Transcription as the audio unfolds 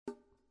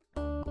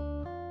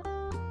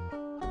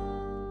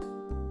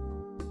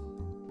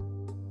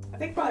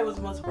think probably was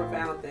the most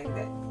profound thing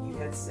that you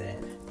had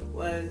said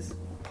was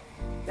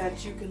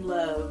that you can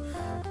love,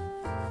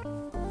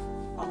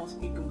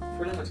 you can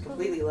pretty much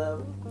completely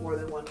love more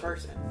than one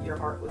person. Your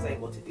heart was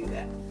able to do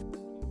that.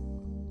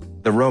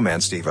 The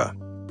Romance Diva.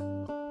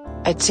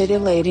 A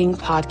titillating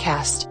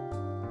podcast.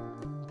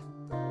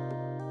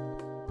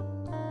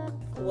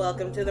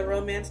 Welcome to the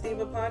Romance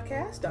Diva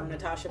podcast. I'm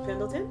Natasha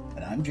Pendleton.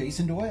 And I'm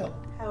Jason Doyle.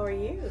 How are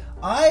you?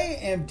 I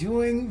am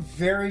doing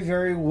very,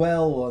 very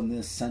well on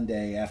this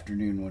Sunday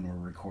afternoon when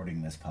we're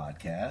recording this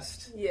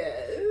podcast.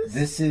 Yes.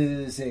 This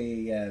is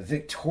a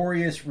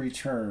victorious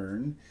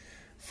return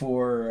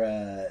for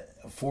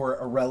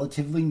a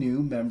relatively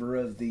new member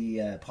of the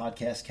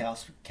podcast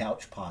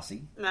couch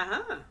posse.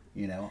 Uh-huh.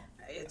 You know.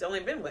 It's only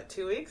been,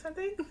 2 weeks, I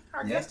think?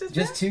 Our Yeah, guest is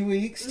just back? 2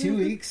 weeks, 2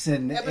 weeks.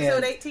 And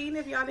Episode 18,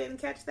 if y'all didn't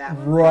catch that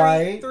one.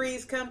 Right.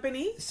 Three's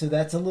Company. So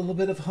that's a little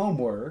bit of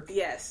homework.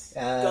 Yes.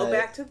 Go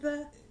back to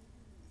the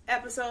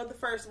episode, the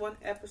first one,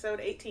 episode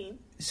 18.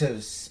 So,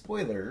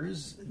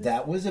 spoilers,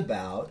 that was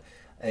about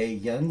a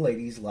young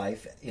lady's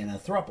life in a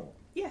throuple.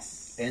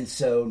 Yes. And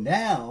so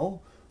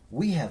now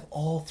we have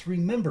all three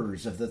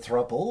members of the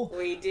throuple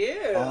We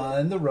do.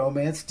 on the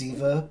Romance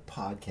Diva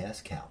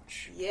podcast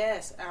couch.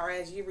 Yes, or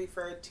as you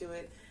referred to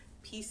it,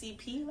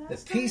 PCP The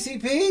last time?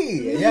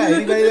 PCP! Yeah,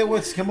 anybody that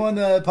wants to come on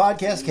the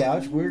podcast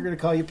couch, we're going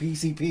to call you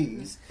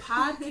PCPs.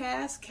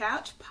 Podcast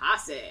Couch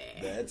Posse.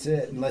 That's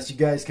it. Unless you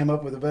guys come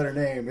up with a better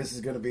name, this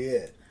is going to be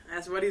it.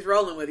 That's what he's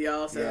rolling with,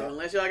 y'all, so Yeah.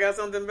 unless y'all got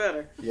something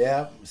better.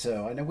 Yeah,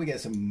 so I know we got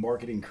some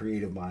marketing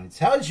creative minds.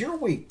 How's your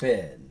week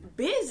been?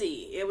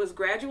 Busy. It was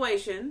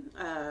graduation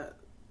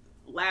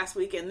last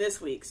week and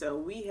this week, so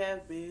we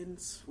have been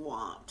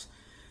swamped.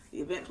 The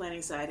event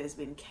planning side has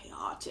been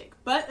chaotic,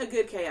 but a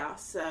good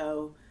chaos,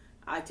 so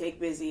I take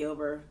busy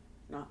over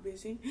not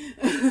busy.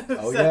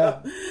 Oh, yeah.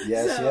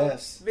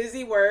 Yes.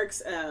 Busy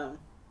works.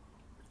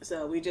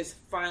 So we just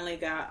finally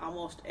got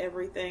almost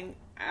everything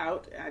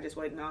out. I just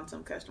waiting on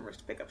some customers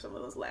to pick up some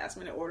of those last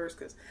minute orders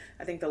because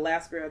I think the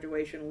last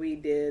graduation we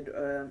did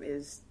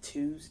is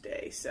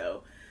Tuesday.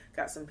 So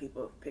got some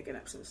people picking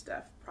up some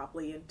stuff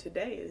probably in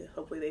today.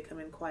 Hopefully they come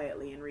in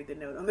quietly and read the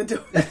note on the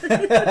door.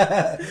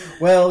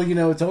 Well, you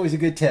know, it's always a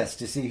good test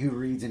to see who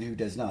reads and who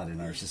does not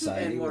in our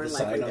society. And more with a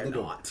likely sign on they're the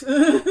door. not.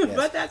 Yes.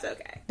 But that's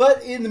okay.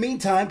 But in the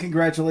meantime,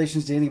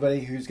 congratulations to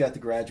anybody who's got the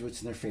graduates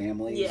and their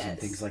families Yes. and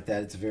things like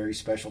that. It's a very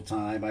special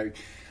time.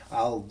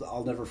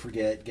 I'll never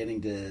forget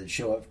getting to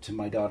show up to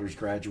my daughter's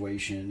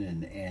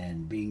graduation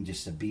and being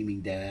just a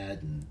beaming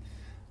dad and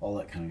all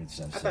that kind of good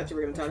stuff. I thought you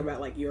were going to talk about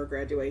like your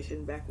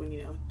graduation back when,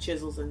 you know,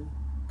 chisels and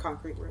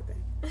concrete were a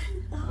thing.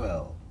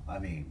 Well, I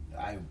mean,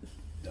 I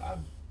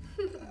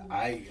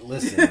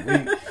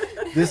listen.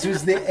 This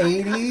was the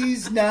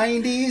 80s,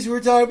 90s. We're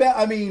talking about.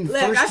 I mean, Look,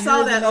 first I saw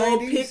year of that the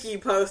old 90s. pic you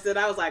posted.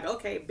 I was like,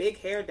 okay, big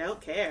hair, don't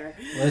care.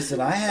 Listen,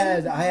 I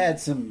had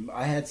some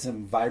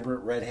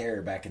vibrant red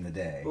hair back in the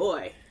day.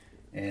 Boy,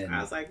 And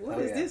I was like, what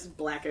oh, is yeah. this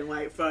black and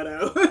white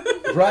photo?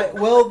 Right.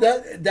 Well,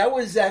 that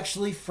was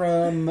actually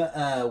from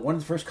one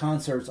of the first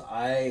concerts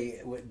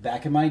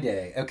back in my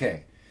day.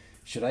 Okay.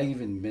 Should I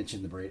even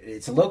mention the radio?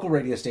 It's a local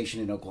radio station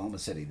in Oklahoma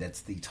City.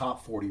 That's the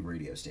top 40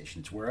 radio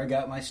station. It's where I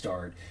got my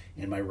start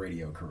in my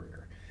radio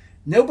career.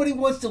 Nobody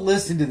wants to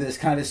listen to this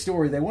kind of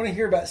story. They want to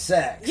hear about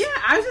sex. Yeah,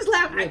 I was just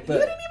laughing. Yeah, You didn't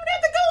even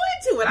have to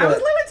go into it. I was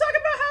literally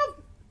talking about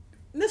how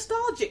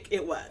nostalgic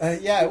it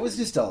was. Yeah, it was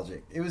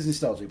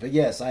nostalgic. But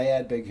yes, I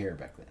had big hair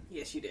back then.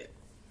 Yes, you did.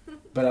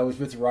 But I was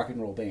with a rock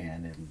and roll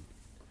band. And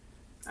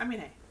I mean,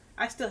 hey,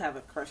 I still have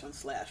a crush on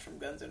Slash from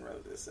Guns N'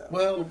 Roses. So.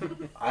 well,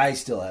 I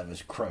still have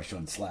a crush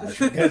on Slash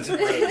from Guns N'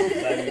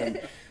 Roses. I mean,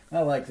 I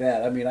like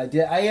that. I mean, I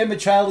am a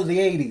child of the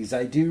 80s.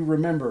 I do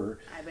remember.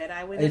 I bet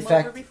I went In them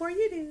fact- over before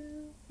you do.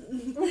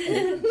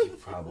 You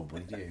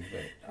probably do,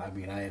 but I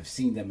mean, I have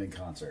seen them in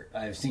concert.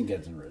 I have seen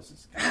Guns N'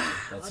 Roses.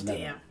 That's Oh, another.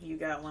 damn. You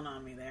got one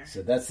on me there.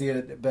 So that's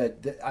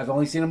but I've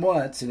only seen them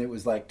once, and it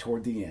was like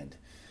toward the end.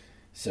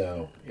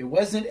 So it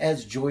wasn't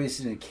as joyous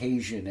an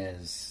occasion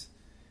as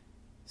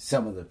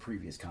some of the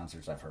previous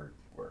concerts I've heard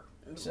were.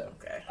 So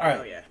Okay. all right.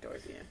 Oh, yeah,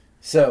 towards the end.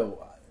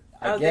 So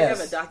I They have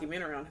guess a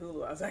documentary on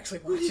Hulu I was actually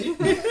watching.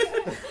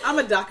 I'm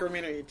a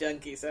documentary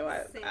junkie, so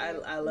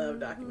I love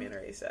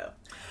documentaries. So,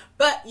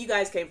 but you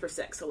guys came for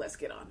sex, so let's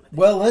get on with it.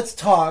 well, let's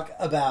talk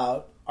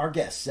about our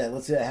guests.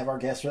 Let's have our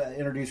guests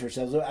introduce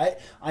ourselves.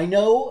 I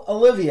know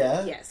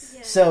Olivia. Yes.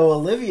 So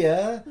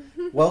Olivia,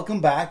 welcome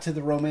back to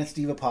the Romance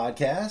Diva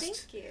podcast.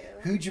 Thank you.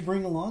 Who'd you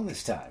bring along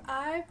this time?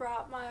 I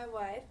brought my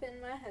wife and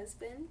my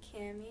husband,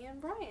 Cammie and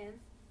Brian.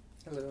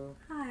 Hello.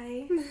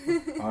 Hi.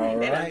 All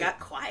They done right. got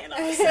quiet on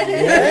a second.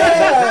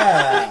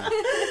 Yeah.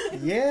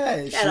 Yeah.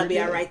 it That'll sure be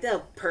did. all right.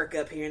 They'll perk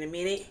up here in a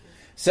minute.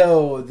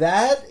 So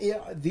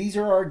these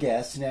are our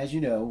guests, and as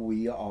you know,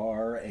 we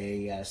are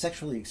a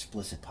sexually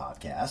explicit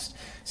podcast.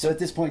 So at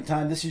this point in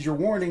time, this is your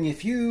warning.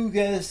 If you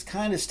guys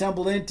kind of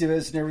stumble into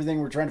us and everything,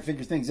 we're trying to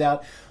figure things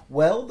out.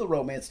 Well, the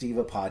Romance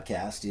Diva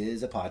podcast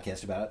is a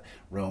podcast about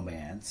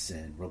romance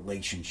and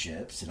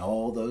relationships and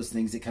all those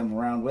things that come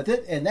around with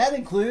it, and that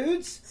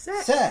includes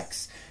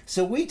sex.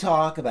 So we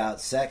talk about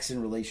sex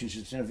and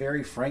relationships in a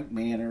very frank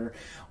manner.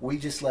 We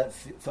just let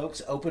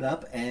folks open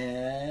up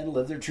and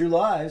live their true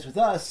lives with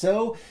us.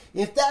 So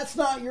if that's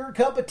not your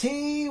cup of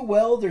tea,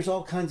 well, there's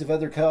all kinds of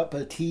other cup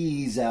of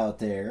teas out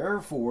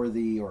there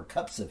or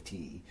cups of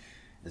tea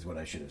is what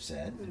I should have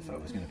said if I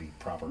was going to be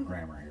proper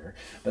grammar here.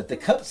 But the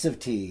cups of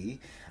tea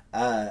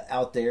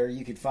out there,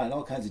 you could find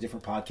all kinds of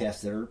different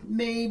podcasts that are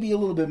maybe a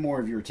little bit more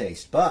of your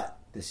taste. But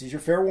this is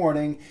your fair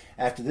warning.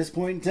 After this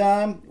point in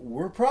time,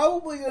 we're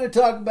probably going to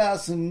talk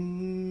about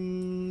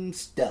some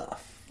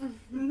stuff.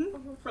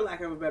 For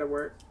lack of a better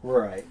word.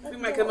 Right. We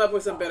might come up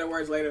with some better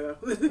words later,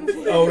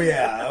 though. Oh,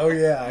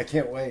 yeah. I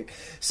can't wait.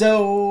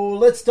 So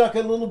let's talk a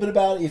little bit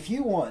about if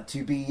you want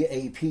to be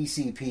a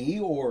PCP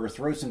or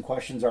throw some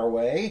questions our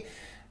way.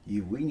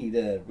 We need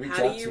to reach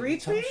How out do you to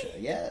reach Natasha. me?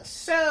 Yes.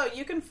 So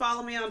you can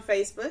follow me on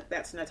Facebook.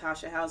 That's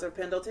Natasha Hauser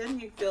Pendleton.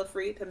 You feel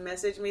free to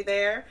message me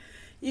there.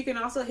 You can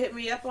also hit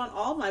me up on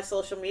all my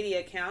social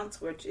media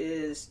accounts, which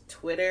is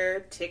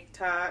Twitter,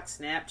 TikTok,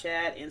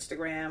 Snapchat,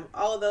 Instagram.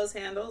 All of those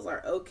handles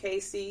are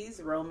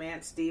OKC's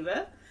Romance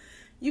Diva.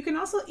 You can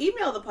also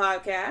email the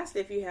podcast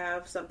if you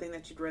have something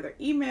that you'd rather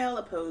email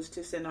opposed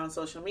to send on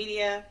social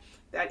media.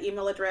 That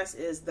email address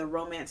is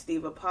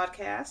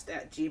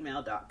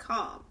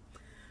theromancedivapodcast@gmail.com.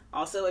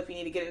 Also, if you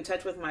need to get in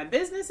touch with my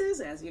businesses,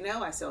 as you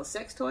know, I sell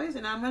sex toys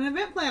and I'm an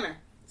event planner.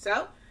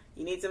 So,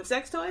 you need some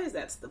sex toys,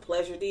 that's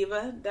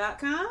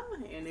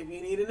thepleasurediva.com. And if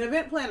you need an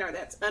event planner,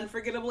 that's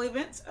Unforgettable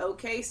Events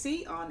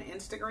OKC on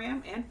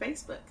Instagram and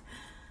Facebook.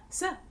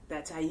 So,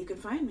 that's how you can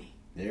find me.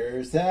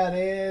 There's that.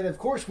 And of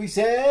course, we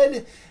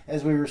said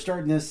as we were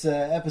starting this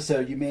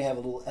episode, you may have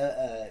a little,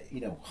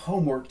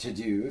 homework to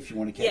do if you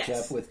want to catch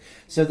up with.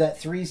 So that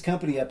Three's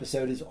Company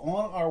episode is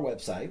on our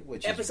website,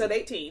 which episode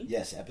 18.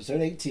 Yes,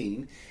 episode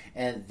 18.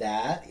 And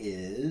that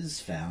is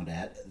found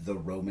at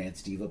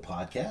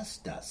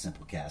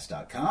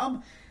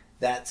theromancedivapodcast.simplecast.com.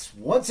 That's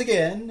once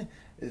again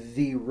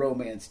the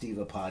Romance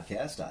Diva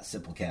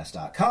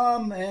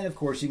Podcast.simplecast.com. And of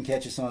course, you can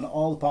catch us on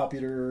all the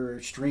popular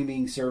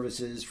streaming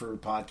services for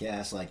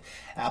podcasts like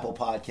Apple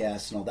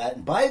Podcasts and all that.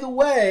 And by the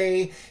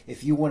way,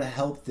 if you want to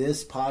help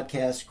this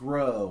podcast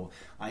grow,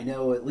 I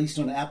know at least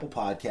on Apple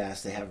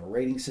Podcasts, they have a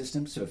rating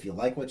system. So if you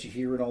like what you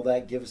hear and all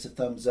that, give us a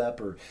thumbs up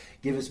or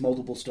give us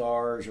multiple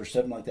stars or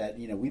something like that.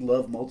 You know, we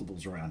love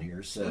multiples around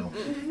here. So,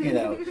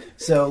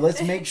 so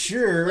let's make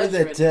sure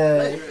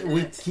that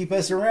we keep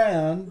us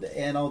around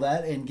and all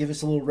that and give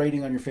us a little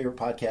rating on your favorite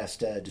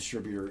podcast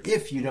distributor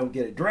if you don't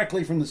get it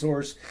directly from the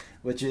source,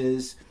 which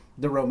is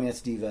the Romance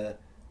Diva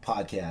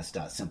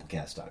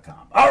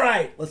Podcast.simplecast.com. All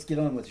right, let's get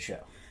on with the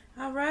show.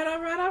 All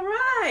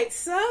right.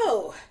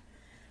 So,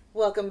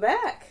 welcome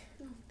back.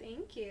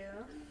 Thank you.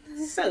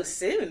 So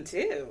soon,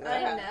 too.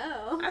 I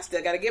know. I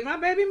still got to get my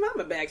baby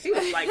mama back. She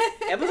was like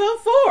episode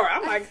 4.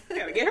 I'm like, I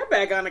got to get her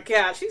back on the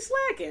couch. She's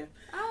slacking.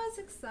 I was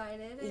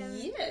excited. And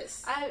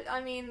Yes.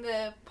 I mean,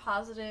 the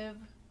positive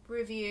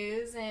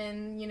reviews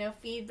and,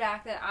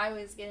 feedback that I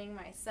was getting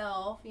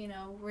myself,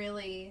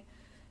 really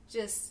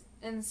just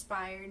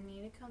inspired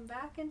me to come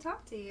back and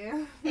talk to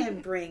you.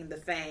 And bring the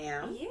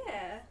fam.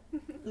 Yeah.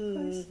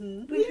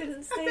 Mm-hmm. We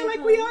couldn't stay I feel like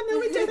home. we all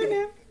know each other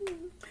now.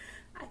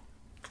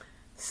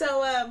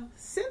 So,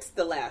 since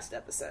the last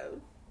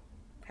episode,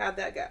 how'd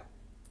that go?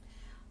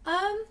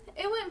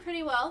 It went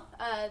pretty well.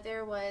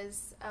 There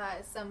was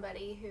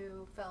somebody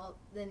who felt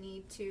the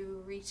need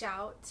to reach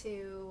out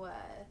to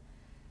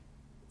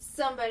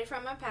somebody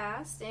from my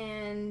past,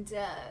 and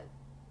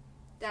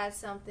that's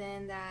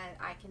something that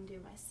I can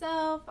do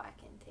myself, I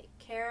can take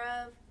care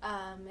of,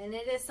 and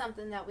it is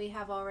something that we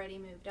have already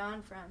moved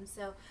on from,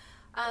 so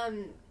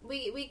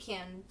we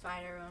can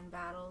fight our own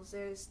battles.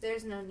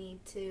 There's no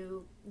need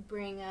to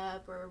bring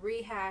up or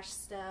rehash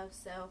stuff,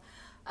 so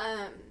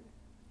I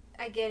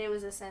get it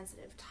was a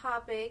sensitive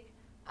topic,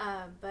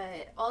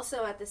 but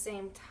also at the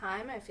same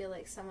time, I feel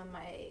like some of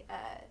my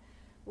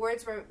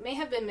words may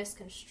have been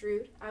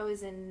misconstrued. I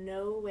was in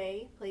no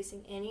way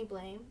placing any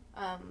blame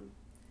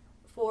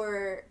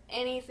for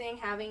anything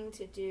having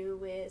to do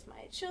with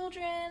my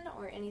children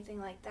or anything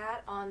like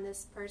that on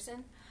this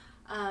person.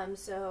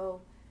 So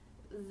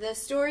the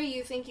story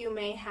you think you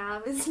may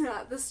have is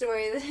not the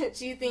story that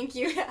you think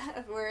you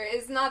have, or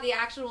is not the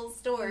actual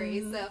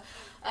story. Mm-hmm. So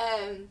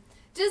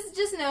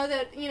just know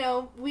that,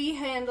 we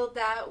handled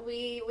that.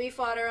 We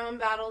fought our own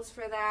battles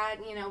for that.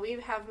 We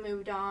have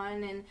moved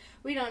on, and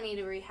we don't need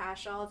to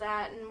rehash all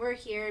that. And we're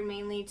here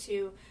mainly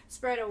to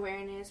spread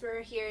awareness.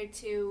 We're here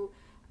to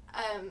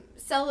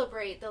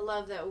celebrate the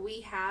love that we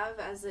have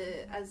as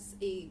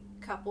a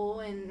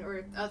couple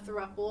or a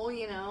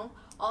throuple,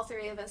 all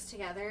three of us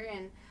together.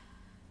 And,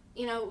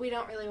 we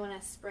don't really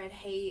want to spread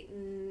hate,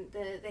 and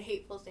the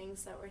hateful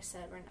things that were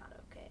said were not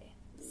okay.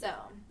 So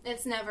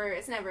it's never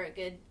a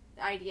good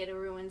idea to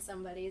ruin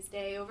somebody's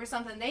day over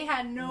something they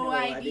had no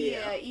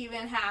idea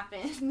even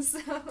happened.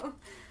 So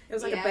It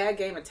was like a bad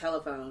game of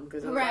telephone.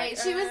 Cause right.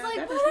 Like, she was like,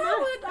 that what is not-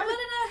 happened? What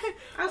did I...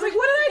 I was like,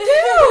 what did I do?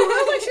 I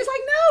was like, she's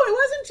like, no, it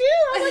wasn't you.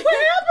 I was like,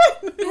 what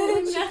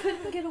happened? She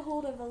couldn't get a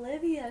hold of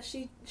Olivia.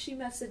 She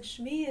messaged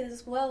me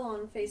as well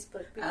on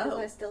Facebook because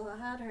I still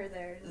had her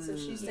there. So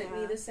she sent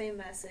me the same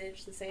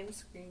message, the same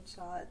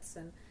screenshots,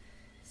 and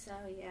so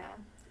yeah.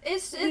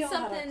 It's we all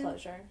something. had our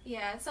closure.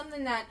 Yeah, it's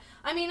something that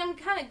I'm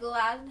kind of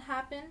glad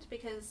happened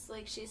because,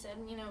 like she said,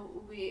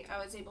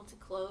 I was able to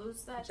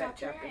close that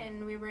chapter,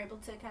 and we were able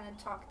to kind of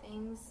talk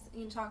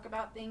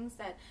about things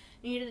that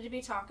needed to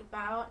be talked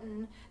about,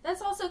 and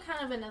that's also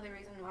kind of another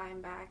reason why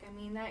I'm back. I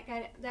mean,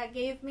 that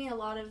gave me a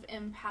lot of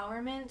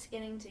empowerment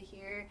getting to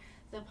hear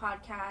the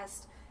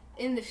podcast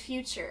in the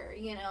future,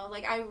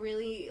 like I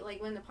really, like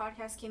when the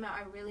podcast came out,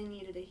 I really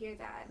needed to hear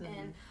that.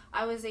 And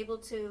I was able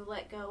to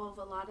let go of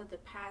a lot of the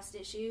past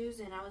issues,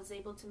 and I was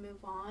able to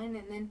move on,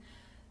 and then,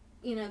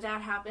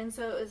 that happened.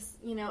 So it was,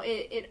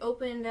 it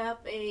opened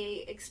up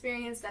a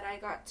experience that I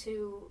got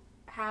to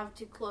have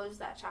to close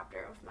that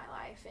chapter of my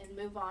life and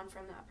move on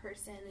from that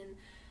person. And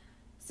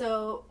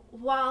so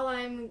while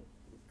I'm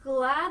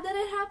glad that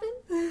it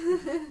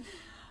happened,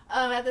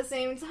 at the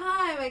same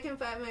time, I can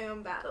fight my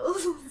own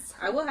battles.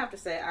 I will have to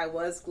say I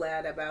was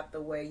glad about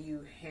the way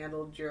you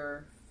handled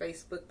your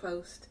Facebook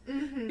post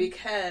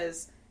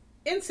because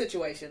in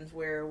situations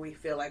where we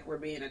feel like we're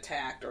being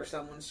attacked or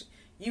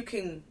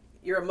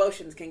your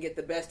emotions can get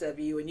the best of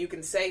you, and you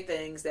can say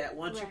things that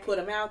once you put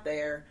them out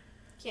there,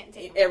 can't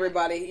take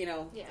everybody,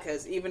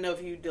 because even though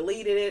if you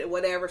deleted it or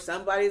whatever,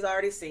 somebody's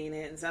already seen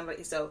it, and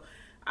so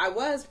I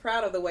was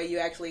proud of the way you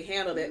actually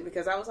handled it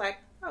because I was like,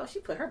 oh, she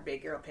put her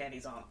big girl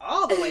panties on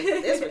all the way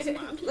for this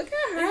response. Look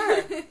at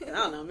her. And I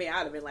don't know, me,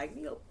 I'd have been like,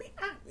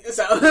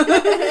 so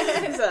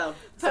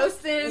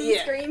posting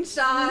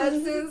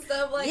screenshots and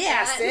stuff like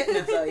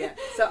that.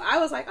 So I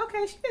was like,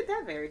 okay, she did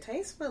that very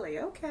tastefully.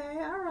 Okay,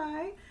 all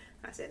right.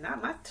 I said,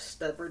 not my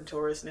stubborn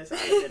Taurusness.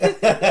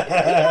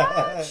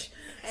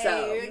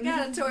 Hey, you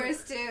got a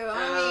Taurus too.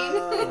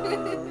 I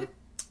mean,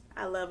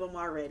 I love them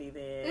already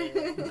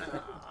then.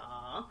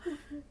 Aww.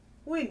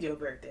 When's your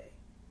birthday?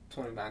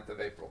 29th of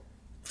April.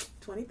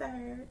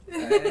 23rd.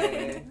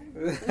 Hey.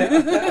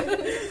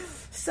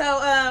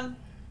 So,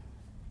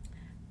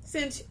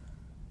 since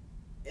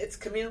it's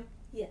Camille?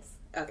 yes.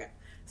 Okay.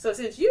 So,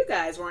 since you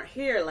guys weren't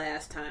here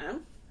last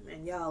time,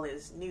 and y'all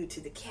is new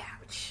to the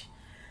couch,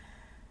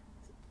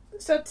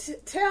 so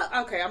okay,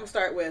 I'm going to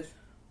start with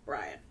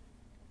Brian.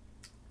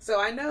 So,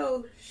 I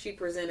know she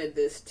presented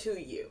this to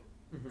you.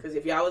 Because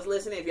if y'all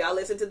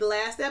listened to the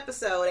last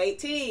episode,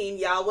 18,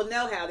 y'all will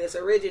know how this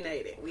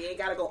originated. We ain't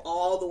got to go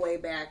all the way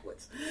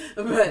backwards.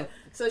 But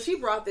so she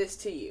brought this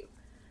to you.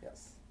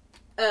 Yes.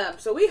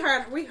 So we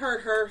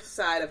heard her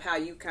side of how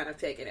you kind of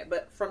taken it.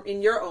 But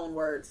in your own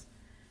words,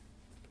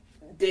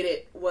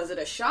 was it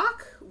a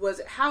shock?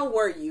 How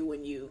were you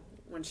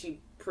when she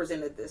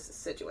presented this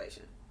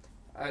situation?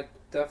 I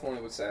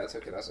definitely would say I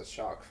took it as a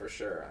shock for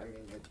sure. I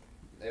mean,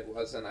 it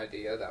was an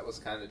idea that was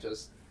kind of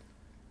just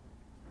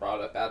brought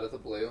up out of the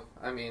blue.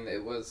 I mean,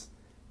 it was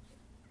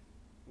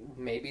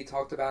maybe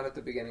talked about at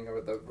the beginning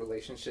of the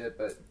relationship,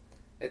 but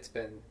it's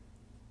been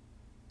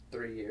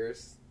 3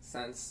 years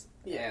since.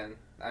 Yeah. And,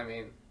 I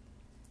mean,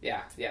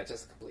 yeah,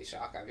 just a complete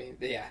shock. I mean,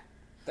 yeah,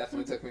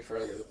 definitely took me for a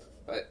loop.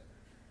 But,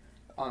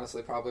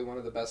 honestly, probably one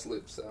of the best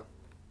loops, so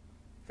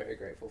very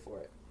grateful for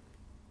it.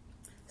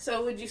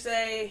 So would you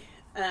say,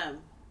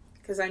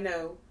 because I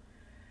know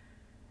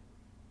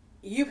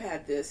you've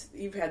had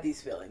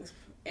these feelings,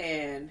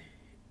 and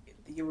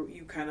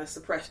you kind of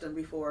suppressed them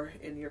before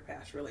in your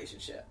past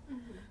relationship.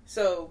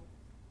 So,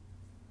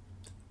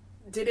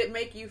 did it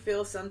make you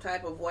feel some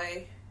type of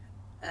way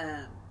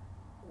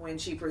when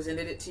she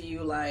presented it to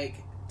you? Like,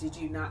 did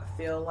you not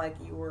feel like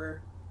you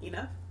were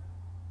enough?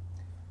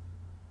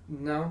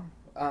 No.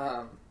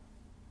 I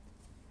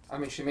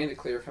mean, she made it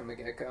clear from the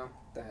get-go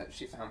that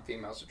she found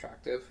females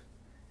attractive,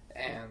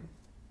 and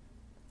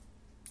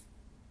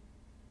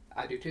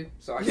I do too,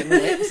 so I can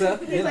relate. So,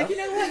 He's like, you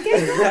know what?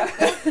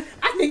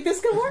 I think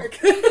this could work.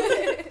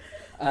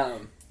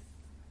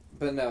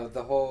 But no,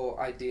 the whole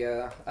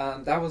idea,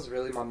 that was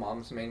really my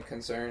mom's main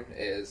concern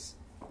is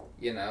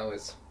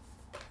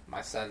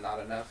my son not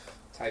enough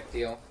type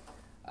deal.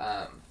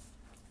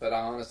 But I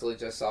honestly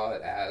just saw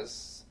it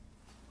as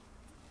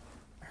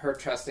her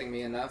trusting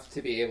me enough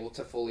to be able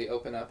to fully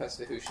open up as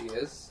to who she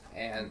is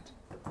and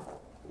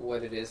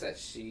what it is that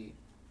she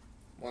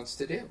wants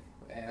to do.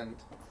 And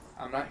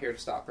I'm not here to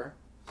stop her,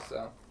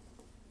 so.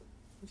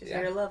 Just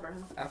here to love her,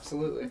 huh?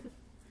 Absolutely.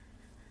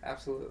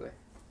 Absolutely.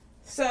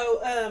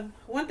 So,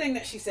 one thing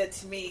that she said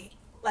to me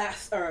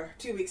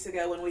 2 weeks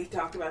ago when we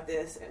talked about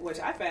this, which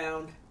I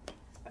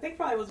think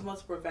probably was the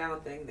most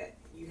profound thing that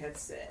you had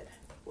said,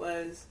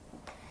 was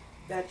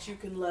that you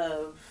can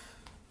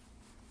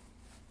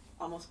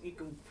you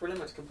can pretty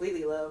much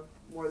completely love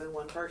more than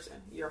one person.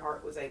 Your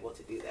heart was able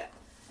to do that.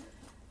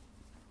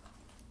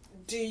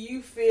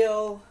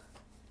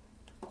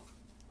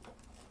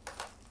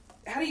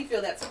 How do you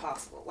feel that's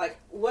possible? Like,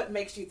 what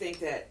makes you think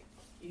that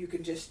you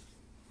can just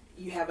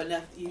you have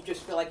enough, you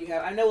just feel like you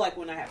have, I know like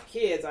when I have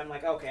kids, I'm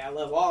like, okay, I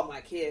love all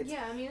my kids.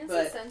 Yeah, I mean, it's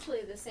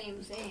essentially the same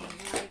thing.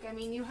 Like, I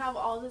mean, you have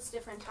all this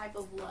different type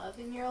of love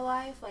in your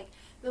life. Like,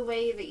 the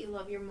way that you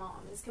love your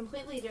mom is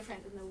completely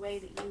different than the way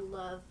that you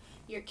love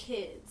your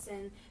kids,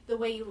 and the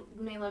way you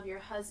may love your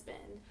husband.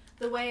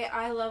 The way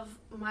I love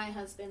my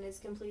husband is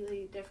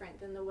completely different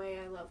than the way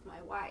I love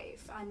my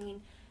wife. I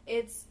mean,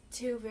 it's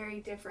two very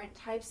different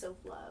types of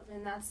love,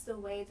 and that's the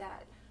way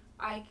that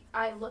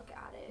I look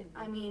at it.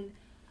 I mean,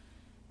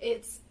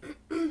 it's,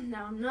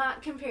 now I'm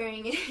not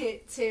comparing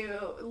it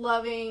to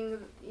loving,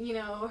 you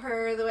know,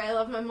 her the way I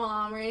love my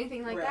mom or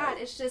anything like that.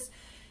 It's just,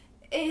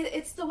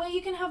 it's the way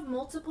you can have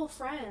multiple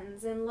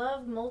friends and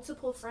love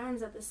multiple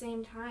friends at the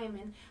same time,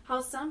 and how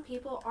some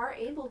people are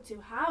able to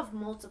have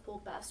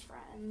multiple best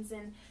friends,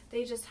 and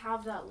they just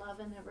have that love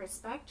and that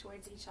respect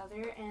towards each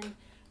other, and,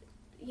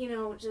 you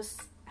know,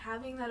 just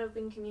having that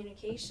open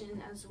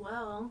communication as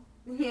well.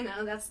 You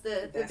know, that's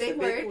the big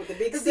word. With the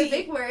big It's C. the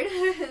big word.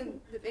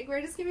 The big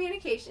word is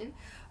communication.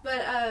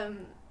 But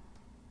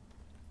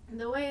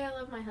the way I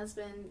love my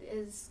husband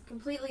is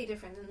completely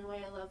different than the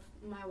way I love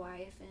my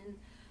wife, and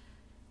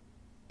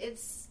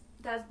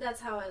that's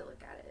how I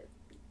look at it.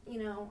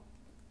 You know,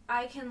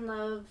 I can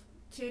love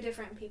two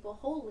different people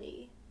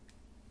wholly,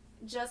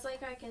 just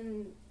like I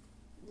can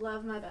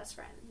love my best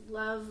friend,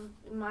 love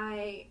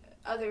my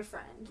other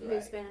friend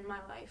who's been in my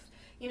life.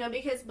 You know,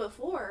 because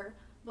before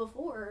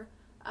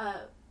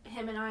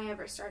him and I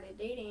ever started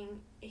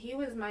dating, he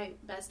was my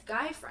best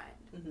guy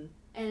friend,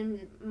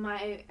 and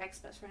my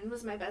ex-best friend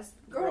was my best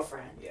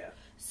girlfriend. Yeah.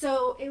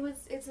 So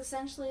it's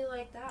essentially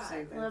like that.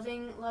 Same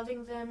thing.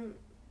 Loving them,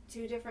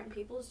 two different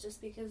peoples,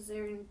 just because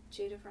they're in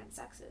two different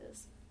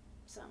sexes.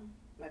 So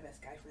My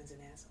best guy friend's an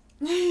asshole.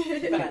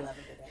 But I love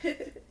him to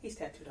death. He's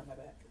tattooed on my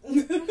back.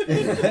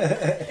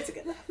 It's a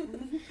good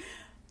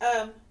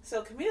laugh.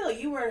 So Camille,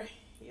 you're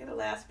the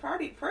last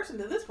person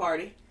to this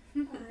party. I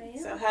am.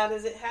 So how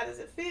does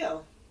it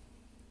feel?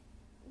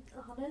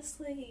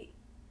 Honestly,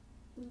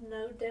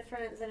 no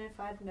different than if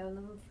I'd known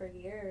them for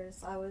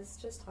years. I was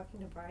just talking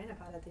to Brian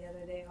about it the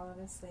other day,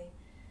 honestly.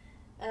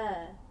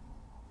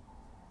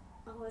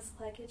 I was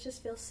like, it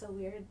just feels so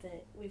weird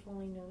that we've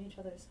only known each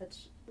other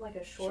such, like,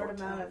 a short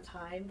amount of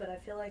time, but I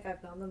feel like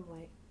I've known them,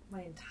 like,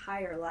 my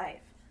entire life.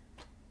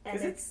 And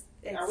it's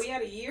are we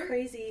at a year?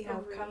 crazy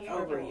how comfortable.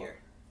 Over a year.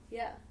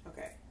 Yeah.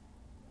 Okay.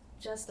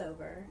 Just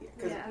over.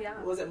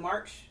 Yeah. Was it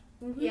March?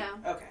 Mm-hmm. yeah.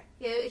 Okay.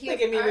 Yeah,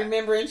 Look at me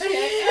remembering shit.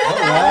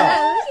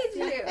 wow.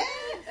 Look at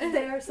you.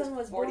 Their son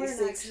was born,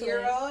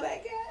 46-year-old,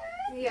 I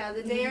guess. Yeah,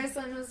 the day our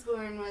son was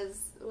born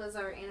was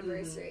our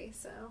anniversary.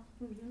 So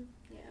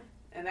yeah.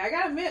 And I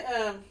gotta admit,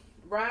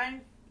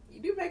 Brian, you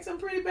do make some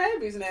pretty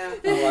babies now. Oh,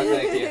 well,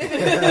 thank you.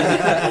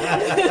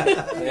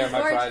 They are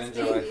my pride and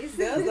joy. Babies.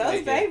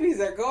 Those babies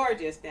are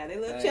gorgeous. Now they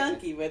look Thank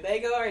chunky, but they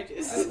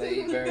gorgeous. They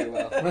eat very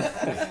well.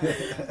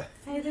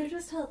 Hey, they're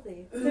just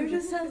healthy. They're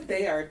just healthy.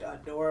 They are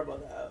adorable,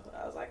 though.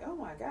 I was like, oh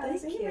my god,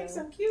 Thank you you. make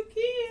some cute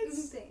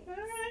kids. Thanks. All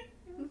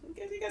right,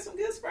 guess you got some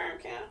good sperm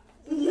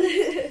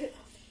count.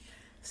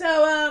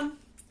 So,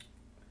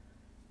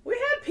 we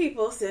had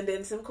people send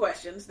in some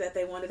questions that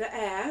they wanted to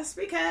ask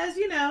because,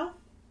 you know,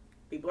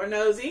 people are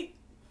nosy.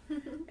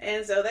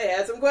 And so they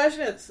had some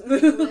questions.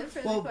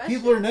 Well,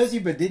 people are nosy,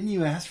 but didn't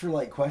you ask for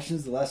like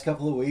questions the last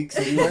couple of weeks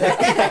anyway?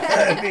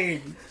 I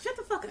mean, Shut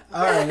the fuck up.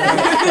 all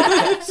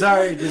right.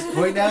 Sorry, just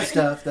pointing out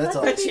stuff. That's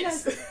all. But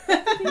yes.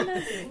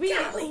 We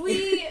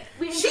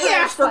She encourage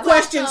asked for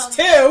questions We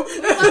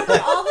too. welcome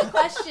all the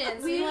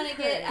questions. We want to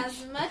get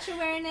as much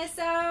awareness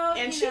out.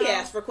 And you she know.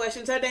 asked for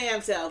questions her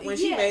damn self when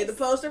she Yes. made the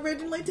post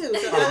originally too.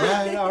 So All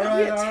right, all right,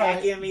 you're all right.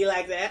 attacking me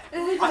like that.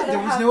 There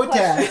was no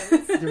attack.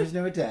 There was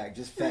no attack.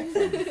 Just fact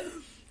finding.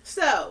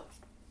 So,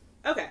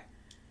 okay.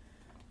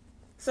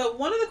 So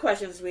one of the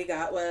questions we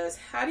got was,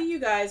 how do you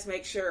guys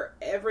make sure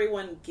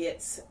everyone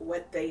gets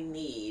what they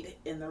need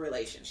in the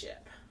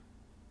relationship?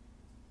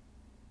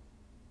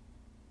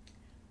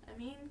 I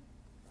mean,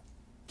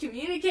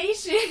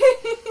 communication.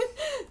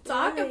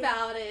 Talk Right.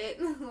 about it.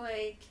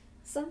 Like,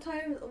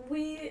 Sometimes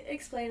we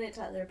explain it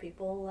to other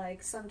people.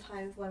 Like,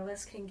 sometimes one of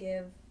us can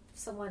give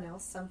someone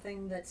else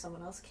something that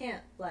someone else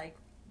can't. Like,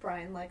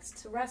 Brian likes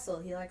to wrestle.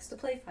 He likes to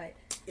play fight.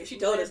 Yeah, she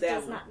told us that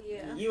Does one. not-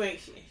 yeah. You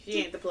ain't. She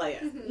ain't the player.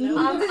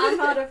 I'm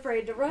not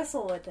afraid to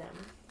wrestle with him.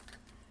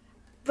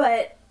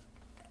 But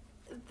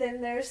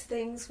then there's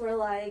things where,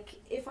 like,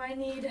 if I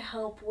need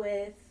help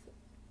with,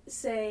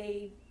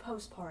 say,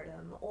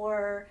 postpartum,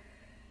 or,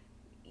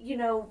 you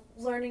know,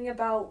 learning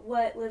about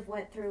what Liv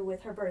went through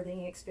with her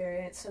birthing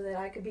experience so that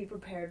I could be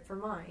prepared for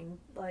mine.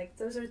 Like,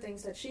 those are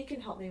things that she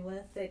can help me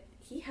with that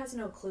he has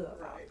no clue about.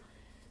 Right.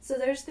 So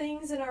there's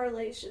things in our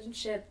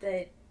relationship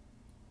that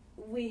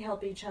we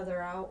help each other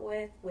out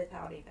with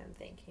without even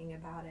thinking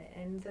about it.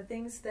 And the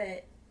things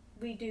that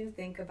we do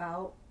think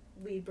about,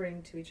 we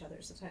bring to each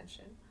other's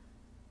attention.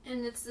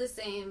 and it's the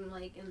same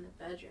like in the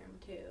bedroom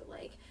too.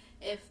 Like,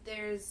 if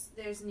there's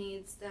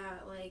needs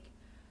that like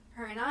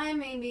her and I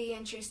may be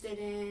interested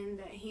in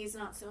that he's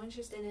not so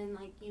interested in,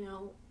 like, you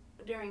know,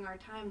 during our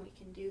time, we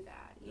can do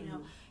that, you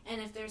know. And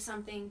if there's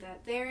something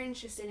that they're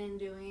interested in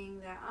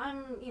doing that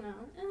I'm, you know,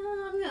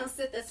 I'm going to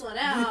sit this one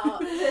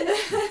out.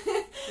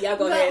 Yeah,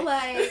 go but, ahead.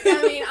 like,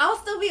 I mean, I'll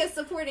still be a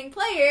supporting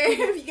player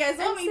if you guys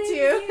want me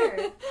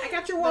to. I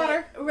got your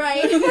water. But,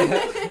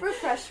 right.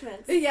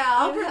 Refreshments. Yeah,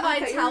 I'll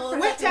provide towels.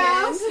 Wet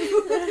towels.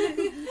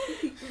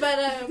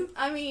 But,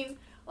 I mean,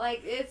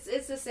 like,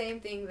 it's the same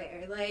thing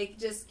there. Like,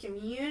 just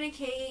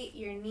communicate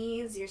your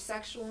needs, your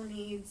sexual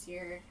needs,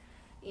 your,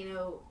 you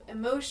know,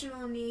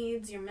 emotional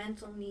needs, your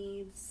mental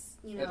needs,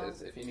 you know. It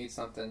is. If you need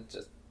something,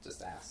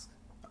 just ask,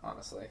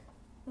 honestly.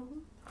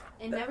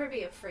 And never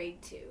be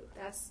afraid to.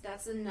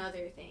 That's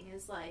another thing,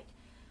 is, like,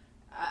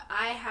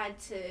 I had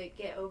to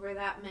get over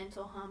that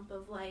mental hump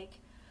of, like,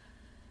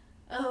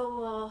 oh,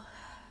 well,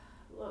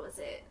 what was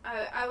it?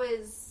 I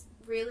was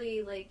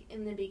really, like,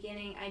 in the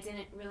beginning, I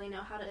didn't really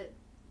know how to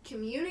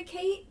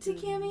communicate to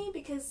Cammie,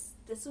 because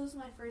this was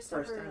my first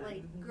ever time.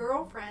 like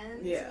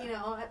girlfriend, Yeah. you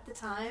know, at the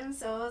time.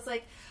 So I was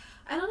like,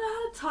 I don't know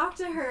how to talk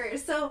to her.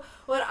 So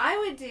what I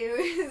would do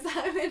is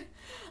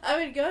I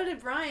would go to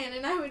Brian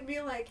and I would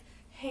be like,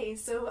 hey,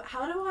 so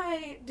how do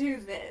I do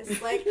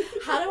this? Like,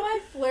 how do I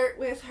flirt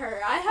with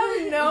her? I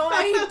have no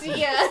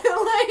idea.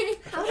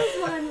 Like, How does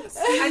one?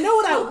 I know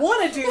what I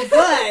want to do,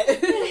 but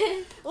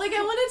like,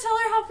 I want to tell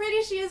her how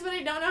pretty she is, but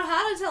I don't know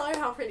how to tell her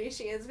how pretty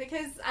she is,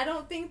 because I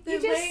don't think the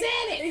you just way...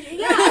 said it.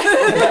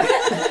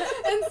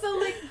 Yeah. And so,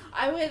 like,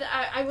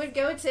 I would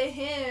go to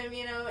him,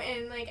 you know,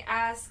 and, like,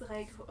 ask,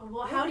 like,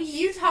 well, how do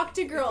you talk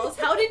to girls?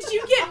 How did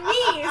you get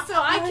me so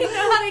I can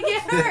know how to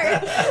get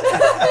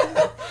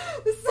her?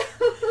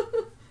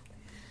 So...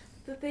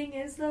 The thing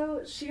is,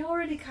 though, she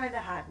already kind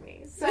of had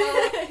me, so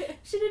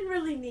she didn't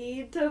really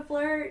need to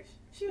flirt.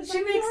 She like, makes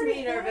 "You already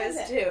me had nervous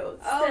it." too.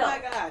 Oh my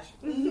gosh.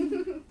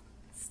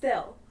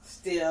 Still.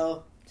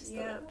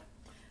 Yep.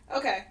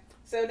 Okay,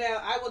 so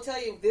now I will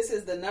tell you, this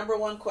is the number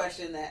one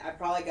question that I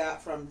probably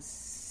got from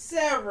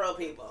several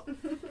people.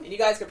 And you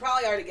guys could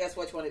probably already guess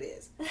which one it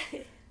is.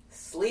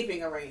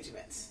 Sleeping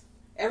arrangements.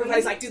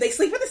 Everybody's like, do they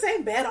sleep in the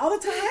same bed all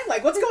the time?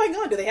 Like, what's going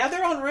on? Do they have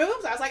their own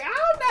rooms? I was like, I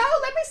don't know.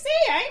 Let me see.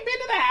 I ain't been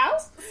to the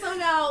house. So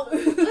now,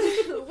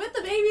 with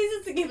the babies,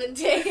 it's a give and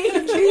take.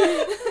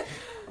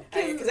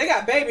 Because they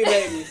got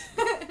babies.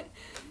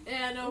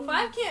 Yeah, no,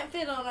 5 can't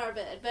fit on our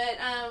bed. But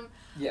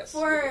Yes.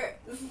 for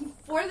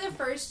the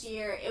first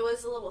year, it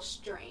was a little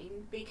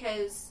strained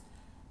because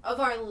of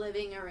our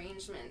living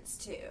arrangements,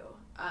 too.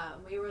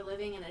 We were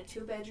living in a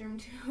 2-bedroom,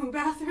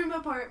 2-bathroom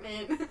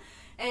apartment.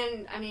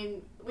 And, I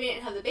mean, we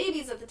didn't have the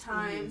babies at the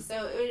time,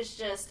 so it was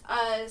just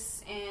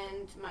us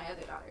and my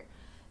other daughter.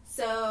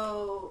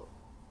 So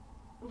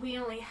we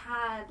only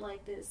had,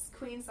 like, this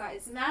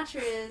queen-size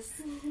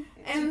mattress.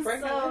 And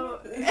so,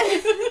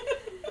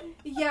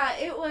 yeah,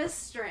 it was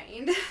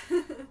strained,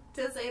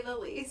 to say the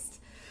least.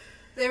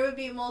 There would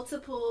be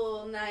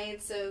multiple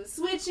nights of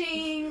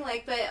switching,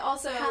 like, but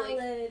also,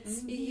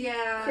 Pallets, like,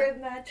 yeah.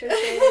 crib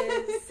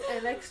mattresses,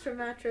 an extra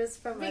mattress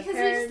from my Because we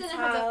just parents' didn't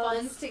house. have the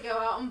funds to go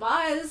out and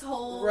buy this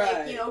whole, Right.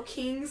 like, you know,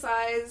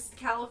 king-size,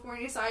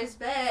 California-sized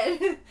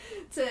bed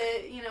to,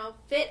 you know,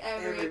 fit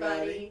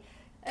everybody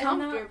And not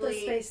the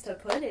comfortably. space to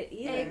put it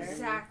either.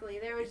 Exactly.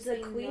 There was The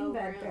just queen no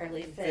bed room.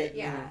 barely fit.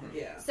 Yeah.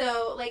 Yeah.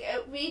 So, like,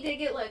 we did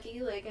get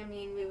lucky. Like, I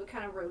mean, we would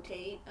kind of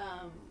rotate.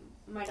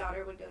 My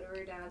daughter would go to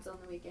her dad's on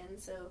the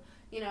weekend, so,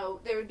 you know,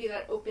 there would be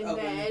that open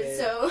bed.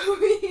 So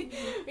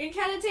we'd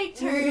kind of take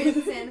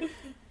turns, and,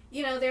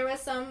 you know, there was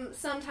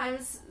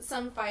sometimes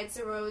some fights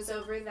arose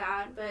over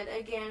that, but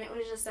again, it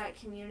was just that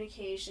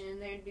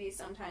communication. There'd be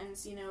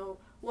sometimes, you know,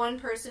 one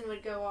person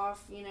would go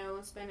off, you know,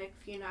 and spend a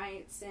few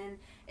nights, and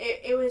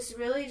it was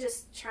really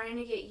just trying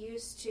to get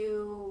used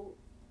to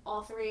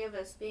all 3 of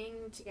us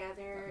being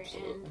together.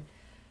 Absolutely. And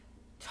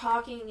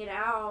talking it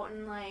out,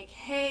 and like,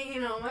 hey,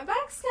 you know, my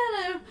back's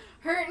kind of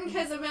hurting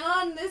because I've been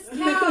on this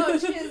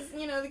couch because,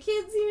 you know, the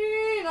kids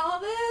here and all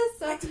this.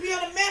 So, I like to be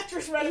on a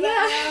mattress right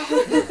Yeah.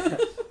 now.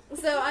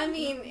 so I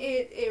mean,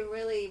 it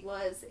really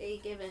was a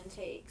give and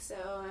take. So,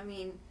 I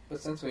mean,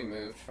 But since we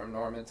moved from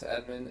Norman to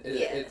Edmond,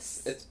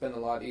 Yes. it's been a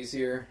lot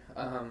easier.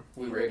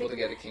 We were able to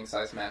get a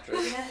king-size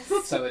mattress,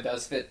 yes, so it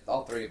does fit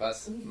all 3 of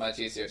us much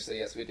easier. So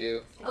yes, we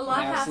do. a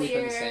lot Now sleep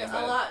in happier, the same a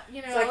bed. lot,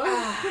 you know.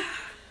 It's like,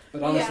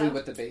 But honestly, Yeah.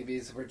 with the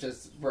babies,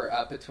 we're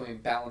up between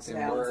balancing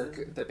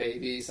work, the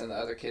babies, and the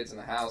other kids in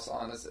the house.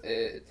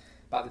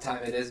 By the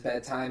time it is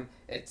bedtime,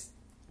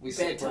 we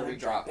sleep where we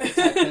drop.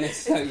 Exactly.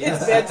 So, yeah.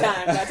 It's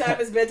bedtime. By the time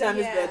it's bedtime,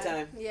 yeah, it's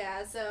bedtime.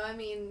 Yeah, so I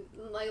mean,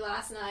 like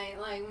last night,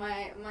 like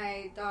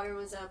my daughter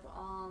was up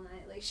all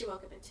night. Like she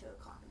woke up at 2:00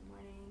 in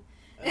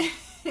the morning,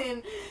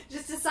 and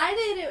just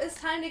decided it was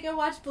time to go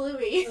watch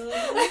Bluey.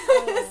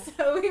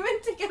 So we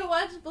went to go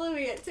watch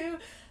Bluey at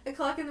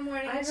 2:00 in the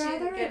morning. I'd and she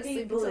didn't rather go it to be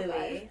sleep until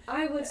Bluey. 5.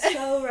 I would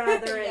so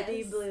rather it be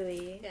Yes.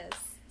 Bluey. Yes,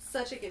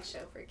 such a good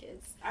show for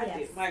kids. I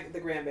Yes. do. The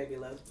grandbaby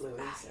loves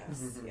Bluey. So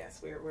yes,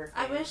 we're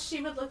I fans. wish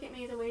she would look at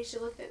me the way she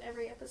looked at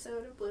every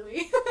episode of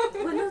Bluey.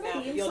 One of No.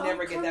 theme you'll song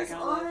never get that comes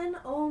kind of love. on,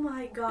 oh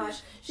my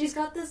gosh. She's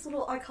got this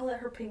little, I call it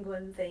her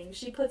penguin thing.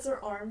 She puts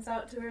her arms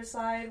out to her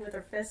side with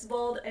her fist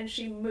balled and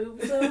she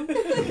moves them.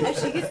 And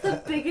she gets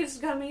the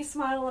biggest gummy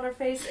smile on her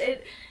face.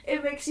 It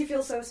makes you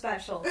feel so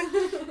special.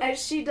 And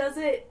she does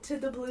it to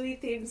the Bluey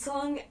theme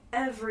song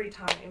every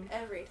time.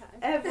 Every time.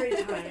 Every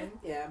time.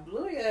 Yeah,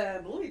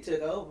 Bluey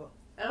took over.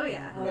 Oh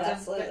yeah. Which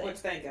I'm- which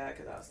thank God,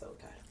 because I was so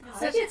tired.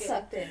 I get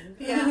sucked in.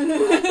 Yeah.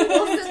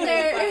 We'll sit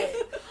there.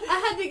 I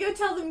had to go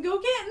tell them, go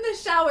get in the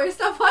shower.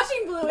 Stop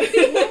watching Bluey.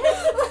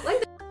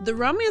 The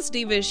Romance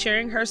Diva is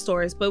sharing her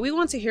stories, but we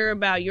want to hear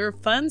about your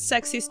fun,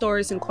 sexy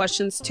stories and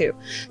questions too.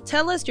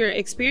 Tell us your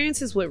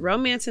experiences with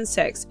romance and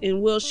sex, and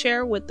we'll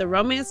share with the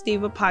Romance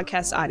Diva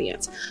podcast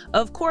audience.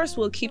 Of course,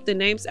 we'll keep the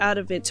names out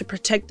of it to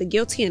protect the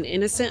guilty and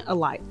innocent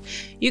alike.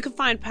 You can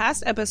find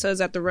past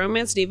episodes at the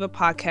Romance Diva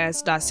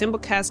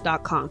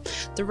podcast.simplecast.com.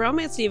 The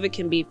Romance Diva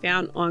can be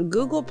found on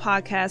Google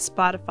Podcasts,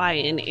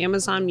 Spotify, and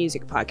Amazon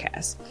Music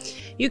Podcasts.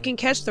 You can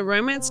catch the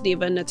Romance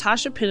Diva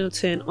Natasha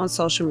Pendleton on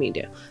social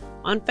media.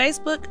 On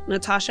Facebook,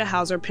 Natasha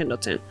Hauser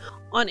Pendleton.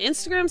 On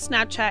Instagram,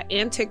 Snapchat,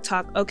 and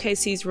TikTok,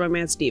 OKC's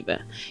Romance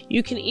Diva.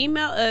 You can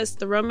email us,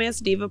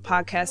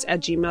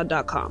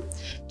 theromancedivapodcast@gmail.com.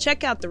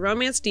 Check out the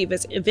Romance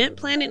Diva's event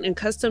planning and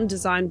custom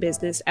design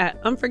business at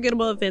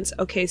Unforgettable Events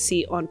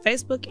OKC on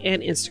Facebook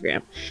and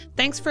Instagram.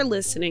 Thanks for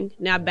listening.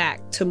 Now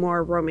back to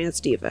more Romance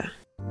Diva.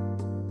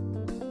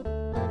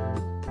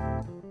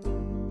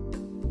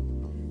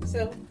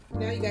 So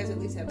now you guys at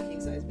least have a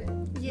king size bed.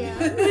 Yeah.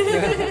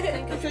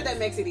 I'm sure that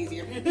makes it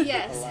easier.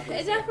 Yes,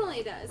 it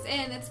definitely does,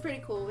 and it's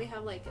pretty cool. We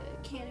have like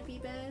a canopy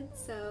bed,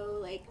 so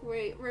like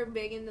we're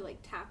big into like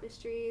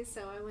tapestries.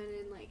 So I went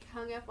and like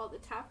hung up all the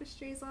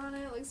tapestries on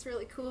it. It looks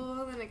really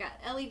cool. Then I got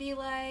LED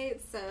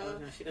lights, so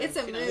it's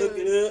a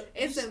mood.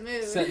 It's a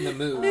mood. Setting the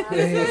mood.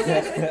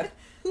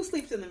 Who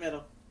sleeps in the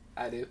middle?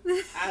 I do.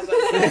 I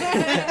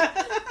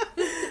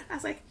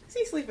was like, does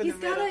he sleep in the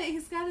middle?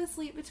 He's got to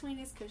sleep between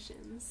his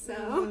cushions.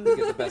 So You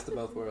get the best of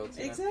both worlds.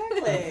 You know?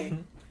 Exactly.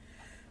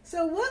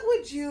 So what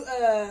would you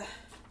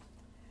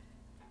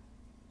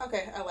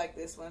okay, I like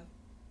this one.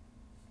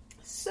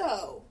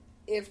 So,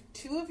 if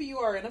two of you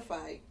are in a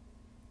fight,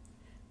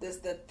 does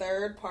the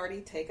third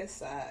party take a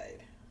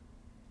side?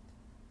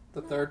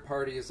 The third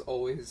party is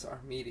always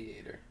our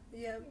mediator.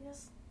 yep.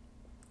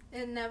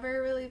 It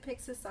never really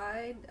picks a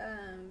side.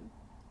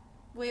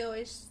 We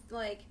always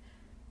like.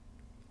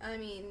 I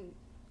mean,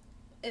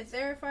 if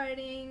they're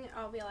fighting,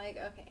 I'll be like,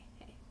 okay,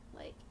 hey,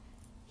 like,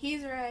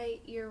 he's right,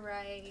 you're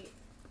right.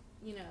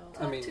 You know,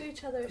 Talk to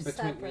each other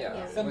separately.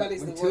 Yeah,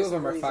 Somebody's when the two voice of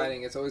them of are reason.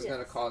 fighting, it's always going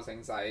to cause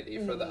anxiety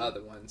for the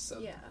other one. So,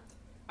 yeah.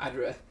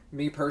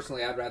 Me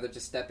personally, I'd rather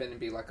just step in and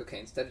be like, okay,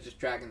 instead of just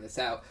dragging this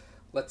out,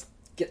 let's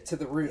get to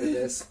the root of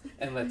this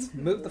and let's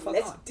move the fuck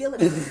Let's on. deal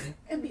with it.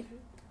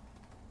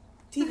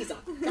 TV's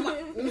on. Come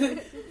on.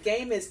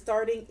 Game is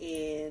starting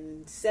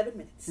in 7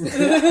 minutes. So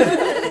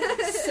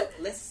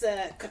let's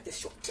cut this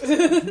short.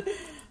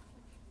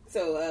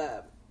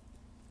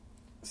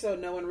 So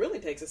no one really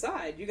takes a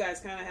side. You guys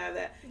kind of have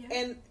that,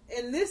 Yeah.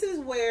 and this is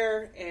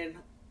where and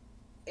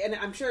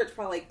I'm sure it's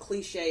probably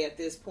cliche at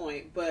this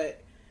point,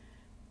 but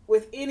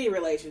with any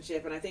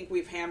relationship, and I think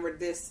we've hammered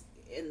this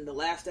in the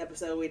last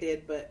episode we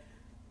did, but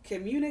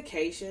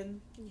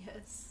communication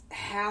Yes.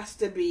 has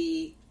to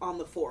be on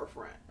the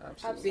forefront.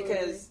 Absolutely.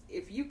 Because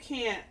if you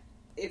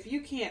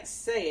can't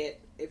say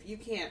it, if you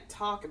can't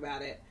talk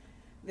about it,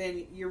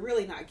 then you're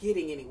really not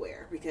getting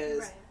anywhere. Because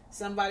Right.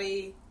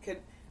 somebody could,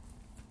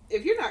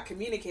 if you're not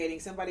communicating,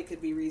 somebody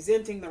could be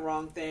resenting the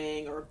wrong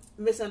thing or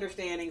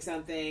misunderstanding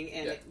something,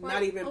 and Yeah. it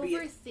not even be.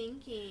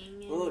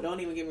 overthinking. Oh,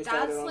 don't even get me That's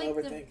started on like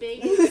the overthinking.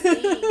 biggest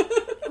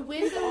thing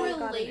with a all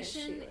got an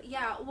relation. issue with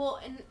Yeah, well,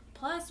 and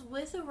plus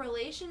with a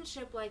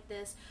relationship like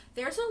this,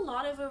 there's a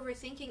lot of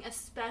overthinking,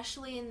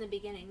 especially in the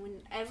beginning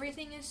when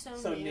everything is so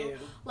new.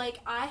 Like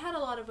I had a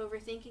lot of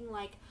overthinking,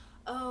 like,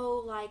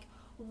 oh, like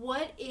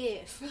what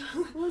if?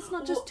 Well, it's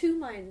not just two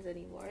minds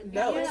anymore.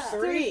 No, Yeah. it's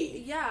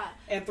three. Yeah,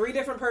 And three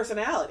different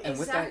personalities. And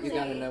with that, you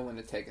got to Exactly. know when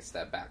to take a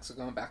step back. So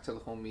going back to the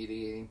whole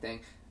mediating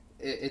thing,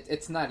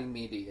 it's not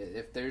immediate.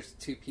 If there's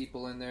two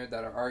people in there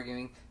that are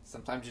arguing,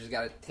 sometimes you just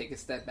got to take a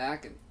step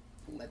back and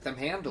let them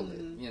handle it,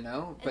 you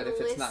know? But and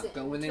if it's not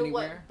listen going to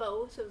anywhere... what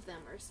both of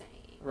them are saying.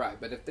 Right,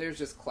 but if there's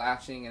just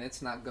clashing and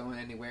it's not going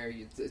anywhere,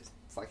 it's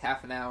like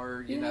half an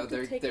hour, you know, have to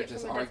they're take it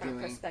just from a different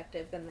arguing.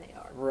 perspective than they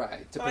are.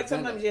 Right. To So, like prevent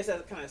sometimes it. you just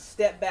have to kind of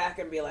step back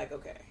and be like,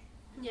 okay.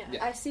 Yeah.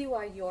 Yeah. I see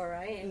why you're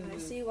right, and I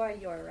see why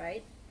you're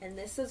right, and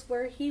this is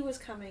where he was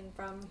coming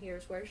from.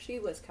 Here's where she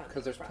was coming from.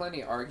 Because there's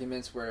plenty of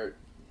arguments where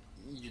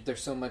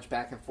there's so much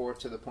back and forth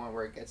to the point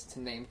where it gets to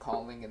name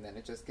calling, and then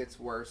it just gets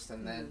worse,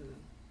 and then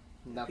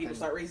nothing. People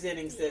start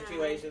resenting Yeah.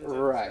 situations.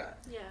 and Right. stuff.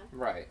 Yeah.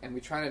 Right, and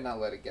we try to not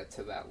let it get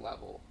to that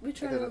level. We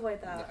try Because to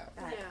avoid that.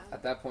 yeah, Yeah.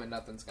 at that point,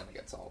 nothing's going to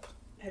get solved.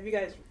 Have you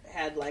guys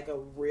had like a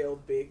real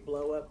big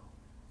blow up,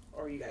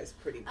 or are you guys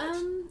pretty much?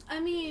 I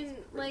mean, Really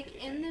like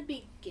big in thing. the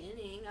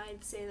beginning,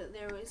 I'd say that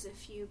there was a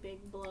few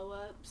big blow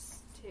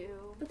ups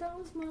too. But that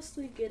was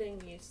mostly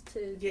getting used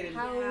to Getting-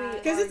 how Yeah. we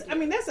Because it's, I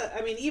argue.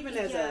 mean, even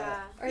as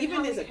Yeah. Or even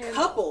how as we a handle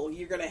couple,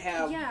 you're gonna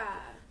have. Yeah.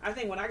 I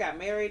think when I got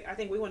married, I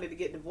think we wanted to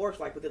get divorced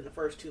like within the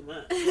first 2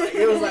 months. Like,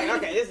 it was like,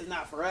 okay, this is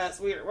not for us.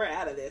 We're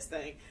out of this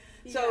thing.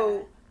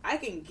 So I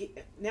can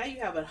get, now you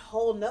have a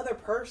whole nother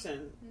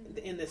person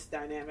in this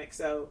dynamic.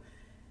 So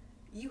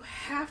you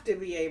have to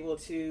be able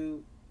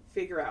to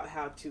figure out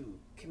how to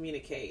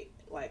communicate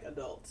like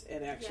adults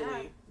and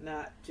actually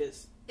not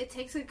just. It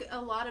takes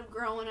a lot of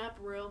growing up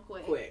real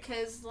quick.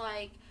 Because,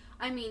 like,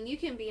 I mean, you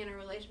can be in a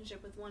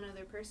relationship with one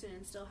other person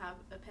and still have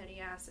a petty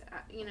ass,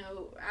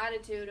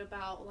 attitude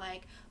about,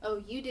 like,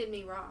 oh, you did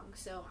me wrong,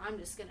 so I'm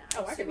just gonna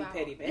Oh, I ice can you be out.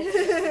 petty,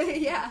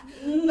 man. Yeah.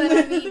 But,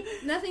 I mean,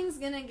 nothing's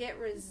gonna get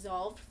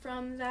resolved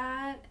from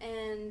that,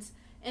 and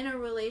in a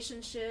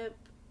relationship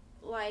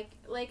like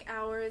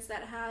ours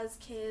that has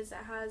kids,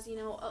 that has,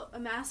 a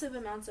massive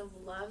amounts of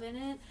love in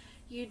it,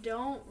 you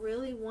don't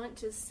really want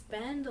to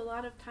spend a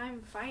lot of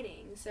time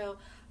fighting. So,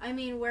 I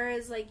mean,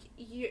 whereas, like,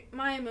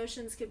 my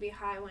emotions could be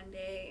high one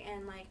day,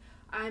 and, like,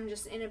 I'm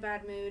just in a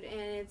bad mood,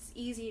 and it's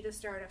easy to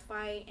start a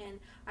fight,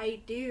 and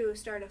I do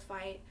start a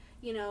fight,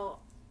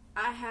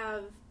 I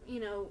have,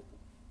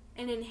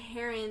 an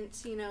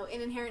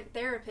inherent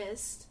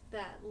therapist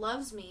that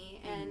loves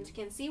me and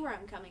can see where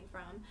I'm coming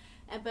from,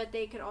 but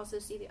they could also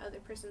see the other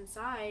person's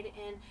side,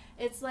 and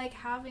it's like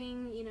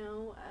having,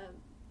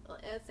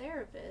 a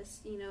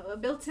therapist, a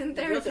built-in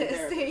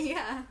therapist.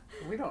 Yeah.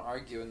 We don't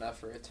argue enough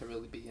for it to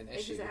really be an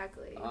issue.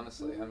 Exactly.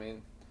 Honestly, I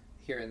mean,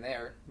 here and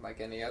there, like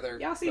any other.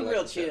 Y'all seem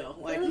real chill.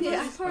 Like, For the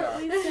most part,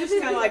 we've just definitely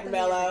kind of like got the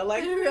mellow.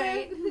 Like,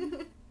 Right.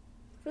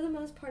 For the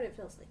most part, it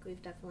feels like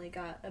we've definitely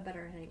got a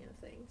better hang of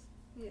things.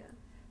 Yeah.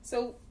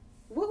 So,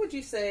 what would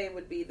you say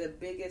would be the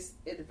biggest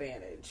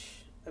advantage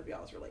of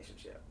y'all's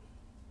relationship?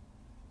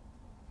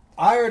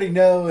 I already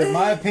know, in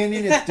my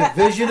opinion, it's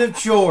division of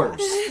chores.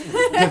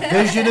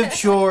 Division of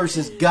chores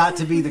has got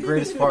to be the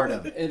greatest part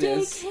of it. It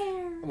is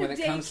Daycare. when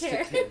it comes to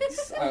Daycare.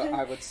 kids.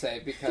 I would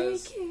say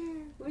because Daycare.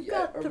 We've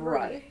Yeah, got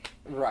 3.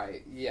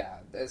 right, yeah,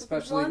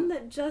 especially One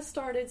that just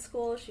started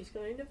school. She's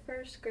going to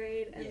 1st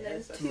grade, and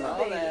Yes, I then 2 saw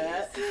babies.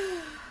 that.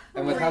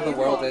 and with how the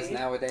world is Right.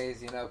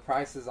 nowadays,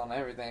 prices on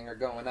everything are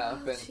going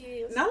up, Oh, and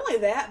jeez. Not only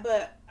that,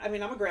 but I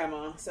mean, I'm a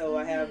grandma, so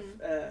I have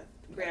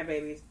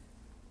grandbabies.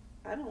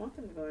 I don't want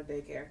them to go to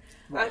daycare.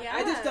 Right.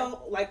 I just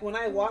don't like when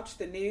I watch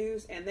the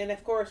news, and then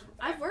of course,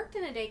 I've worked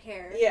in a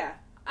daycare. yeah,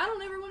 I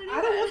don't ever want to do I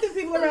that. don't want the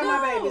people around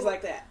my No. babies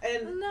like that.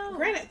 And No.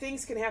 granted,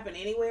 things can happen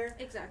anywhere,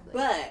 Exactly.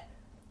 but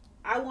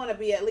I want to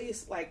be at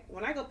least like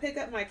when I go pick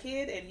up my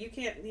kid, and you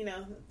can't,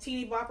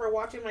 teeny bopper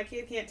watching my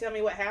kid can't tell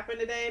me what happened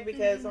today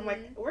because I'm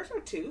like, where's her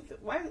tooth?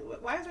 Why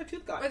is her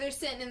tooth gone? Or they're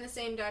sitting in the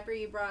same diaper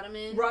you brought them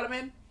in. Brought him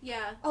in?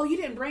 Yeah. Oh, you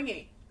didn't bring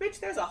any. Bitch,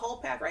 there's a whole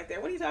pack right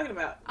there. What are you talking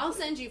about? I'll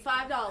send you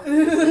 $5.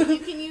 So you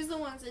can use the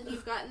ones that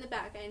you've got in the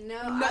back. I know.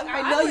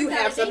 I know you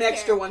have some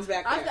extra ones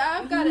back there.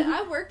 I've got it.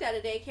 I worked at a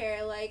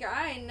daycare. Like,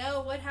 I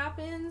know what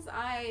happens.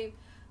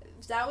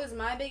 That was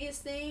my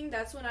biggest thing.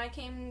 That's when I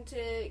came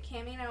to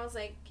Cammie and I was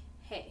like,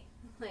 hey,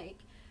 like,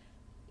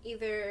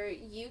 either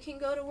you can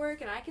go to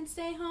work and I can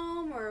stay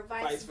home, or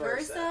vice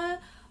versa.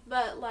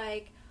 But,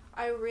 like,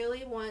 I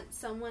really want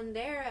someone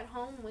there at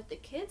home with the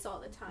kids all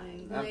the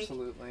time. Like,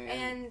 absolutely.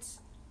 And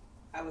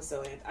I was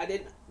so I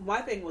didn't.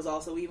 My thing was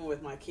also, even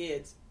with my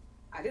kids,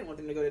 I didn't want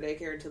them to go to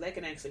daycare until they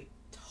can actually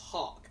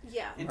talk.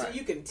 yeah. Until Right.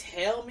 you can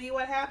tell me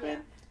what happened.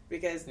 Yeah.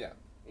 Because, Yeah.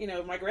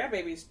 my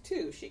grandbaby's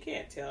too. She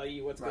can't tell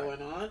you what's Right.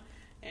 going on.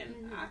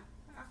 And I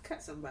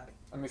cut somebody.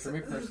 I mean, for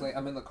me personally,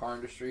 I'm in the car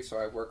industry, so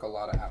I work a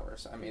lot of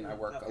hours. I mean, I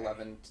work Okay.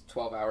 11 to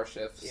 12-hour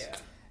shifts, Yeah.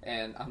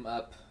 and I'm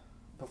up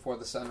before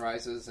the sun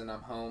rises, and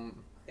I'm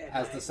home At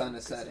as night, the sun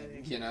is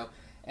setting. setting,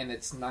 And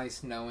it's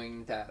nice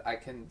knowing that I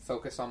can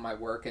focus on my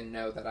work and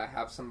know that I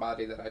have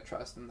somebody that I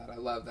trust and that I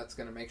love that's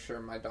going to make sure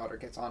my daughter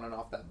gets on and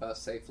off that bus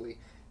safely,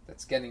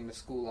 that's getting to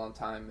school on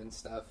time and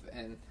stuff.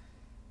 And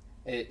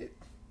it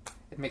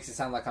makes it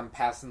sound like I'm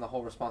passing the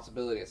whole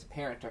responsibility as a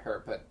parent to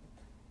her, but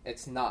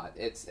it's not.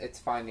 It's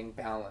finding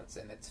balance,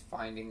 and it's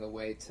finding a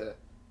way to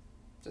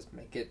just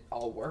make it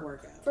all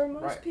work. out. For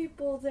most Right.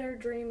 people, their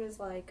dream is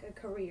like a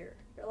career,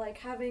 like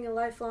having a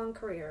lifelong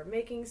career,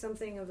 making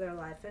something of their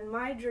life. And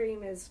my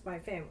dream is my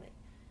family.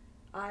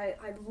 I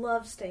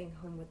love staying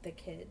home with the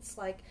kids.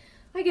 Like,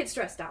 I get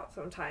stressed out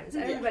sometimes.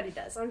 Everybody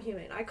does. I'm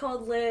human. I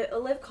called Liv.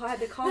 Liv had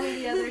to call me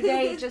the other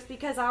day just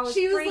because I was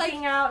She was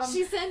freaking out.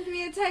 She sent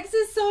me a text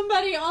to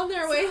somebody on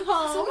their way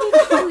home.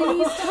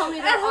 Please tell me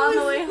that And on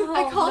the way home.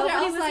 I called her.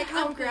 I Nobody was like, I'm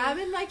helping.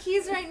 grabbing my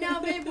keys right now,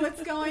 babe.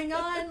 What's going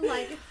on?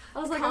 Like, I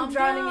was like, calm I'm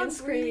drowning down, in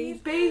screaming.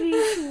 breathe.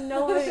 Babies,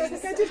 noise. I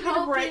just need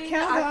a break. helping.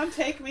 Countdown,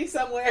 take me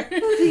somewhere.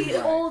 The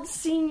Right. old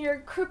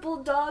senior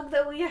crippled dog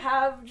that we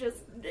have just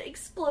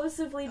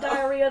explosively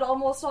diarrheaed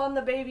almost on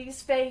the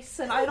baby's face,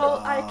 and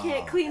I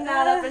can't clean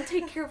that up and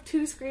take care of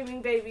 2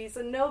 screaming babies,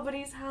 and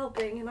nobody's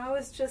helping, and I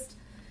was just,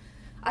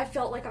 I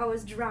felt like I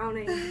was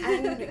drowning.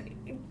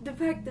 And the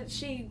fact that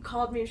she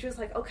called me and she was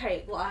like,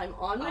 okay, well, I'm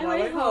on my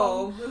way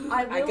home.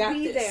 I will got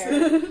be this.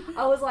 there.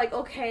 I was like,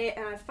 okay.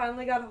 And I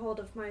finally got a hold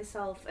of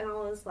myself and I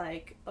was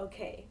like,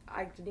 okay,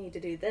 I need to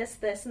do this,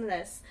 this, and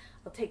this.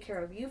 I'll take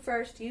care of you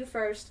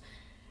first.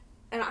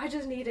 And I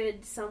just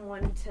needed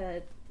someone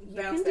to,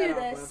 you Bounce can do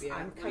that off this. of you.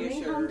 I'm coming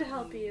Reassure. home to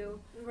help you.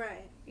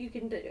 Right. You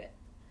can do it.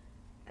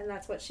 And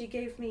that's what she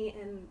gave me,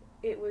 and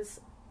it was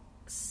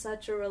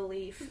such a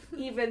relief,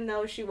 even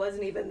though she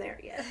wasn't even there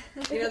yet.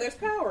 You know, there's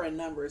power in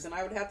numbers, and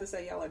I would have to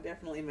say y'all are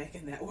definitely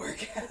making that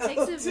work out. It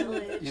takes a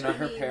village. You know,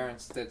 her I mean,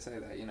 parents did say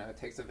that, you know, it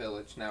takes a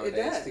village nowadays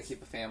does. to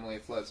keep a family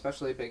afloat,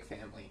 especially a big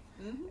family.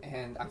 Mm-hmm.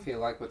 And I feel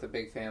like with a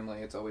big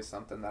family, it's always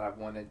something that I've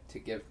wanted to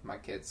give my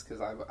kids,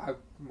 because I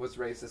was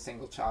raised a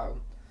single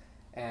child,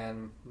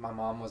 and my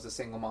mom was a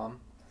single mom.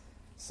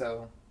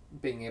 So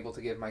being able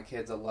to give my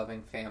kids a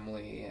loving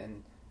family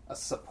and a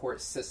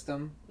support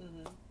system,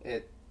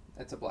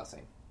 it's a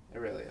blessing. It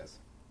really is.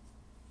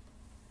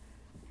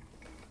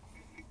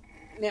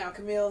 Now,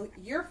 Camille,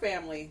 your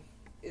family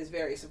is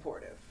very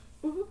supportive.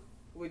 Mm-hmm.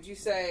 Would you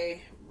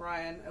say,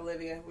 Brian,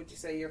 Olivia, would you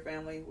say your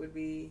family would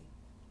be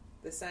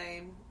the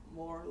same,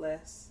 more or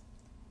less?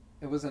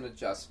 It was an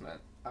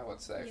adjustment, I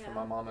would say. Yeah. For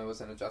my mom, it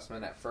was an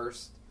adjustment at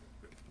first.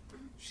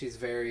 She's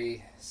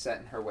very set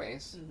in her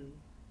ways,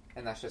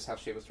 and that's just how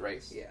she was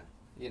raised. Yeah.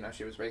 You know,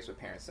 she was raised with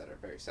parents that are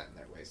very set in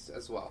their ways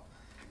as well.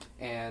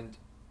 And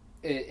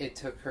it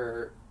took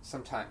her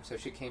some time. So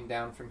she came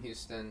down from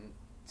Houston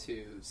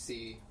to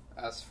see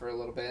us for a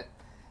little bit,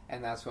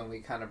 and that's when we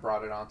kind of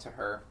brought it on to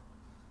her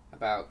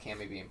about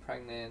Cammie being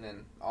pregnant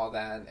and all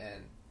that,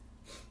 and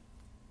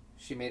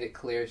she made it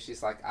clear,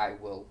 she's like, I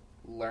will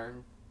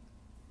learn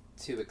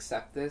to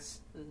accept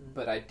this,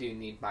 but I do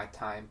need my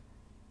time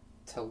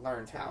to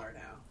learn how.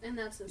 And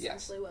that's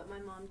essentially what my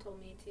mom told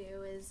me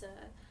too, is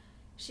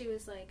she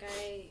was like,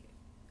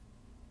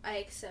 I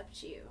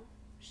accept you.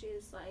 She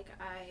was like,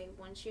 I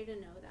want you to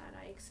know that.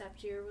 I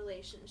accept your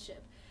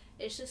relationship.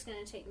 It's just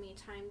going to take me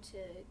time to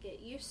get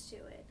used to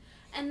it.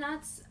 And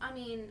that's, I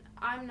mean,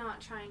 I'm not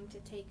trying to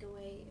take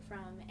away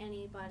from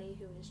anybody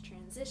who is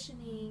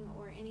transitioning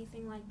or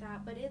anything like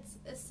that, but it's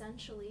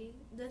essentially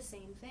the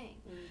same thing.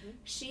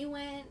 She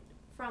went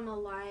from a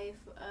life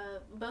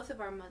of, both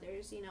of our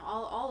mothers, you know,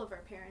 all of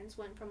our parents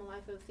went from a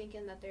life of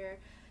thinking that their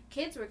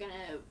kids were going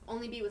to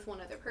only be with one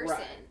other person.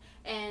 Right.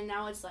 And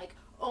now it's like,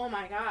 oh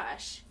my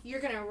gosh, you're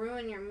going to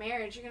ruin your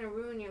marriage, you're going to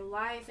ruin your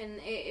life. And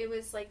it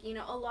was like, you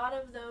know, a lot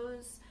of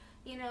those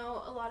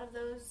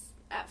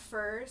at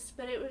first,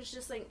 but it was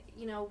just like,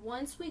 you know,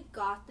 once we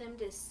got them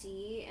to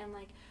see and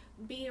like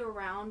be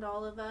around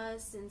all of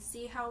us and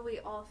see how we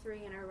all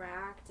three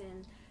interact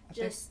and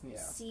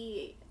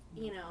see,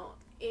 you know,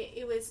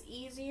 it was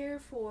easier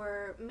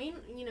for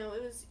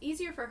it was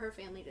easier for her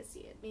family to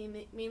see it,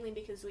 mainly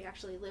because we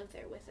actually live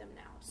there with them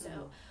now.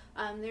 So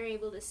they're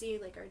able to see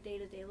like our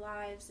day-to-day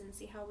lives and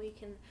see how we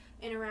can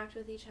interact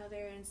with each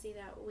other and see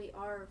that we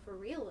are for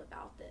real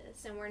about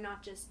this and we're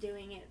not just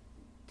doing it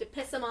to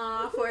piss them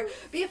off or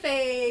be a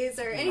phase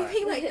or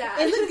anything like that.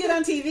 It looked good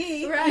on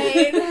TV.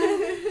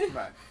 Right.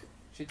 Right.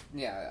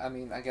 I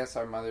mean, I guess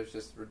our mothers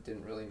just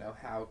didn't really know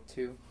how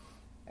to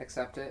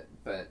accept it,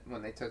 but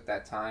when they took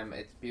that time,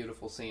 it's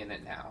beautiful seeing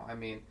it now. I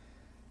mean,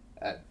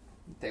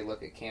 they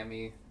look at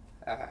Cammie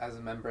as a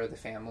member of the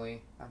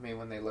family. I mean,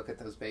 when they look at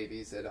those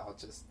babies, it all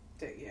just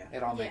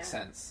makes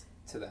sense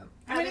to them.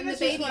 Having the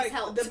babies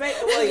helps.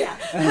 Well, yeah.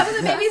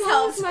 Having the babies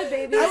helps. My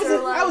babies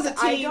I was a teen.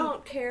 I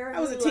don't care. I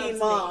was a who teen loves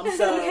mom, me.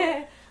 so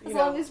Okay. As you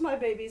long know. as my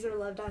babies are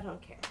loved, I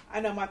don't care.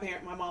 I know my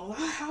mom was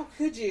like, how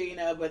could you, you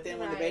know? But then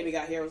when the Right. baby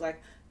got here, it was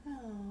like,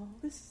 oh,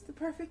 this is the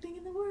perfect thing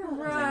in the world. I was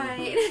like,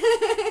 Right.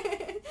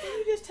 didn't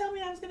you just tell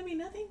me I was going to be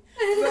nothing?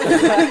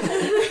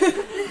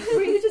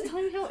 Were you just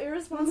telling me how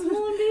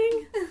irresponsible I'm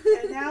being?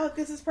 And now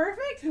this is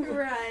perfect? I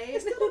Right.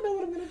 still don't know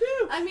what I'm going to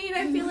do. I mean,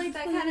 I feel like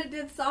that kind of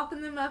did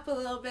soften them up a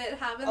little bit,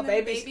 having the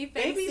babies- baby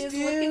babies faces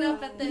do. looking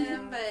up at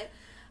them. But,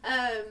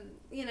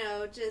 you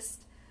know,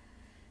 just.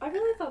 I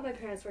really thought my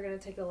parents were going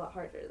to take it a lot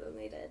harder than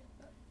they did.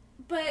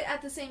 But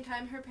at the same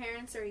time, her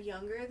parents are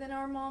younger than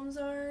our moms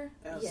are,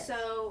 Oh. Yes.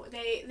 so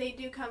they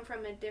do come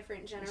from a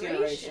different generation.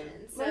 Generation.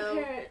 My So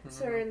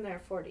parents are in their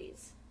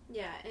 40s.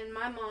 yeah, and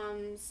my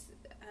mom's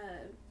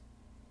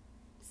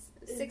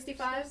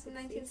 65,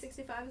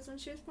 1965 is when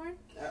she was born.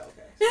 Oh,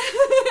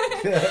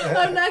 okay.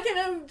 I'm not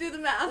gonna do the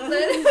math,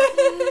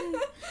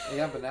 but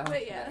Yeah, but now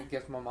But yeah. it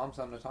gives my mom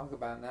something to talk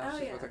about. Now Oh,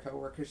 she's yeah. with her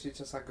coworkers. She's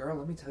just like, girl,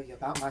 let me tell you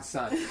about my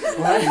son. and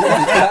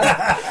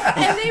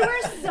they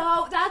were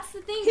so. That's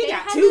the thing. He they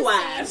got had two the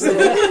wives. Same,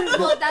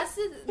 well, that's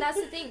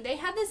the thing. They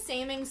had the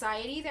same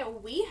anxiety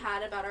that we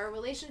had about our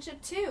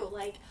relationship too.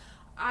 Like,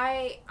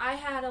 I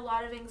had a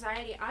lot of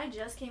anxiety. I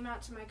just came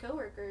out to my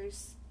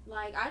coworkers.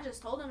 Like, I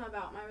just told them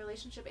about my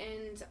relationship,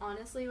 and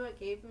honestly, what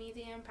gave me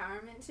the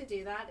empowerment to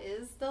do that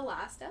is the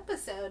last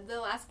episode,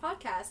 the last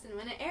podcast. And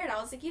when it aired, I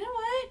was like, you know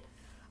what?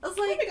 I was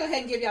Let like, me go ahead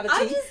and give y'all the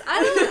tea.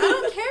 I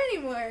don't care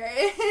anymore.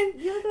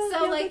 And You'll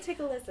go take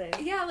a listen.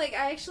 yeah, like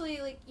I actually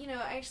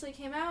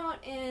came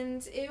out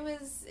and it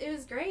was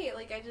great.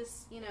 Like I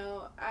just,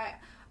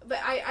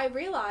 I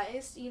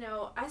realized,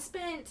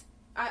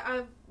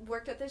 I've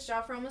worked at this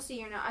job for almost a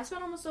year now. I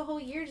spent almost a whole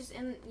year just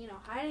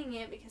hiding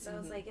it because I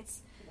was like,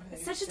 it's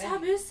such a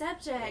taboo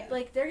subject. Yeah.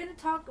 Like they're gonna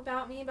talk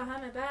about me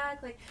behind my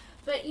back. Like,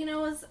 but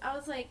I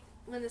was like,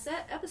 when this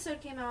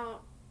episode came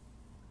out,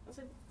 I was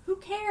like, who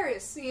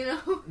cares? Yeah.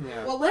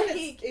 Well,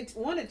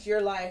 one, it's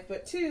your life,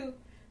 but two,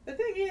 the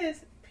thing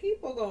is,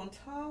 people gonna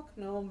talk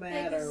no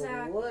matter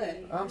Exactly.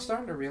 what. I'm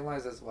starting to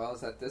realize as well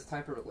is that this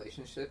type of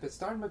relationship is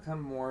starting to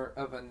become more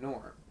of a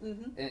norm.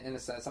 Mm-hmm. In a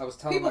sense, I was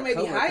telling People my may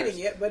be coworkers, hiding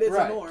it, but it's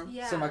Right. a norm.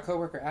 Yeah. So my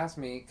coworker asked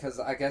me, because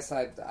I guess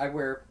I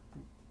wear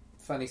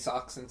funny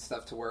socks and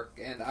stuff to work,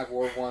 and I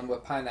wore one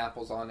with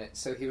pineapples on it.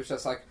 So he was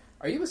just like,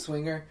 "Are you a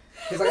swinger?"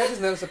 He's like, "I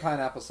just noticed the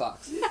pineapple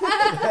socks." He was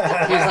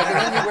like,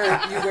 "And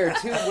then you wear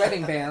 2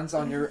 wedding bands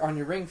on your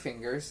ring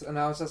fingers," and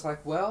I was just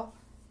like, "Well,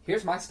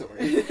 here's my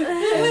story."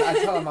 And I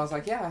tell him, I was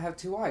like, "Yeah, I have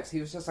 2 wives." He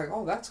was just like,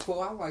 "Oh, that's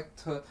cool. I like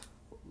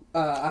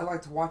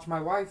to watch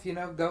my wife,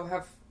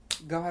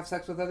 go have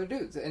sex with other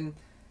dudes," and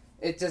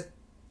it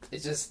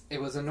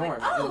was a norm.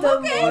 oh, And, The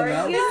okay. more you you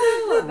know?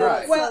 know about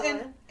Right. Well,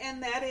 someone.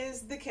 and that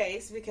is the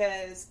case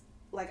because,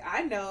 like,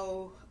 I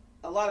know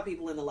a lot of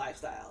people in the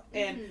lifestyle,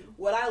 and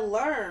what I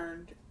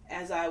learned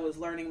as I was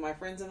learning my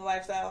friends in the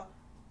lifestyle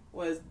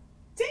was,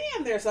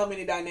 damn, there's so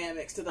many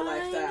dynamics to the I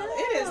lifestyle. know.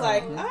 It is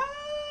like, Mhm.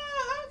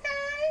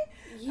 okay.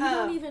 You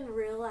don't even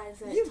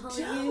realize it you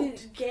until you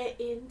don't. get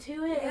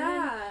into it. And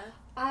Yeah.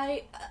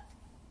 I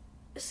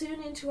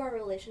soon into our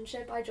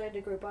relationship, I joined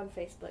a group on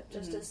Facebook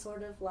just to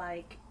sort of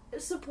like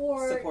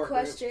support Support group.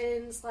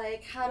 questions,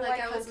 like how do Like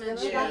I I come was to them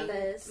mentioning about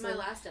this? my And,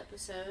 last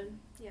episode.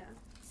 Yeah.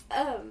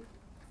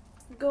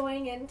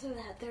 going into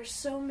that, there's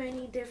so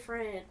many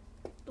different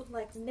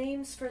like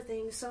names for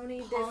things, so many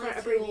different Polycules.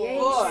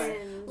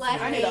 abbreviations.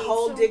 Like- I need a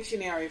whole So-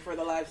 dictionary for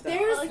the lifestyle.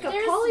 There's- like a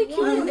There's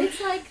polycule. one-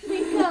 It's like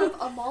think of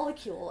a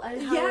molecule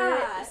and how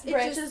Yeah, it it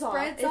branches just off.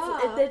 spreads It's,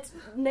 off. it's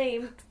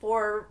named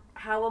for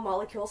how a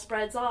molecule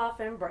spreads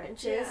off and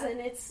branches, Yeah. and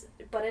it's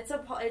Poly.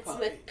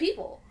 with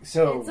people.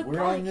 So It's a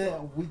we're on the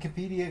polycule.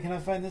 Wikipedia. Can I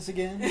find this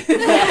again?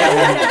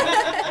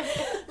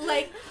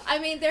 Like, I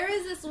mean, there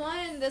is this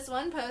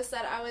one post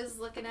that I was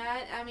looking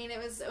at. I mean,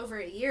 it was over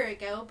a year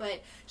ago,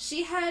 but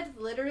she had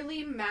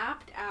literally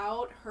mapped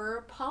out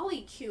her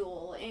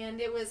polycule, and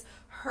it was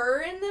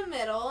her in the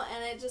middle,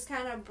 and it just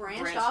kind of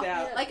branched off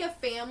out. like a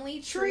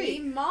family tree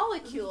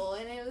molecule,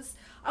 and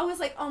I was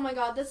like, oh my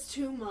god, that's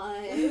too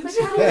much.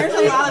 There's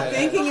a lot of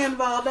thinking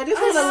involved. I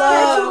just want to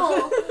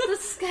love. The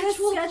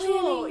schedule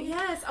planning.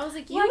 Yes, I was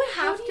like, you Like, would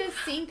how have do to you-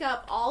 sync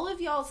up all of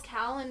y'all's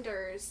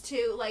calendars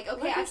to, like,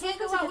 okay, Like, I it's can't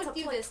go sometimes out it with gets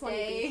you up to, like, this 20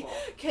 day people.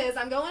 because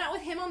I'm going out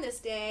with him on this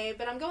day,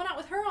 but I'm going out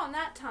with her on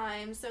that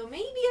time, so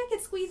maybe I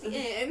could squeeze you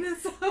in.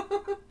 So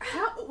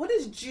What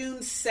does June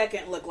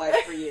 2nd look like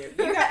for you?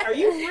 Are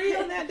you free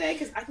on that day?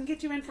 Because I can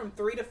get you in from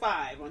 3 to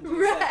 5 on June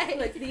 2nd. right.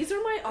 Like these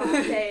are my off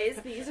days.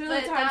 These are the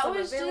But times that I'm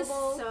was available.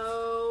 just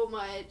so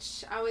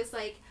much. I was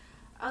like,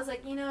 I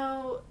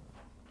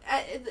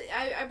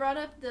brought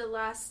up the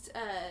last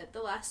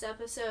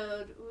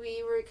episode.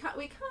 We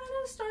kind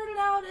of started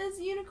out as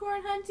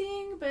unicorn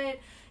hunting, but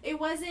it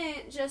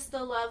wasn't just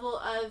the level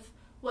of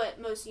what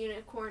most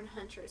unicorn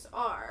hunters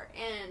are,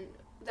 and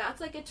that's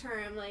like a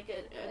term, like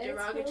a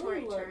derogatory it's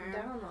really looked term.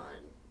 down on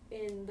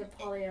in the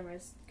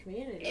polyamorous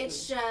community.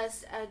 It's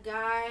just a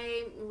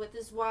guy with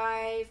his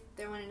wife,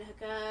 they're wanting to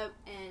hook up,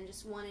 and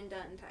just one and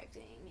done type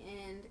thing.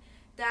 And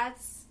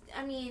that's,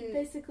 I mean,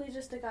 basically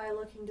just a guy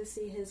looking to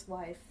see his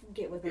wife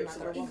get with Get another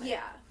somebody. woman.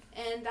 yeah.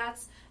 And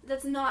that's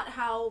not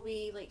how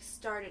we, like,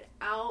 started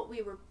out.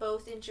 We were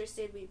both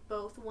interested. We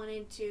both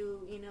wanted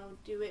to,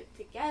 do it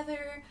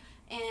together.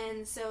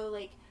 And so,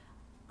 like,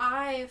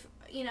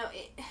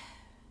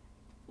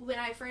 when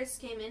I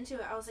first came into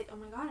it, I was like, oh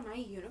my god, am I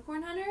a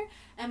unicorn hunter?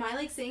 Am I,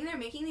 like, sitting there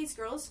making these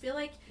girls feel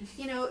like,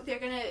 they're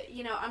gonna,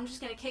 I'm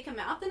just gonna kick them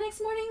out the next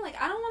morning? Like,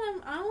 I don't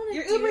want to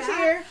Your do Uber's that.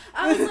 here.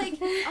 I was like,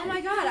 oh my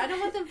god, I don't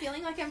want them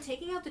feeling like I'm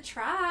taking out the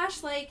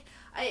trash. Like,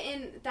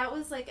 and that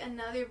was, like,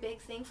 another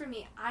big thing for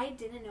me. I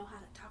didn't know how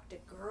to talk to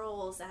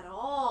girls at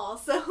all.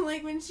 So,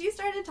 like, when she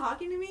started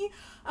talking to me,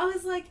 I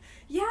was like,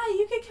 yeah,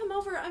 you could come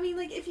over. I mean,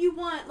 like, if you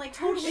want, like,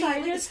 totally.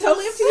 Like, It's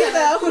totally up to you,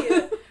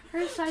 though.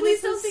 Her shyness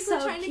please don't is think so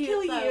we're trying to cute,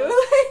 kill though.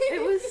 you.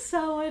 It was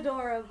so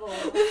adorable.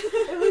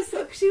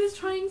 She was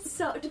trying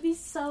to be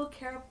so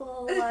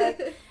careful,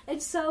 like, and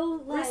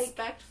so, like,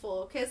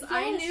 respectful, because yes,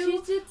 I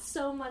knew she did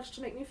so much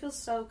to make me feel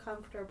so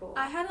comfortable.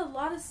 I had a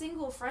lot of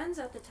single friends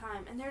at the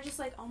time, and they're just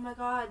like, oh my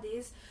god,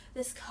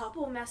 this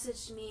couple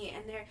messaged me,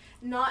 and they're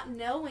not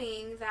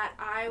knowing that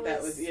I was,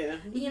 That was, yeah.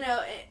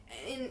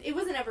 and it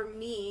wasn't ever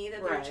me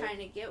that they Right. were trying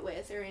to get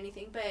with or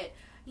anything, but,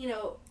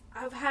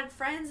 I've had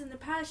friends in the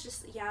past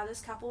just, this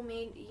couple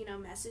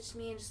messaged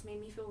me and just made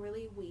me feel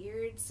really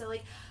weird. So,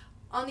 like,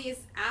 on these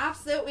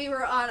apps that we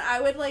were on, I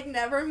would, like,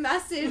 never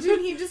message,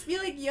 and he'd just be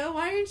like, yo,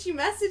 why aren't you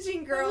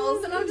messaging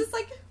girls? And I'm just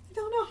like, I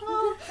don't know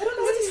how. I don't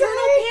know what to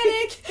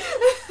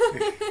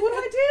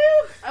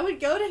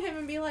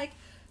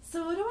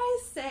So what do I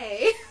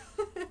say?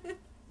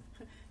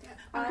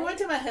 I'm going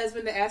to my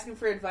husband to ask him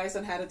for advice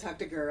on how to talk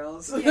to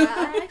girls. Yeah,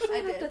 I actually I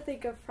have did. to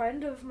thank a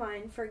friend of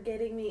mine for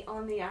getting me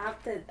on the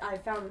app that I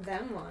found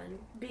them on,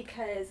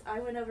 because I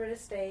went over to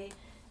stay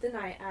the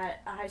night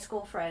at a high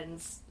school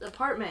friend's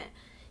apartment,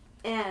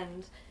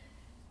 and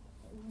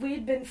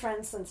we'd been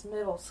friends since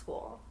middle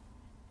school,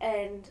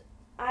 and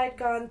I'd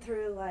gone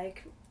through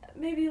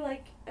maybe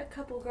a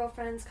couple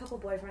girlfriends, couple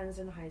boyfriends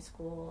in high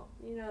school,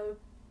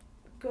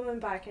 going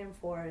back and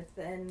forth.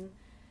 And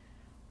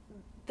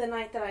the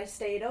night that I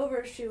stayed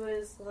over, she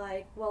was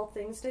like, well,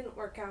 things didn't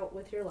work out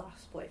with your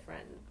last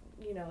boyfriend.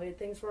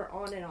 Things were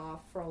on and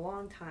off for a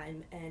long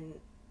time, and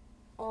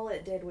all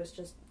it did was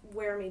just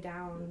wear me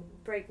down,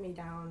 break me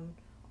down,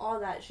 all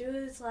that. She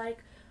was like,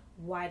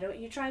 why don't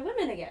you try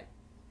women again?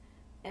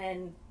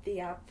 And the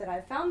app that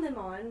I found them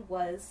on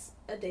was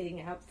a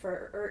dating app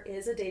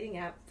is a dating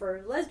app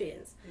for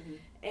lesbians. Mm-hmm.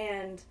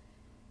 And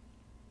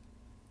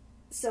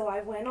so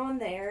I went on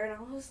there, and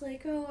I was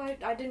like,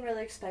 I didn't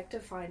really expect to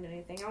find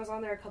anything. I was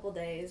on there a couple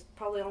days,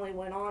 probably only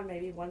went on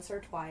maybe once or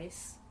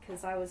twice,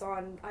 because I was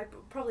on,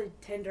 probably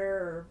Tinder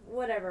or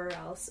whatever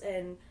else,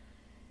 and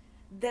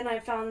then I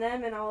found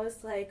them, and I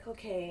was like,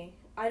 okay,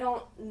 I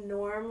don't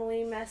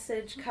normally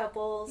message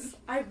couples.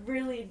 I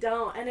really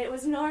don't. And it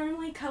was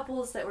normally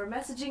couples that were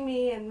messaging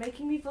me and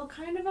making me feel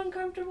kind of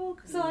uncomfortable,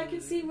 so I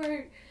could see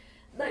where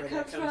that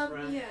comes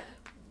from. Yeah.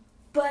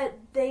 But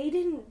they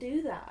didn't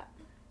do that.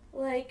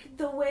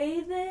 The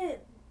way that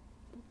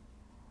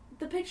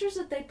the pictures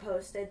that they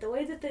posted, the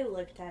way that they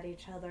looked at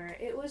each other,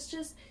 it was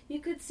just,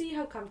 you could see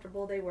how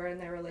comfortable they were in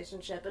their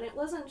relationship. And it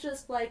wasn't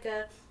just like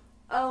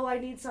I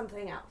need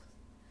something else.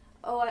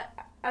 I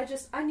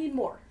need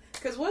more.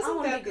 Because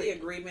wasn't that the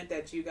agreement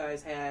that you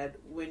guys had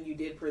when you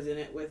did present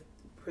it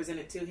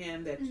to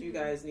him, that you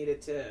guys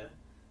needed to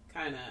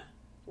kind of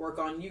work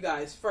on you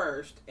guys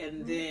first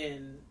and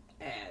then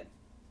add?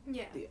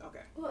 Yeah.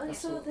 Okay. Well, and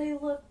so they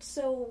looked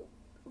so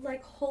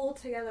whole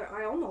together.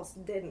 I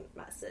almost didn't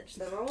message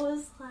them. I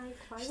was like,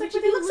 why would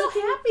you they look so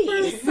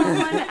happy for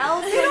someone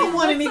else? They don't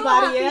want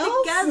anybody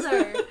else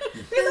together.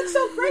 They look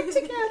so great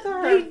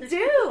together. They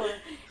do.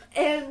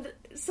 And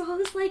so I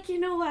was like, you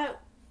know what?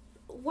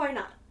 Why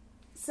not?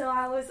 So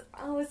I was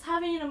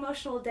having an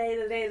emotional day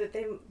the day that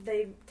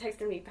they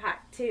texted me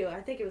back too.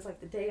 I think it was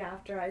the day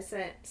after I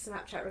sent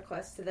Snapchat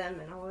requests to them,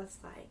 and I was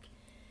like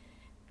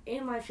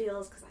in my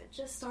feels because I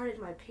just started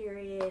my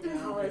period,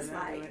 and I was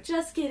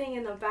just getting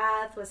in the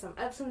bath with some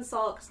Epsom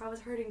salt because I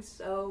was hurting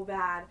so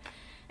bad.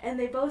 And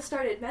they both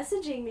started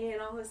messaging me,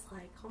 and I was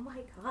like, oh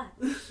my god.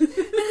 I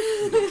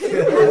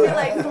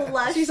was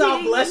blushing. She's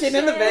all blushing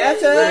in the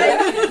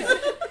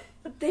bathtub.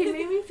 They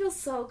made me feel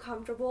so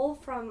comfortable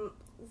from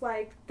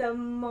the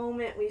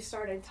moment we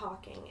started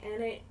talking,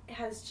 and it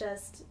has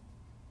just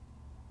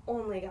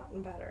only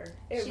gotten better.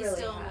 It She really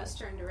still has. almost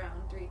turned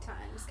around 3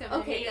 times coming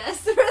Okay. to meet us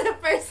for the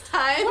first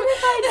time. What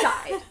if I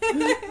died?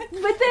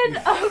 But then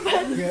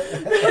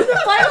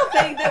the final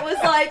thing that was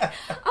I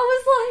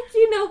was like,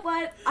 you know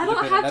what? I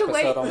don't have to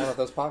wait. on one of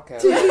those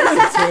podcasts.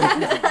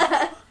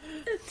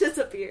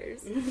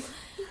 Disappears.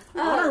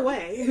 On her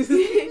way.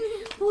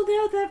 Well,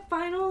 no, that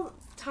final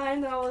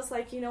time that I was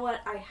like, you know what?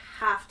 I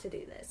have to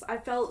do this. I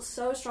felt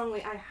so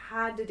strongly I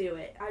had to do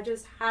it. I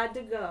just had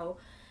to go.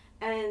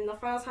 And the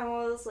final time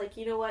I was like,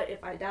 you know what?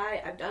 If I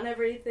die, I've done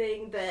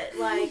everything that,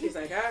 He's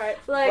like, all right,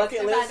 if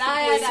bucket list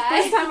I complete.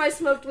 die. First time I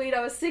smoked weed,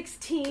 I was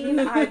 16.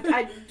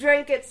 I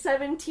drank at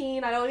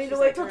 17. I don't need to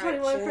wait till like, all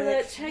right, 21 for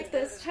that. check. Check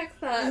this, check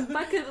that.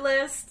 Bucket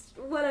list,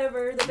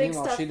 whatever, the big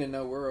Meanwhile, stuff. she didn't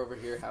know we're over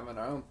here having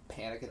our own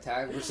panic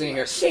attack. We're sitting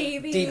here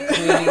Shaving. deep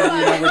cleaning.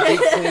 We're deep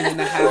cleaning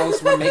the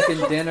house. We're making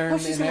dinner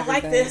she's and gonna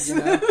everything.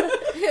 like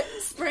this.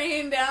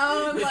 Spraying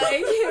down,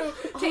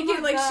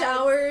 taking my God.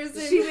 showers.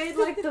 And She made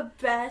the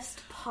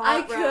best pot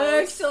I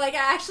roast. cooked, I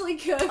actually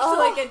cooked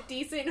Oh. a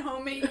decent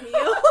homemade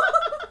meal.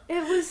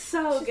 It was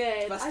so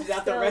good. Busted I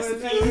out the still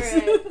recipes.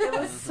 remember it. It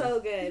was so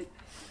good.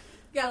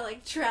 Gotta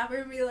trap her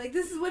and be like,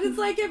 this is what it's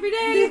like every They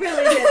day.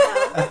 really did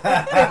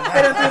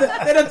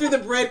that. They done threw the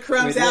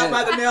breadcrumbs We out did.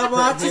 by the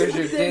mailbox. Here's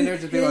your dinner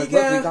to be Here you like,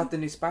 look, go. we got the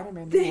new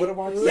Spider-Man movie. What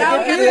about you? Yeah,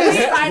 we got the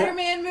new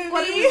Spider-Man movie.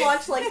 What did we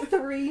watch?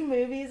 3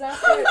 movies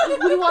after?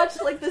 We watched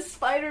the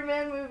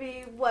Spider-Man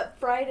movie. What,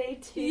 Friday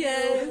 2?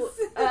 Yes.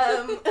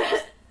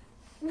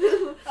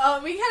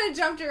 We kind of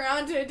jumped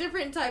around to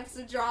different types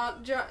of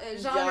genres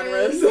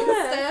Genres. and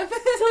Yeah.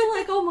 stuff.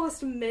 Till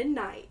almost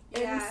midnight.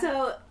 And Yeah.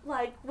 so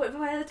by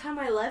the time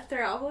I left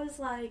there, I was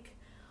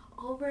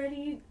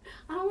already,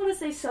 I don't want to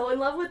say so in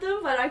love with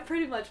them, but I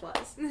pretty much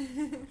was.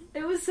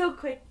 It was so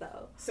quick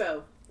though.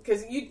 So,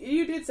 because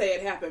you did say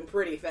it happened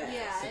pretty fast.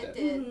 Yeah, it It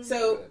did. Mhm.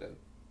 So,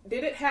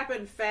 did it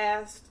happen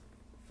fast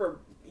for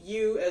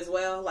you as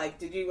well?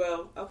 Did you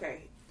go,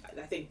 okay,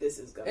 I think this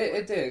is going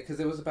It did, because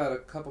it was about a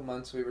couple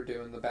months we were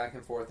doing the back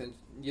and forth, and,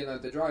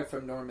 the drive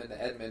from Norman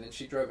to Edmond, and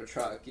she drove a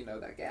truck,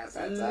 that gas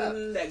adds up.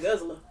 That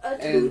guzzler. A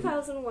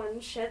 2001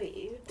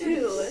 Chevy,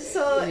 too,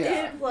 so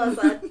it was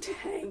a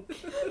tank.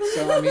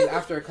 So, I mean,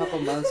 after a couple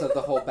months of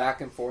the whole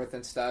back and forth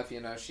and stuff,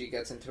 she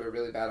gets into a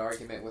really bad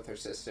argument with her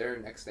sister.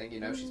 Next thing you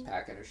know, she's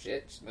packing her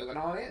shit, she's moving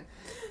on in.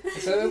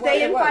 So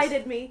they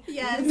invited me.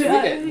 Yes. We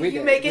did.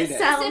 You make it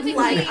sound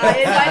like I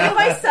invited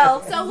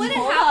myself. So what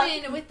had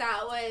happened with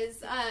that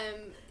was,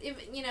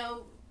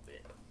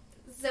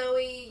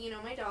 Zoe,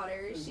 my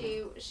daughter,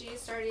 she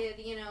started,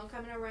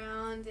 coming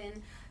around,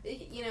 and,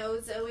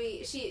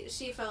 Zoe,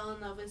 she fell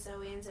in love with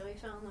Zoe, and Zoe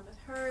fell in love with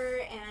her,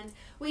 and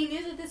we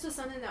knew that this was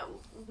something that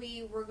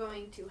we were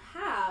going to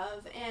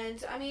have,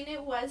 and, I mean,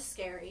 it was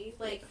scary,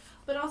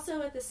 but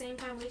also at the same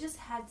time, we just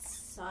had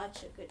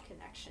such a good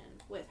connection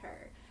with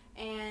her,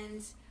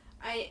 and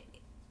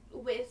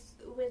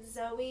with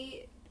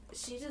Zoe,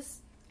 she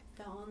just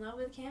fell in love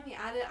with Cammy.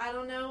 I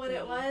don't know what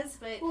it was,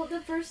 but... Well,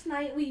 the first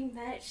night we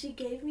met, she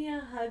gave me a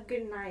hug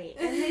goodnight.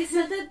 And they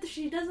said that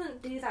she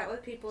doesn't do that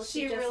with people.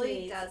 She just really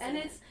needs. doesn't.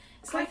 And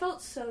I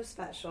felt so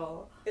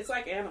special. It's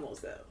like animals,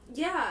 though.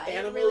 Yeah,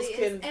 Animals really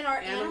can, is. And our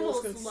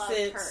animals can love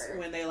sense her.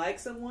 when they like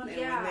someone and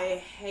when they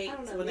hate,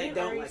 when they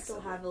don't like still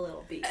someone. have a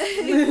little beef.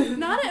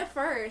 Not at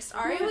first.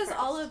 Ari Not at was first.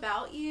 all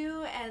about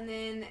you, and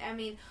then, I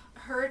mean,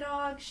 her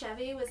dog,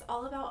 Chevy, was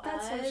all about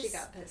That's us. when she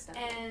got pissed off.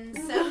 And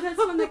So so... that's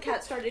when the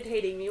cat started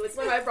hating me. Was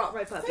when I brought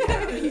my puppy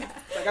down.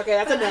 Like, okay,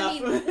 that's But, enough. I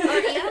mean,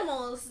 our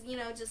animals,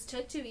 just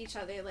took to each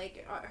other.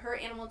 Like, her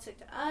animal took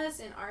to us,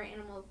 and our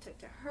animal took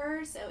to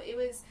her. So it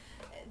was,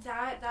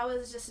 that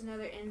was just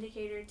another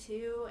indicator,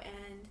 too.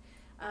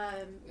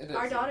 And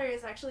our daughter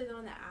is actually the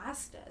one that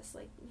asked us,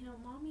 like,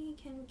 Mommy,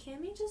 can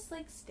we just,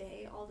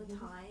 stay all the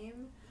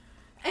time?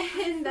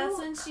 And that's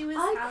when she was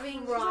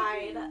having...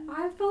 cried.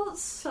 I felt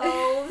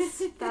so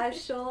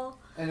special.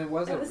 And it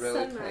wasn't It was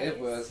really, so it nice.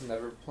 was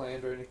never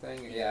planned or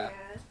anything. Yeah,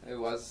 it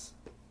was.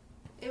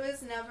 It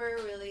was never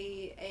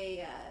really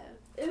a...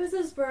 It was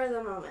a spur of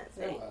the moment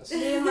thing. It was.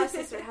 Me and my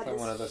sister had Like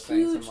one of those this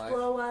things in huge life.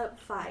 blow up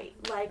fight.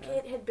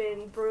 It had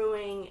been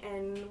brewing,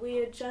 and we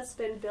had just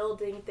been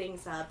building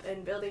things up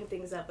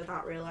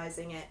without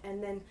realizing it.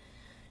 And then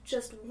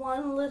just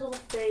one little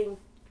thing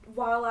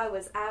while I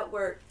was at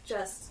work,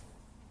 just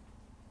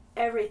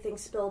everything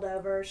spilled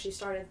over. She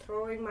started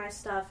throwing my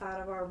stuff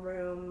out of our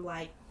room,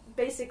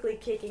 basically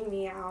kicking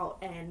me out,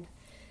 and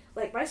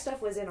my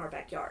stuff was in our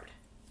backyard.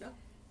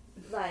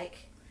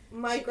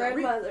 My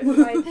grandmother,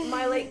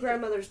 my late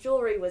grandmother's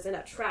jewelry was in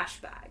a trash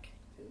bag.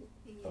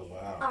 Oh,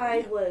 wow.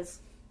 I was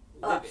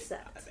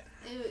upset.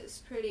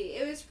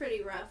 It was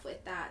pretty rough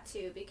with that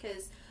too,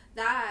 because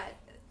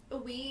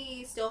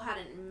we still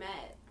hadn't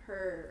met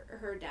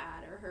her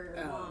dad or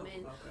her mom,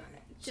 and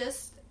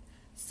just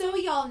so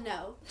y'all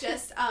know,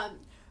 just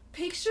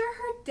picture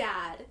her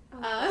dad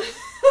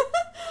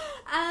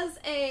as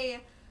a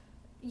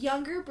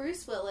younger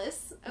Bruce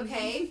Willis,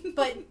 okay,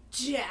 but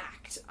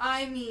jacked.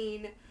 I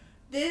mean,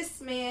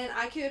 this man,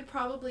 I could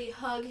probably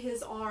hug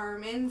his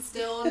arm and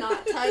still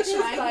not touch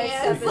my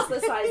hand. It's the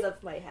size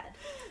of my head.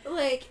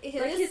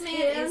 His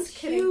man is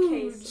can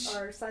huge. encase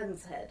our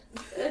son's head.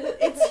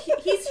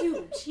 He's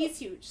huge. He's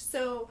huge.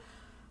 So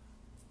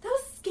that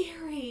was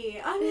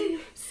scary. I mean,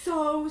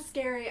 so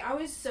scary. I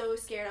was so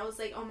scared. I was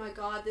like, oh my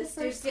god, this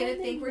The dude's first gonna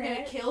time think they we're gonna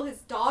met- kill his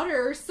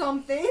daughter or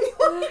something.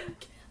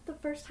 The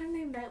first time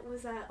they met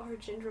was at our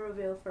gender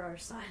reveal for our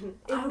son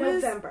I in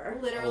was November.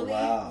 Literally Oh,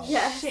 wow.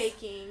 Yes.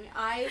 shaking.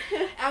 I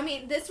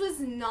mean,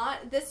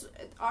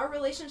 our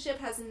relationship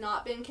has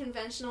not been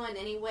conventional in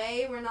any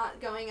way. We're not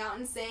going out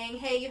and saying,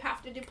 hey, you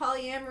have to do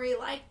polyamory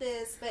like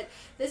this, but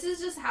this is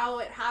just how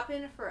it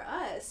happened for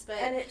us. But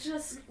And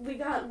we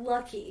got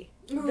lucky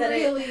that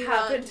Really it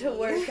happened to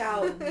lucky. work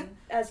out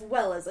as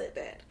well as it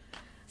did.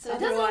 so it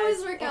doesn't always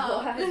Otherwise, work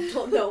out. I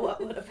don't know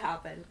what would have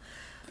happened.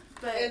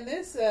 But And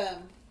this,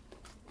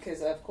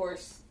 because of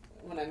course,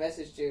 when I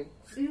messaged you,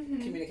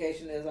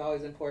 communication is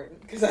always important.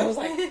 Because I was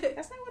like,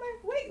 that's not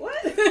wait,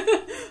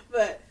 what?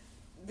 But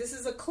this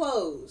is a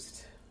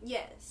closed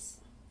yes.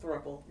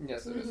 throuple.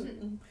 Yes, it is.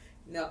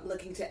 Not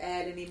looking to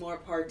add any more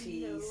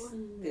parties.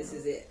 This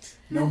is it.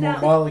 No No.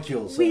 more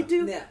molecules. We huh?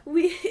 do, No.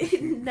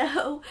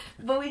 no,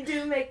 but we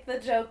do make the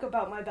joke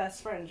about my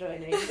best friend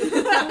joining.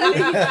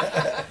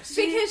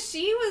 Because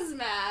she was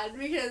mad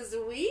because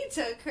we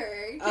took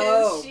her. Because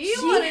Oh. she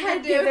She wanted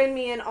had to do given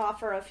me an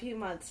offer a few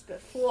months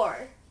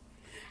before.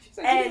 She's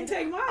like, you And didn't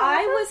take my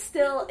I offer. was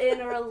still in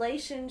a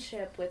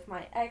relationship with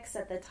my ex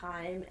at the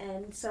time,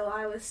 and so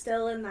I was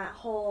still in that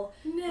whole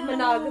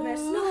monogamous,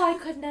 no, I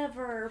could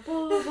never,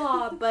 blah, blah,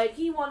 blah. But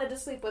he wanted to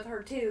sleep with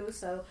her too,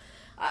 so,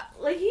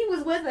 he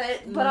was with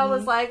it, but I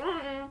was like,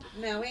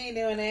 No, we ain't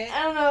doing that.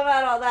 I don't know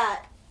about all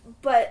that.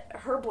 But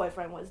her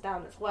boyfriend was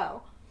down as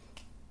well.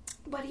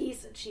 But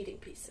he's a cheating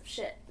piece of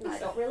shit, and I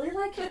don't really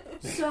like him.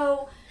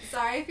 So,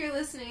 Sorry if you're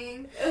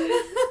listening.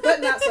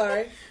 But not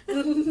sorry.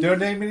 Don't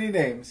name any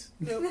names.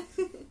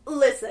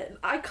 listen,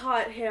 I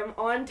caught him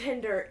on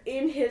Tinder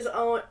in his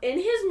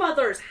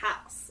mother's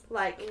house.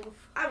 Like,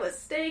 I was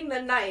staying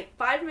the night,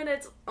 5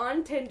 minutes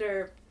on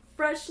Tinder,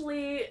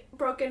 freshly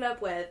broken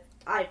up with.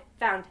 I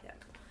found him.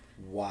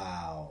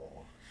 Wow.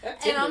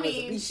 And I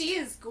mean, she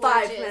is 5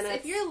 gorgeous. minutes.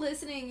 If you're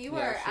listening, you Yeah,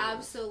 are she is.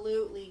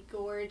 absolutely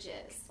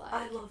gorgeous. Like,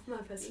 I love my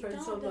best you friend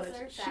don't so much.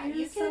 deserve She that. is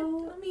You so...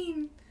 can, I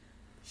mean,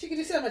 She could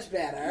do so much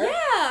better. yeah,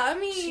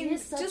 I She mean,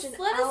 is such just an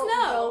let us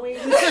know. outgoing...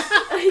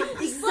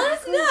 Just let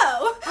us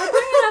know. I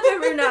bring it up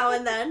every now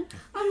and then.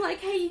 I'm like,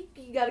 hey,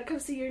 you gotta come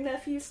see your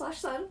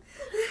nephew/son.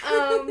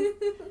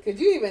 Could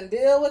you even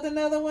deal with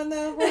another one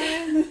though,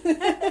 Brian?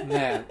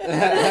 Man.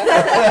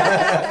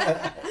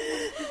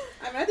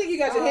 I mean, I think you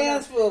got your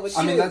hands full, but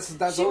I mean, shoot.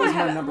 that's She always might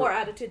my have number. more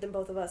attitude than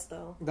both of us,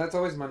 though. That's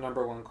always my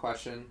number one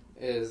question: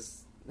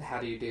 is how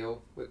do you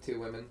deal with two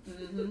women?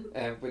 Mm-hmm.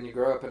 And when you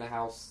grow up in a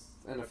house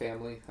and a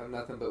family of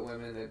nothing but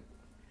women, it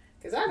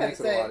Because I gotta makes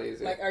it a lot say,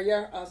 easier. like, are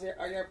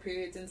your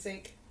periods in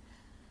sync?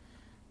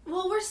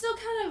 Well, we're still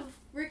kind of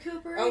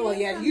recuperating. Oh, well,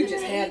 yeah, from you the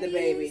just had the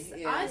babies.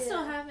 baby, yeah. I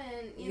still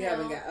haven't, You know.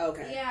 haven't got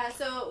okay. Yeah,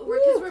 so Woo,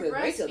 because we're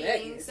 'cause wait till that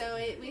breastfeeding, gets- so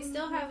we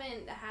still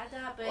haven't had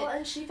that, but Well,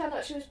 and she found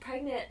out she was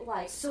pregnant,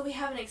 like, so we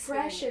haven't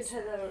fresh experienced.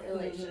 into the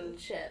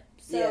relationship.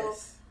 So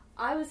Yes.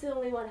 I was the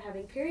only one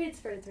having periods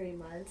for 3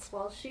 months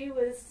while she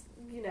was,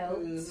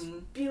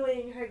 Mhm.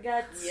 spewing her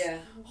guts, Yeah.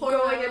 growing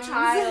a Hormones.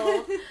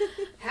 child.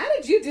 How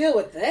did you deal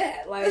with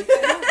that? Like,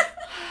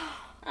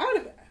 I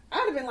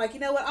would have been like, you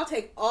know what? I'll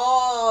take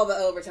all the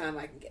overtime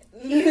I can get.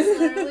 He's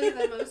literally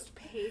the most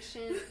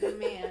patient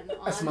man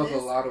on I smoke this.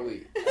 a lot of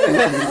weed. Join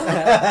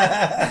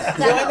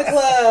the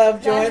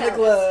club. Join the helps.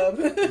 club.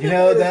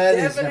 That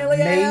is an Definitely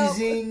help.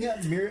 amazing.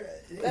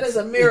 That is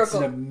a miracle.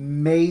 It's an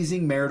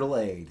amazing marital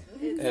aid.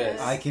 Yes.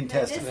 I can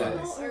testify.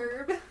 Medicinal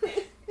herb.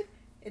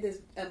 It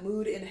is a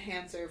mood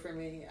enhancer for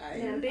me.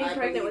 And being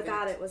pregnant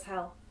without it was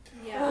hell.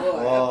 Yeah.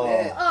 Oh, I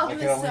bet. Oh, I it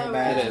can was only so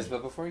imagine. It is,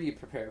 but before you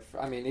prepare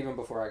for, I mean, even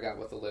before I got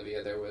with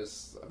Olivia, there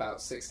was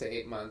about 6 to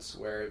 8 months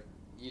where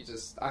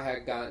I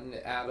had gotten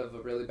out of a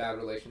really bad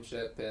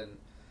relationship and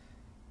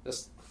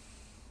this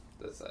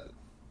a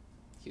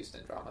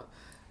Houston drama.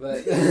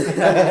 But,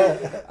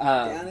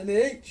 Down in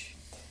H.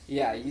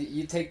 yeah,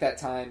 you take that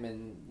time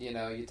and,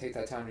 you take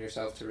that time to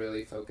yourself to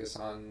really focus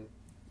on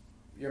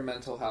your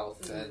mental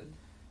health and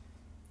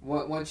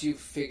once you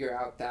figure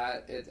out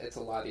that, it's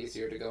a lot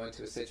easier to go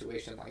into a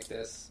situation like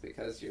this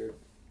because you're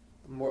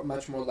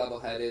much more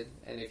level-headed,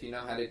 and if you know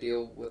how to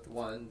deal with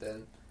one,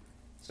 then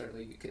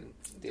certainly you can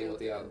deal with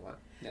the other one.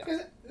 Yeah.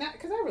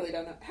 Because I really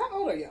don't know. How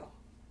old are y'all?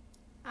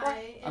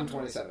 I'm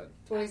 27.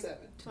 27.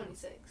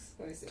 26.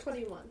 26.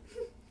 21.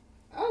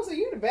 Oh, so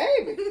you're the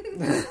baby.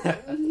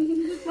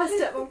 My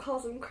stepmom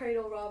calls him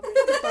cradle robbers.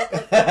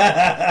 It's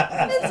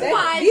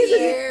 5 These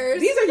years.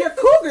 These are your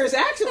cougars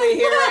actually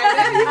here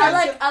right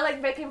now. I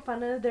like making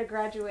fun of their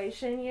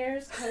graduation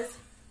years because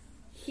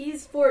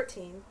he's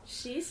 14,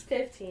 she's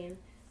 15,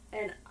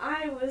 and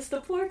I was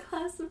the poor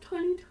class of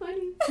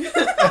 2020.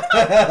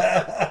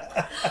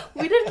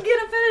 We didn't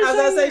get a finish. I was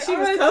gonna say she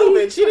was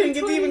COVID. She didn't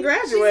get to even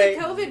graduate.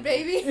 She's a COVID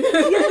baby.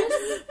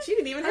 Yes, She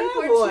didn't even have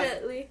one.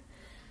 unfortunately.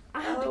 I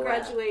had Oh, to wow.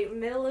 graduate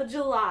middle of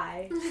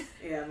July.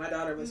 Yeah, my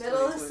daughter was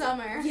Middle of 2020.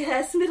 summer.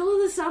 Yes, middle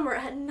of the summer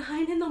at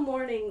 9 in the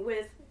morning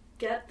with,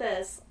 get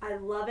this, I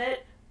love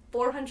it,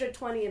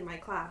 420 in my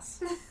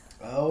class.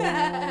 Oh,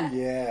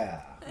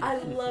 yeah. I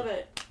love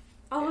it.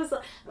 I was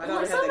like, My my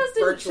daughter son had like was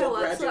didn't virtual show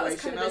up, so I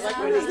was graduation. kind I was of like,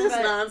 what is this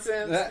but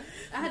nonsense?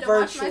 I had to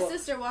watch my Virtual.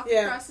 sister walk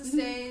Yeah. across the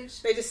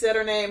stage. They just said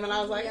her name, and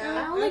I was like,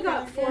 Yeah. I only okay.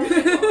 got 4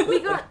 people. We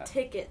got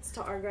tickets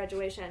to our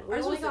graduation. We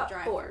Ours only was a got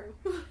drive-thru.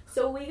 4.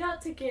 So we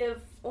got to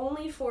give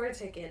only 4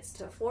 tickets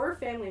to 4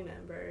 family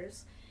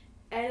members,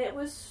 and it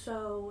was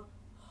so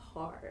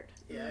hard.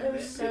 Yeah, It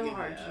was so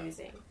hard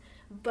choosing.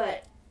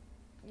 But,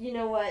 you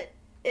know what?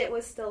 It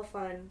was still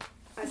fun.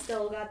 I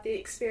still got the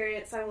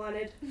experience I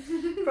wanted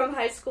from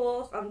high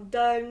school. I'm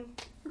done.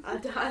 I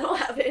don't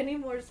have any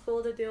more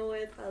school to deal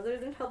with other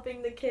than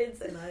helping the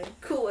kids, and I'm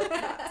cool with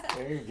that.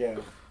 There you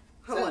go.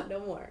 I want no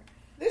more.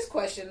 This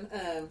question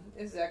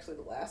is actually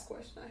the last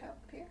question I have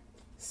here.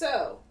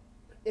 So,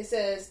 it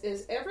says,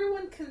 is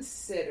everyone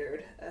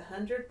considered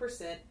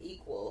 100%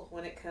 equal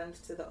when it comes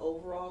to the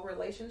overall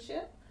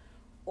relationship?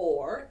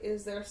 Or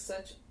is there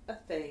such a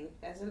thing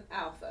as an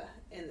alpha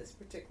in this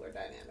particular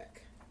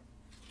dynamic?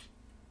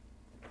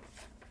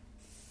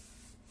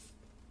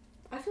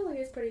 I feel like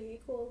it's pretty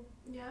equal.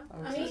 Yeah. I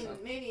would I say mean, so.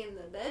 maybe in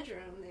the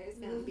bedroom there's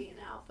going to be an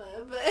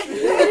alpha, but...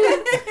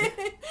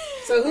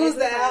 So who's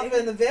the alpha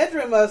in the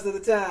bedroom most of the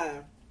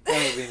time?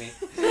 That would be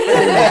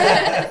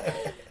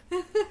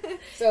me.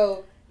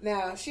 So,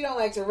 now, she don't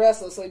like to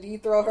wrestle, so do you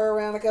throw her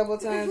around a couple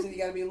of times and you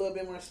gotta be a little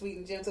bit more sweet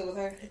and gentle with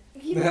her?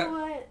 You know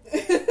what?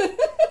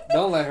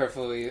 Don't let her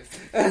fool you.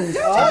 Don't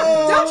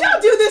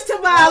y'all do this to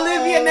my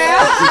Olivia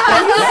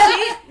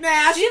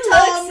now. She She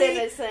told looks me.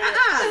 innocent.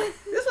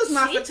 This was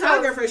my She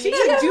photographer. told She me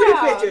took Judy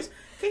about- pictures.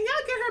 Can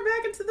y'all get her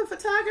back into the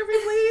photography,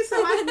 please, so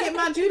I can get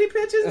my Judy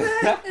pictures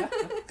back?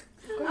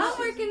 I'm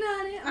working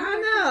on it. I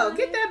know.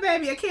 Get that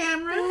baby a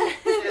camera.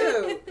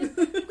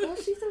 Shoot. Well,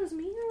 she throws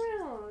me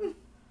around.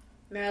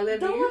 Now, Olivia,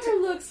 Don't you let her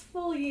looks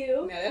fool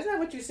you. now that's not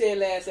what you said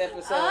last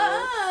episode.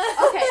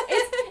 Okay,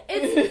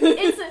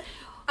 it's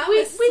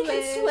we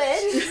can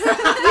switch.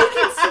 We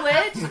can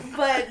switch,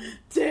 but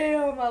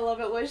damn, I love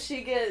it when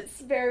she gets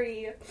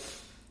very,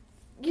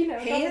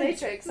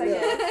 dominatrix, I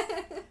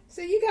guess.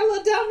 So you got a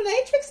little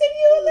dominatrix in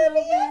you,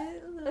 Olivia?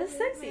 It's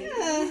sexy.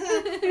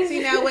 Uh-huh. See,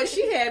 now what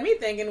she had me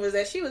thinking was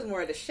that she was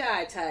more of the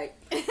shy type.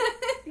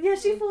 Yeah,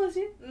 she fools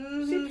you.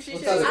 Mm-hmm. She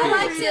What's should- other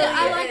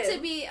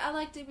I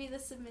like to be the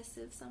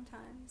submissive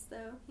sometimes,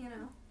 though,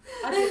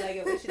 I do like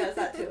it when she does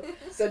that too.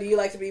 So do you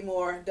like to be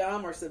more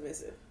dom or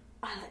submissive?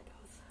 I like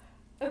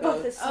both.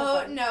 Both is so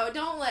fun. no,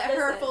 don't let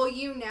her Listen. fool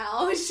you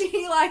now.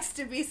 She likes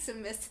to be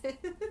submissive.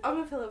 I'm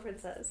a pillow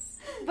princess,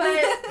 but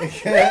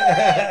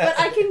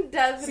I can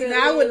definitely. See,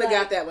 now I wouldn't have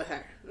got that with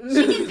her.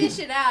 She can dish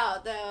it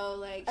out, though.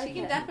 Like, she Okay.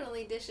 can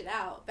definitely dish it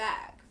out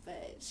back.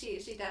 But she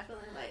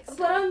definitely likes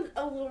But I'm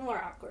a little more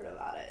awkward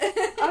about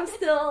it. I'm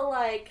still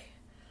like,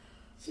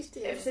 She's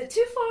still. is it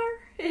too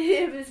far?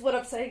 Is what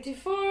I'm saying too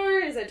far?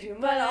 Is it too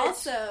much? But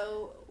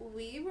also,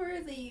 we were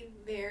the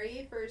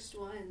very first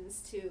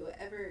ones to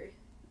ever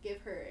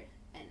give her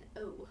an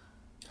O.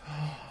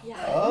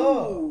 yeah.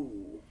 Oh,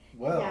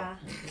 well. Yeah.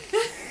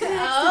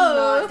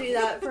 Oh. Not do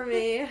that for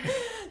me.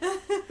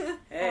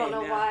 Hey, I don't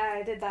know now. why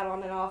I did that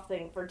on and off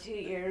thing for 2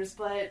 years,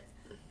 but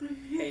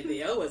Hey,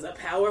 the O is a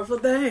powerful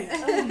thing.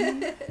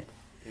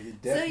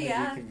 It'd definitely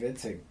yeah. be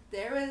convincing.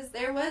 there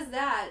was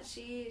that.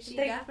 She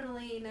They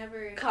definitely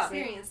never caught me.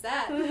 experienced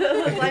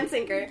that. line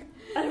sinker.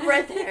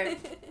 Right there.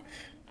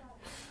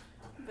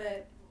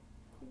 But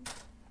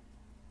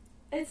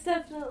It's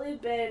definitely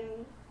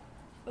been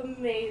a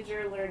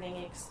major learning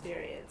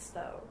experience,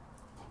 though.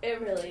 It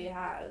really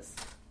has.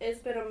 It's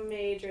been a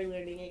major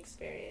learning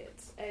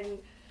experience. And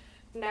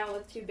now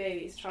with 2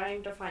 babies,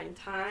 trying to find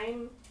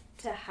time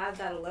to have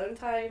that alone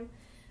time,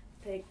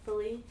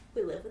 thankfully,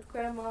 we live with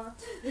Grandma,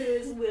 who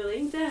is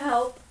willing to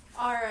help.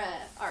 our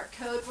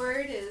code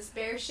word is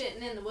bear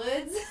shitting in the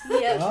woods.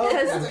 Yep, Oh,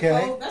 because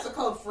okay. That's a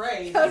code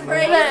phrase. Code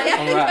phrase. Alright.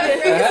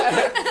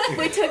 Yeah, code phrase.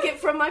 we took it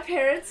from my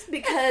parents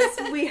because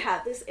we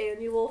had this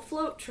annual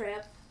float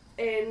trip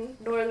in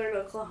northern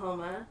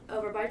Oklahoma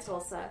over by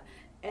Tulsa,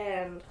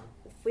 and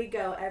we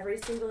go every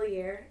single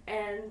year.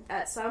 And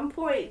at some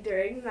point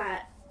during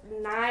that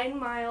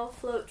 9-mile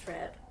float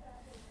trip,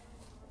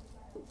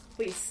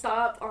 we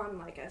stop on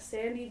like a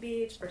sandy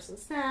beach for some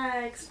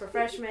snacks,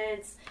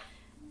 refreshments,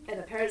 and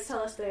the parents tell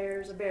us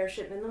there's a bear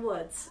shitting in the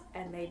woods,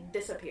 and they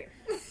disappear.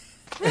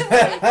 They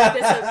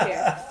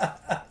disappear.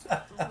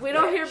 We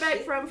don't hear back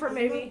from for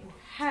maybe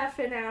half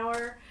an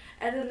hour,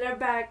 and then they're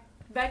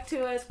back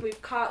to us. We've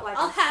caught like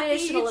All a happy,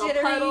 fish in a little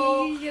jittery,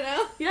 puddle. you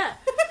know? Yeah,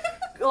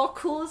 all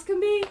cool as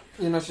can be.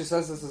 She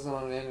says this isn't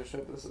on an annual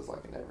trip. This is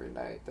like an every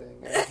night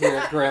thing. I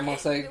hear Grandma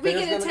say, We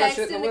 "Bear's get a gonna go text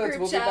shit in in the the woods.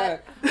 group We'll be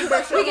chat.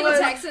 back." We get a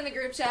text in the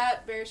group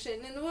chat, bear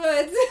shitting in the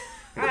woods.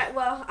 All right,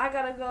 well, I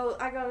gotta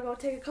go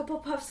take a couple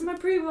puffs of my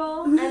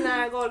pre-roll, and then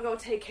I gotta go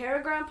take care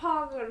of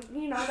Grandpa.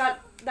 I got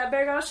that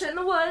bear got shit in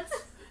the woods.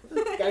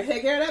 Gotta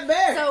take care of that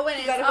bear. So when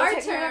it's Gotta go our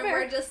take care of turn, bear.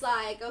 we're just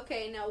like,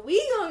 okay, now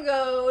we gonna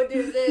go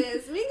do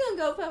this. We gonna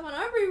go puff on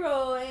our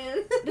pre-roll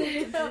and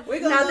we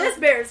gonna Now go- this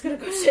bear is gonna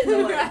go shit in the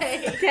woods,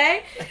 Right.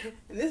 okay?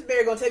 This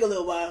bear gonna take a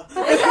little while. This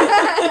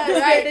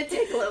bear right. did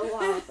take a little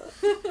while,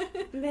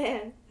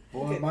 man.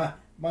 Boy,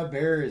 my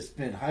bear has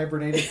been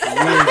hibernating for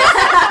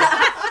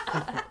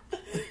years.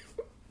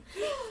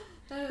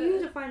 You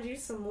need to find you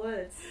some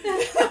woods.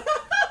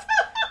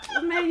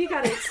 Man, you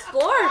gotta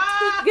explore.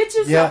 Get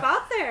yourself Yeah.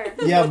 out there.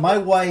 Yeah, my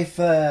wife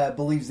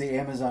believes the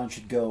Amazon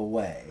should go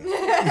away.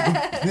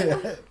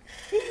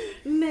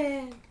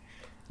 Man.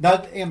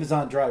 Not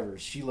Amazon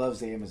drivers. She loves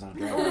the Amazon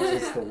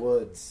drivers. It's the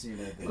woods,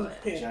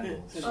 the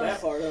jungles. Just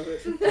that part of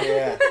it.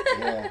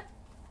 Yeah.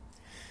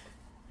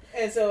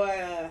 And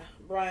so,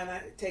 Brian,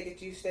 I take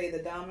it you stay the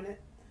dominant.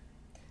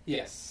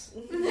 Yes.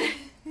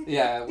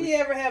 Yeah. Do you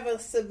ever have a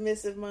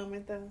submissive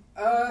moment though?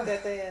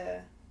 That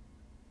they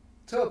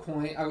To a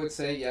point, I would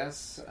say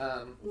yes.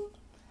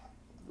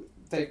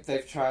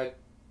 They've tried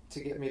to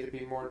get me to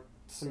be more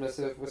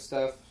submissive with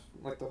stuff,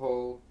 like the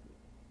whole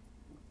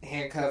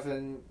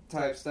handcuffing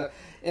type stuff.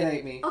 It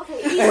ain't me.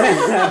 Okay,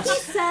 he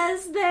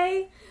says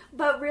they,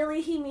 but really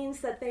he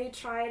means that they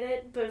tried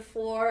it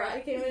before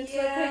I came into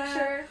the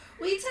picture.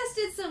 We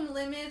tested some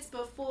limits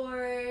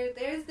before.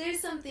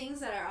 There's some things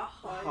that are a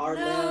hard Hard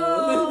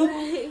no.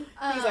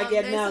 He's like,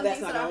 yeah, there's no, some that's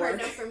things not that are gonna hard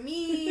work. no for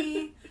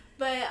me.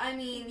 But I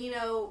mean,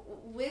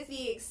 with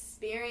the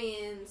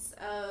experience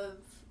of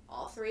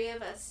all 3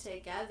 of us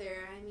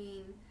together, I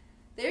mean,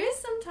 there is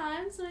some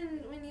times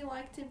when you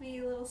like to be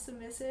a little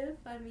submissive.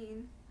 I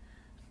mean,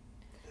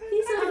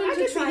 He's I open can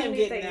to see trying him new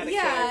getting things. out of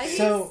yeah, character. he's,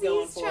 So-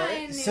 Going he's for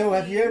trying. it. New So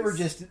have you ever things.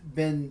 just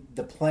been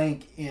the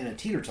plank in a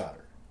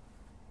teeter-totter?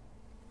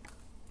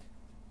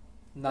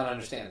 Not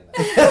understanding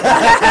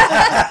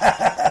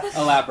that.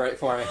 Elaborate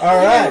for me. All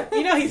right.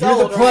 You know he's You're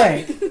old, the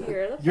plank.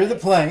 right? You're the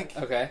plank.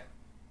 Okay.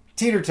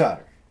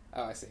 Teeter-totter.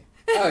 Oh, I see.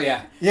 Oh,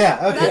 yeah. Yeah,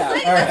 okay.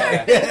 That's, All that's our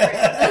right.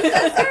 favorite.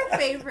 That's our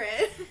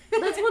favorite.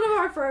 That's one of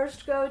our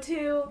first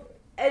go-to,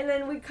 and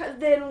then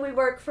we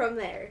work from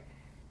there.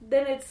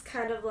 Then it's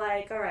kind of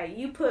like, all right,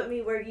 you put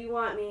me where you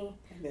want me,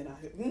 And then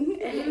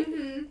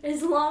and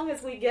as long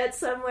as we get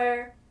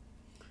somewhere,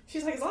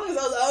 she's like, as long as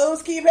those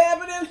O's keep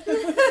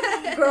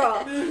happening.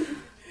 girl,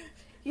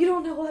 you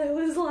don't know what it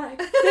was like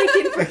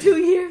baking for 2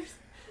 years.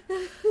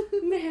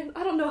 Man,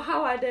 I don't know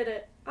how I did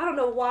it. I don't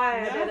know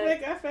why I did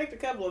it. I faked a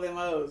couple of them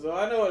O's, so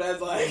I know what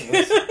that's like.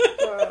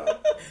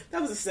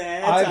 That was a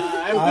sad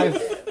time.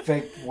 I've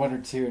faked one or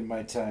two in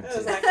my time, It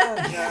was too. like, oh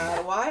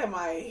God, why am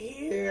I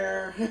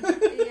here?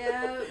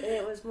 Yeah.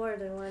 It was more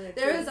than one or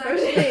There two. was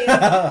actually...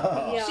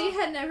 Yeah. She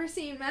had never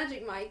seen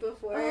Magic Mike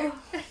before.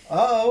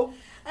 Uh-oh.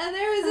 And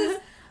there was this...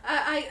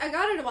 I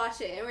got her to watch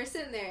it, and we're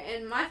sitting there,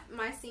 and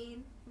my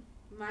scene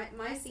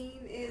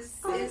is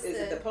Is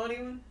it the pony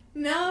one?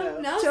 No,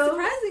 Joe?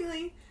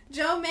 surprisingly,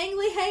 Joe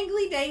Mangly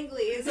Hangly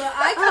Dangly is what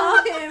I call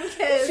him.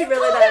 Cause She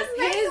really does.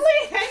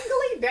 Hangly,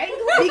 hangly,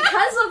 dangly.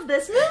 Because of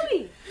this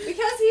movie.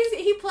 Because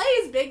he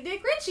plays Big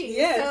Dick Richie.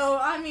 Yes. So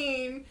I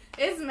mean,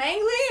 it's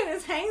Mangly and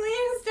it's Hangly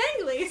and it's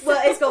Dangly. So.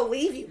 Well, it's gonna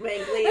leave you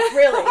mangly,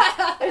 really.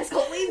 It's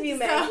gonna leave you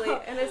So,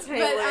 mangly, and it's but,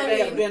 hangly. I They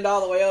gotta mean- bend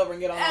all the way over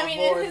and get on I my mean,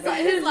 board.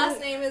 his last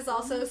name is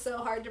also so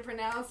hard to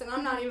pronounce, and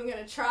I'm not even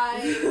gonna try.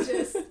 It's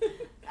just,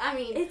 I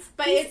mean, it's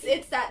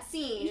that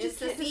scene. You It's just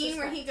the can't scene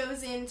where he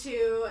goes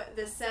into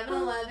the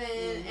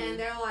 7-Eleven, and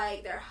they're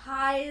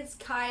high as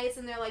kites,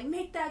 and they're like,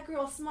 make that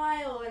girl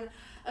smile. And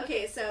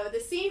okay, so the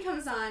scene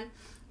comes on,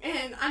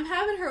 and I'm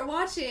having her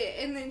watch it,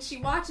 and then she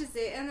watches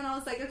it, and then I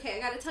was like, okay, I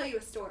gotta tell you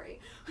a story.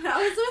 When I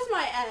was with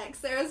my ex,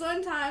 there was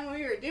one time when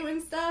we were doing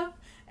stuff,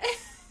 and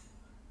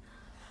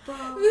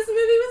this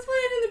movie was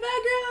playing in the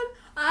background.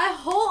 I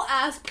whole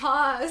ass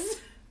paused.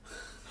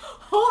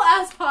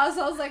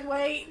 I was like,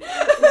 wait.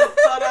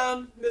 Hold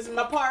on, this is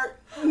my part.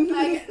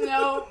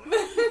 No.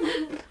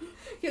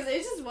 Because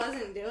it just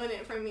wasn't doing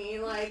it for me.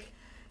 Like,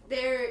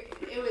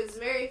 it was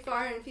very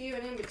far and few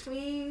and in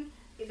between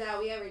that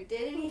we ever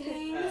did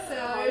anything. So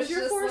How it was was your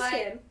just foreskin?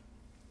 like,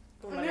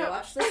 I'm gonna no.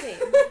 watch the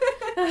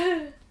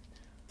scene.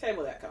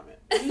 Table that comment.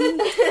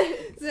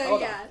 So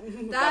Hold yeah, on.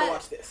 Gotta that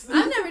watch this.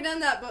 I've never done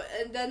that,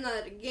 but done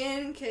that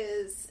again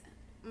because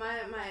my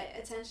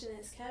attention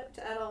is kept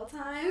at all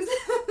times.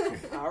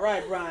 All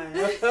right, Brian.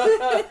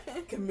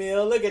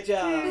 Camille, look at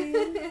y'all.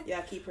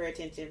 Y'all keep her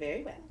attention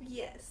very well.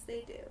 Yes,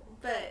 they do.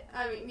 But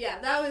I mean, yeah,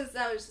 that was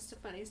just a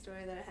funny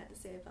story that I had to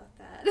say about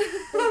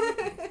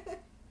that.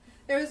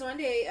 There was one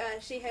day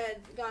she had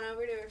gone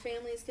over to her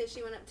family's because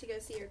she went up to go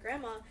see her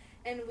grandma,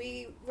 and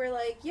we were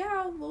like,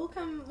 "Yeah, we'll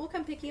come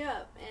pick you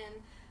up,"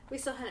 and we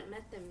still hadn't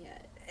met them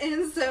yet.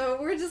 And so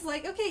we're just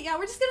like, okay, yeah,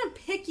 we're just gonna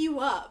pick you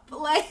up.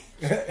 Like,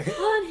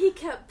 Well, and he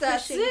kept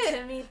That's pushing it.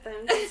 to meet them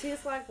because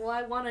he's like, well,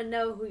 I want to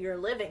know who you're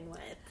living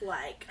with.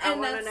 Like, I And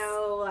want to that's-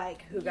 know,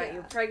 like, who got yeah.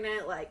 you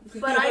pregnant. Like,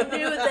 but I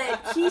knew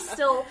that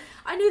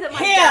I knew that my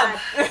Him!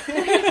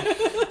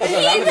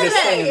 I was just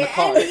staying in the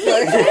car.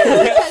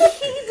 dad,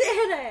 he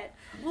did it.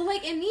 well,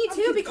 like, and me too,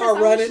 keep the because car I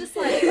was running. just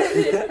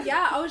like,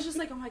 yeah, I was just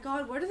like, oh my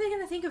god, what are they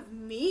gonna think of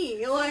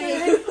me? Like,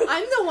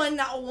 I'm the one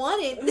that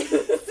wanted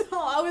this. So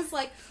I was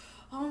like,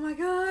 oh my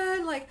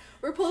god, like,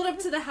 we're pulled up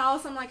to the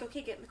house. I'm like,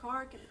 okay, get in the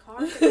car, get in the car,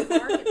 get in the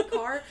car, get in the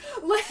car.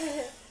 Like,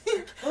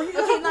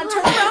 okay, now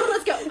turn around,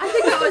 let's go. I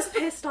think I was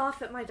pissed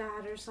off at my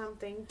dad or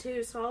something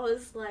too. So I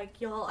was like,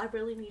 y'all, I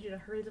really need you to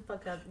hurry the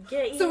fuck up and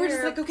get here. So we're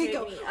just like, okay, pick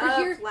go. me We're up,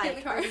 here, like, get in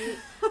the car.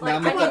 Like, Now, I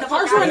I'm need gonna- the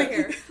Car's fuck out of running.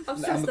 here. I'm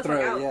I'm stressed the gonna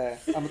fuck throw out.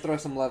 I'm gonna throw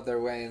some love their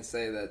way and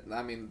say that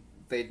I mean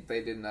they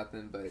did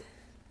nothing but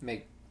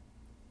make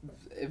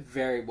it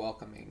very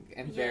welcoming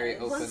and very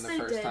Yes. open Once the they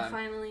first did time.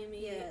 finally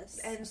meet Yes.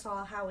 and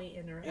saw how we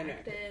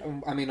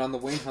interacted. I mean, on the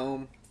way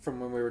home from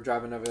when we were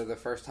driving over there the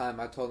first time,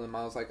 I told them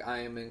I was like, I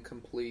am in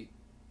complete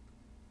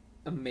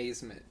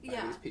amazement by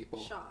Yeah, these people.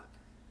 shock.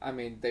 I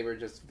mean, they were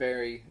just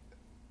very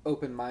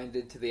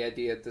open-minded to the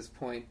idea at this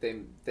point.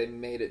 They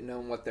made it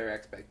known what their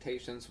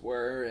expectations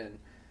were and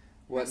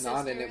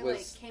whatnot, and it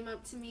was like came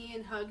up to me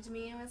and hugged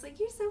me and was like,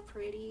 "You're so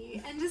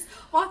pretty," and just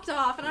walked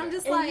off. And I'm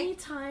just like,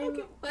 Anytime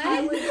okay, what?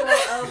 I would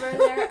go over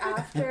there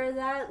after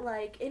that,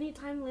 like,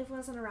 anytime Liv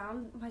wasn't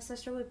around, my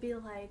sister would be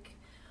like,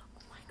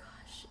 oh my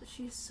gosh,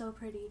 she's so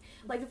pretty.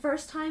 Like, the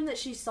first time that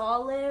she saw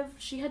Liv,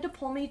 she had to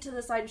pull me to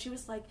the side and she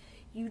was like,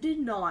 you did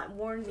not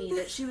warn me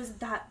that she was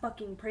that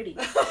fucking pretty.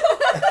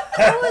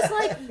 I was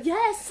like,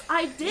 yes,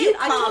 I did. You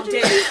I calm told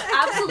you down. she's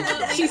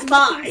absolutely She's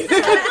mine.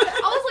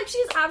 I was like,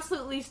 she's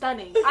absolutely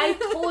stunning. I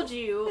told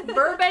you,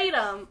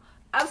 verbatim,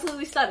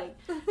 absolutely stunning.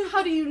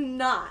 How do you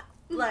not,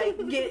 like,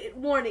 get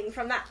warning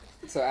from that?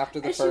 so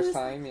after the And she first was-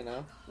 time, you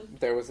know,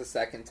 there was a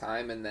second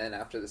time, and then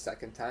after the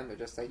second time, they're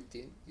just like,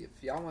 if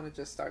y'all want to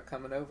just start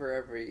coming over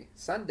every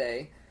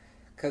Sunday,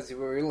 because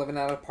we're living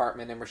in an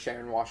apartment and we're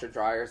sharing washer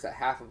dryers that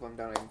half of them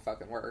don't even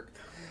fucking work.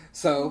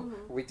 So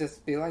we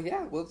just be like,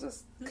 yeah, we'll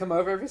just come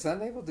over every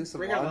Sunday. We'll do some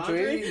Bring our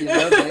laundry. laundry? You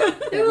know,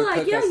 they were would like,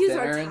 cook yeah, us use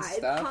our dinner and Tide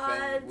stuff,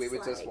 Pods, and we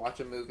would just like- watch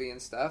a movie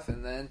and stuff.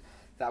 And then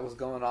that was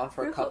going on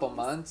for a Real couple close.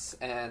 months.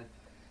 And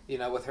you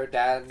know, with her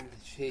dad,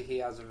 he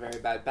has a very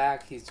bad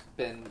back. He's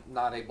been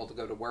not able to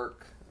go to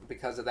work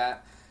because of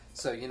that.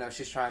 So you know,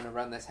 she's trying to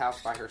run this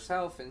house by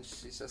herself, and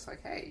she's just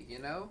like, hey, you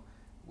know,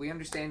 we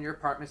understand your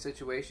apartment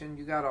situation.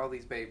 You got all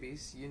these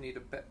babies. You need a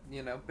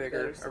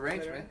bigger Better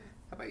arrangement.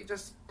 How about you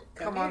just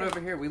Come come on here.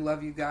 over here? We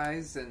love you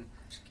guys. And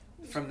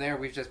from there,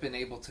 we've just been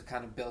able to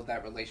kind of build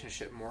that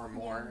relationship more and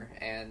more,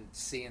 and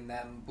seeing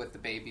them with the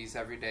babies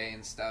every day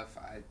and stuff.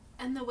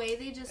 And the way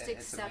they just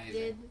It's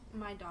accepted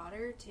my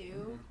daughter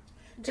too.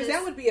 Because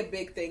that would be a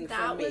big thing for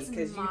that me, was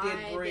because you my did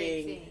big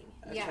bring thing.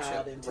 a Yeah.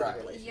 child into Right.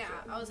 the relationship.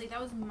 Yeah, I was like, that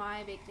was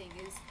my big thing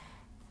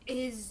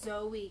is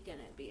Zoe gonna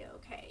be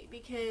okay?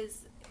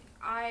 Because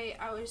I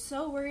was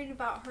so worried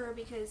about her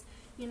because,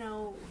 you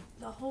know,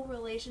 the whole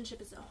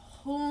relationship is a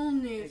whole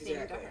new thing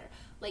to Exactly. her.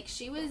 Like,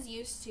 she was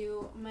used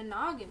to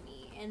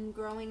monogamy and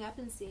growing up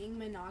and seeing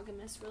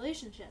monogamous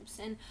relationships.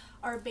 And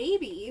our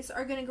babies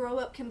are going to grow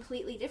up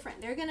completely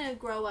different. They're going to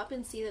grow up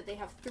and see that they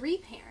have 3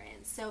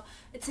 parents. So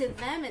to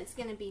them, it's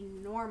going to be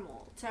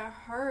normal. To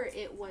her,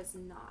 it was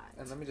not.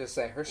 And let me just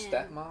say, her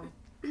stepmom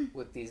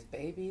with these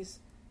babies,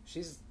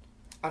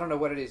 I don't know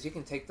what it is. You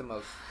can take the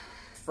most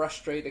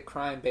frustrated,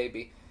 crying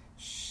baby.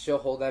 She'll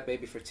hold that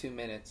baby for 2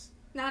 minutes.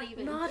 Not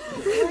even. Not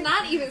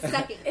Not even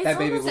second. That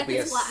baby almost will be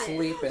second flat.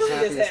 asleep and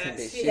happy as can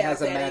be. has- She she has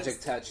has a that magic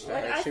angst. touch to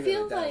Like, her. I She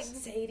feel really like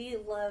does. Sadie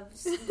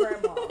loves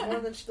grandma more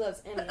than she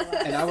loves any of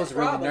us. And I was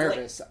really Probably.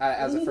 nervous.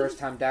 As a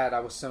first-time dad, I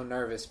was so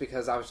nervous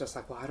because I was just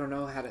like, well, I don't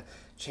know how to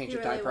change He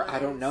a really diaper. I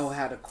don't was. know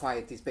how to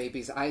quiet these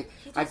babies. I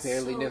does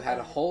barely so knew how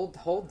to good.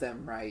 hold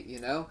them right, you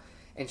know?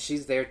 And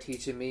she's there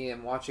teaching me,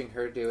 and watching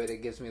her do it,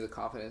 it gives me the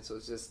confidence. It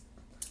was just,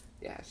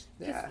 yeah.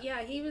 'Cause,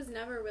 yeah, he was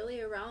never really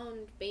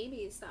around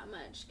babies that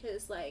much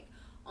because, like,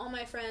 all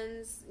my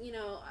friends, you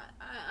know,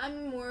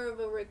 I'm more of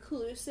a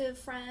reclusive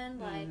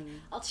friend. Like,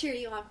 I'll cheer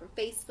you on from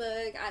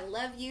Facebook. I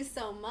love you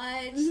so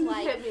much.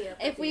 Like, Hit me up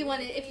if you want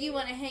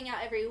to hang out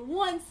every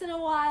once in a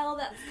while,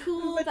 that's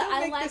cool. But But, don't I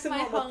make like this a my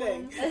normal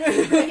home.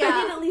 thing.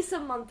 Yeah, at least a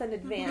month in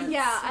advance.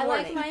 Yeah, I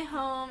like warning. my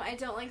home. I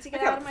don't like to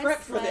get I got out of my prep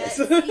for sweat.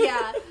 this.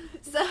 Yeah,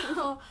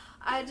 so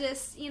I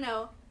just, you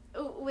know,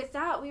 with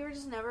that, we were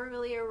just never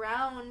really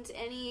around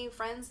any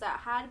friends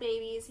that had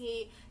babies.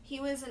 He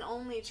was an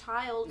only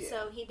child,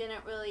 so he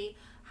didn't really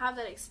have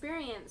that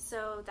experience.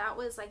 So that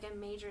was like a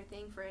major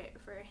thing for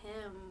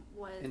him.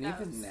 And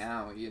even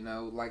now, you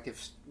know, like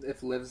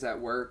if Liv's at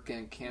work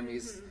and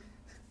Cammy's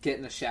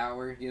getting a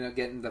shower, you know,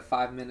 getting the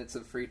 5 minutes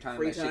of free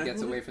time that she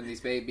gets away from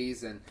these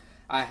babies, and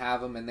I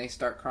have them and they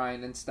start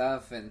crying and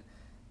stuff, and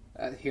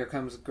here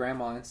comes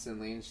grandma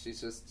instantly, and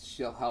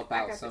she'll help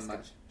out so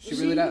much. She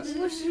really does.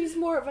 Well, she's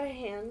more of a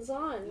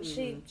hands-on.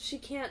 She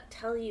can't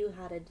tell you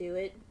how to do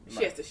it,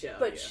 She has to show.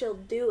 but she'll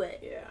do it.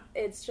 Yeah.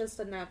 It's just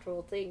a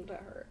natural thing to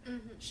her.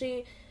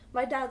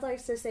 My dad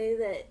likes to say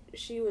that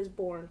she was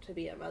born to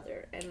be a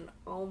mother, and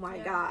oh my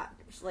god,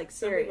 like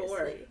Some people were.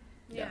 seriously.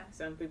 Yeah.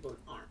 Some people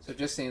aren't. So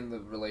just seeing the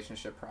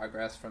relationship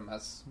progress from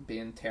us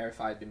being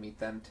terrified to meet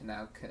them to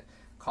now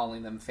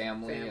calling them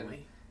family.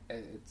 And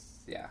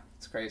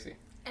it's crazy.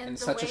 And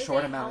the such a way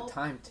short they amount help of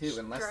time too,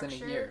 in less than a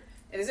structure- year.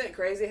 And isn't it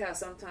crazy how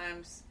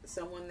sometimes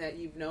someone that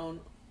you've known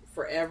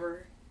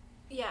forever,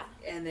 Yeah.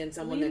 and then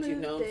someone We that you've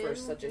known moved for in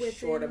such a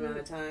short within amount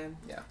of time,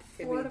 Yeah.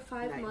 could 4 be to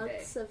 5 night and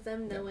months of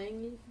them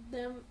knowing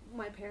them,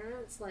 my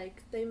parents,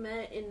 like, they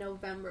met in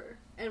November,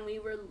 and we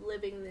were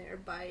living there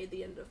by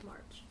the end of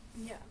March.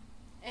 Yeah.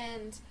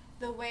 And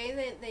the way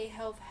that they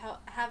have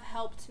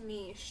helped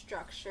me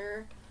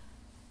structure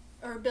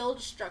or build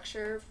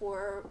structure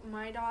for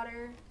my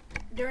daughter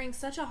during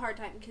such a hard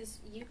time, because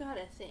you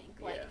gotta think,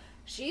 like, Yeah.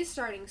 she's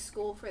starting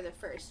school for the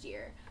first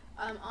year.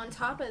 On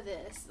top of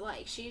this,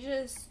 like, she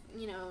just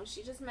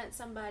met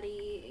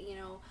somebody, you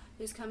know,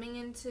 who's coming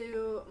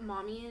into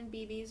mommy and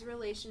BB's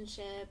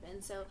relationship,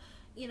 and so,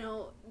 you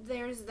know,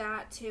 there's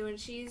that too, and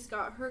she's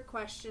got her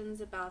questions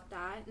about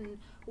that, and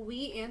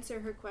we answer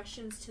her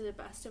questions to the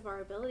best of our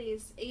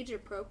abilities, age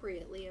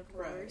appropriately, of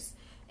Right. course,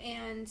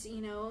 and,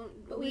 you know,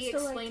 But we still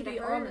like explained to be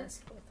her.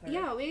 honest with her.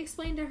 Yeah, we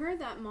explained to her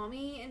that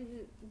mommy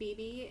and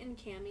BB and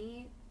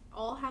Cammy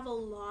all have a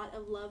lot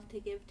of love to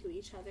give to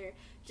each other,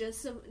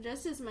 just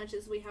as much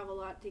as we have a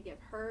lot to give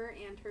her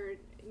and her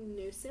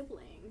new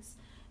siblings.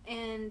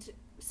 And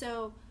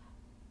so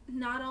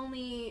not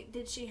only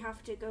did she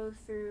have to go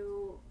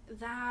through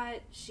that,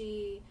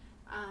 she's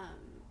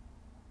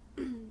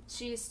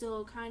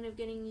still kind of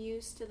getting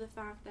used to the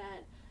fact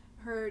that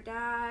her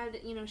dad,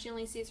 you know, she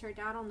only sees her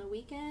dad on the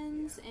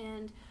weekends,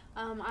 and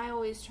I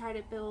always try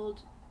to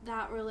build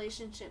that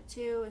relationship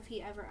too. If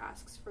he ever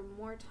asks for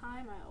more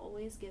time, I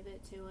always give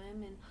it to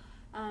him.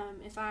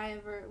 And if I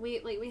ever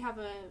we have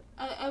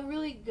a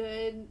really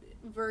good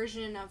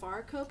version of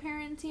our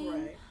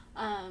co-parenting. Right.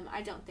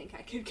 I don't think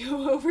I could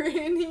go over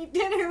and eat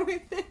dinner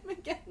with them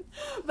again.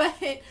 But,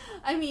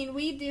 I mean,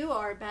 we do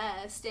our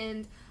best,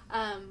 and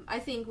I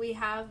think we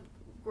have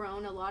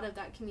grown a lot of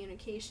that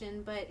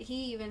communication, but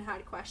he even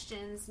had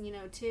questions,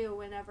 too,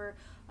 whenever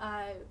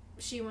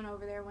she went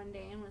over there one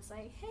day and was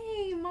like,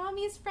 hey,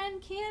 mommy's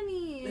friend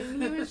Cammie,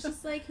 and he was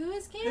just like, who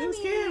is Cammie? Who's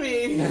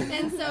Cammie?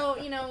 And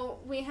so,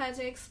 we had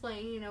to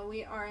explain,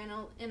 we are in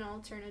an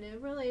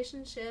alternative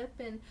relationship,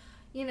 and,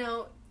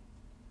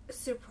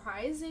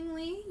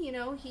 surprisingly,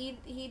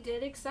 he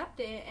did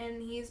accept it,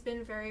 and he's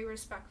been very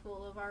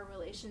respectful of our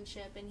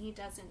relationship, and he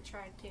doesn't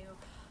try to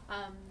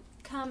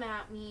come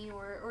at me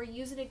or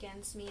use it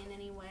against me in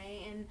any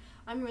way, and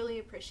I'm really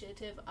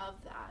appreciative of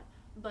that.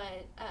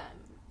 But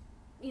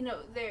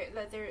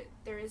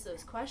there is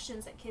those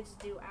questions that kids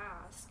do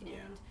ask,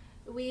 and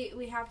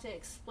we have to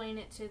explain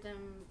it to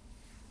them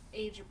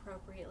age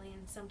appropriately,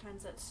 and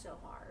sometimes that's so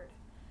hard.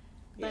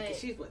 Yeah, But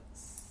she's what,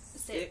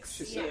 6?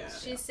 she's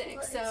 6,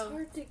 Well, so it's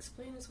hard to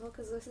explain as well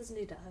because this is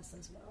new to us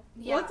as well.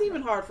 yeah. Well, it's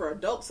even hard for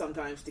adults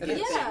sometimes to get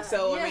Yeah, things.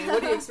 So, I mean,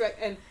 what do you expect?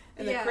 And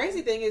the Yeah.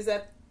 crazy thing is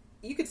that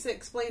you could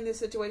explain this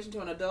situation to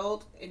an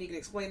adult, and you can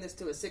explain this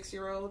to a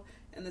 6-year-old,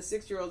 and the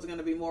 6-year-old is going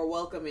to be more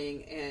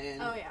welcoming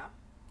and Oh yeah.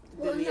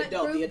 Well, than in the that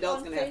adult. The group adult's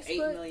on going to have 8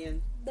 Facebook-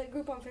 million. That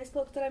group on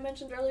Facebook that I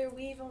mentioned earlier,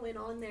 we even went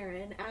on there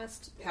and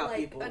asked, How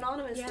people-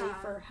 anonymously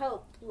Yeah. for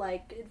help,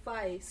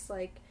 advice,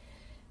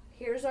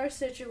 here's our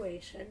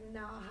situation.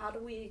 Now, how do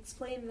we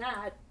explain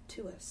that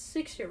to a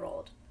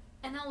 6-year-old?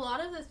 And a lot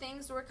of the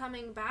things were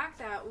coming back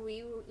that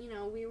we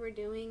were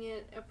doing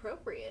it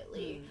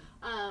appropriately.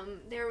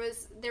 There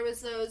was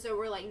those that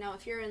were like, no,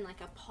 if you're in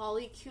a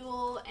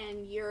polycule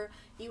and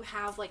you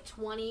have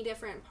 20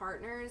 different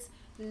partners,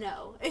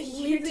 no, you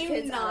Leave the do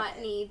kids out not of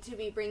it. need to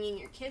be bringing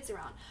your kids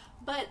around.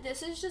 But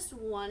this is just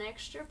one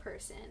extra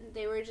person.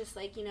 They were just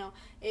like,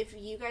 if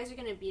you guys are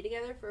going to be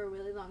together for a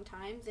really long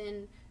time,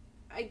 then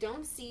I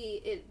don't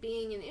see it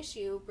being an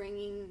issue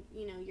bringing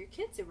your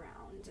kids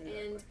around.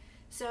 And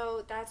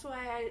so that's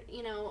why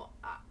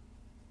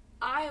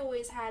I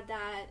always had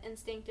that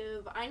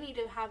instinctive, I need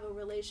to have a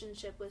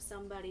relationship with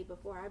somebody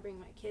before I bring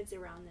my kids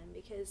around them,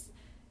 because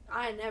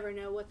I never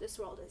know what this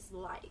world is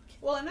like.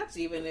 Well, and that's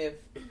even if,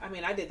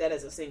 I did that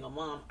as a single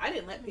mom. I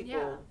didn't let people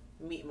Yeah.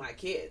 meet my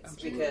kids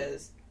Absolutely.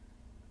 because,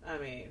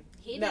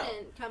 He no.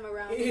 didn't come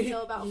around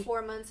until about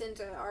 4 months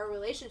into our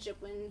relationship,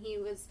 when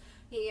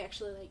he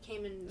actually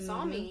came and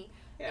saw me.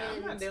 Yeah,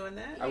 I'm not And- doing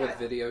that. I would Yeah.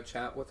 video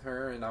chat with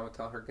her, and I would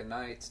tell her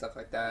goodnight, stuff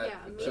like that. Yeah,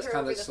 meet Just her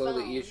kind over of the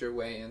slowly phone. ease your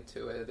way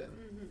into it.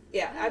 And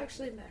Yeah, I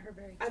actually met her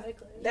very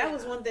quickly. that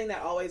was one thing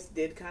that always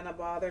did kind of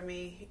bother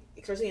me,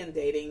 especially in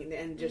dating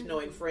and just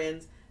knowing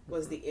friends,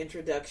 was the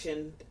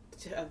introduction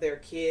of their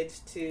kids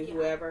to Yeah.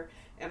 whoever.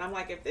 And I'm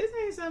like, if this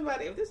is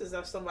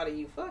somebody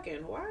you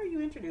fucking, why are you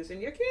introducing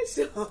your kids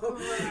to them?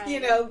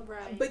 Right,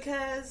 right.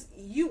 Because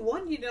you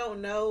don't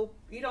know,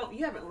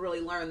 you haven't really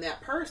learned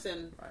that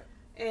person, Right.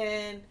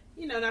 and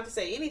not to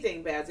say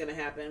anything bad's going to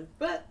happen,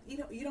 but you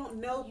don't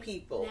know You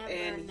people, never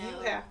and know.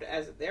 you have to,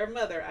 as their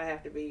mother, I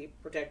have to be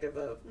protective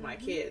of my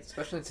kids.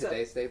 especially in So-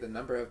 today's day, the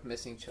number of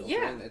missing children,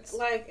 Yeah, it's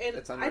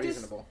and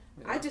unreasonable.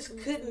 I just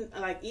couldn't,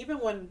 even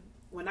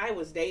when I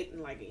was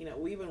dating,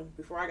 even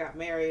before I got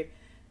married,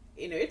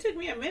 it took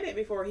me a minute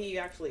before he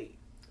actually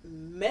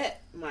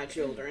met my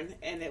children,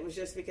 and it was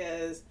just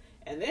because.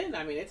 And then,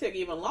 it took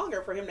even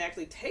longer for him to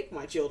actually take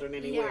my children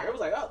anywhere. Yeah. It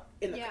was like, oh,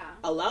 Yeah.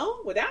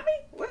 alone without me?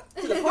 What,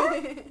 to the park?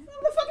 What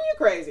the fuck are you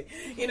crazy?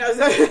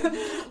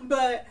 So,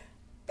 but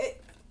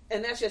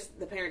and that's just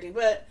the parenting.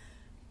 But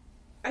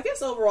I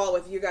guess overall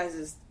with you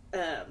guys'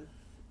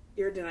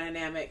 your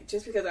dynamic,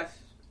 just because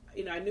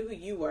I knew who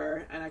you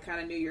were, and I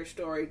kind of knew your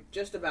story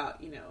just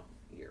about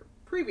your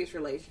previous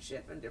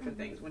relationship and different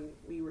things when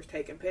we were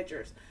taking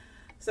pictures.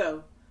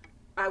 So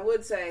I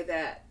would say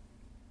that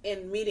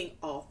in meeting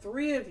all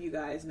 3 of you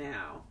guys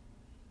now,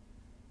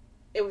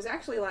 it was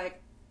actually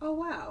like, oh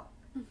wow,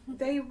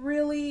 they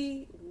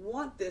really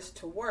want this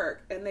to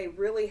work, and they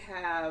really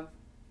have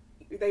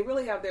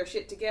their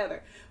shit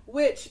together,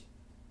 which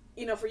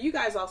for you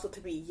guys also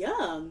to be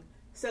young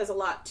says a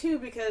lot too,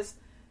 because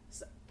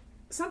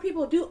some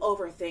people do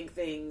overthink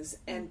things,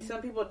 and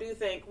some people do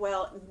think,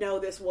 well, no,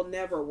 this will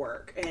never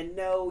work, and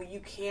no, you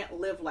can't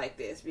live like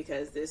this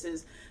because this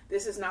is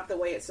not the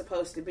way it's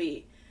supposed to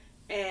be.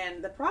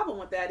 And the problem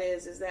with that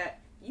is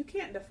that you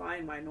can't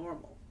define my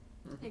normal.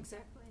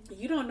 Exactly.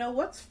 You don't know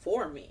what's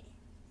for me.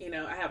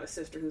 I have a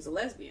sister who's a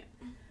lesbian.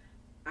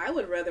 I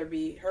would rather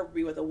be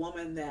with a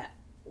woman that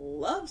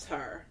loves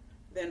her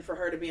than for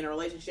her to be in a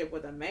relationship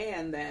with a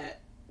man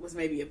that was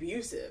maybe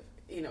abusive,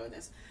 in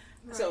this.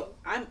 Right. So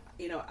I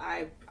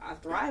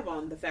thrive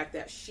on the fact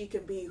that she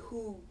can be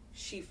who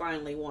she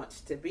finally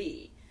wants to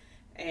be.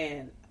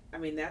 And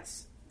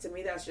that's, to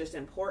me, that's just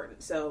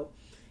important. So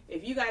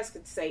if you guys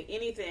could say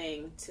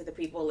anything to the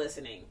people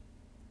listening,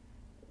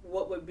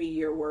 what would be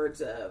your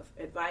words of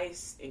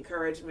advice,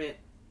 encouragement?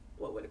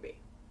 What would it be?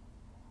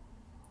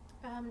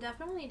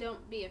 Definitely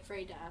don't be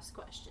afraid to ask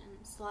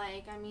questions.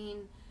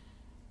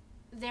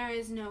 there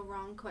is no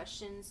wrong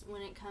questions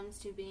when it comes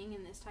to being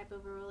in this type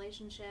of a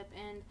relationship,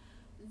 and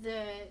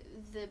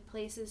the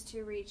places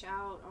to reach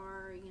out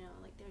are,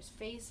 like there's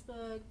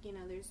Facebook,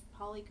 there's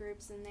poly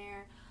groups in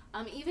there,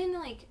 even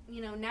like,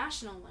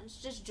 national ones.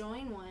 Just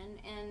join one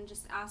and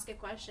just ask a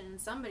question, and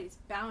somebody's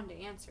bound to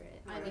answer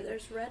it. I mean,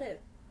 there's Reddit.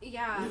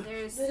 Yeah,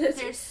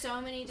 there's so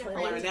many different.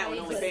 I learned that when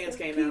OnlyFans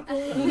came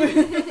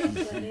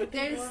out.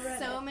 There's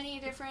so many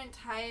different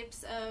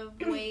types of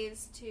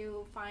ways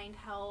to find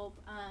help,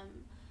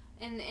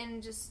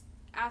 and just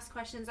ask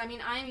questions. I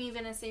mean, I'm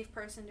even a safe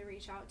person to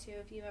reach out to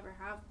if you ever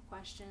have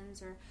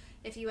questions, or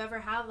if you ever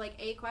have like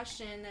a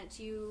question that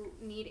you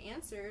need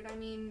answered. I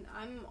mean,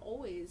 I'm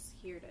always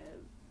here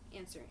to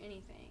answer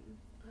anything.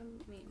 I'm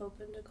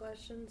open to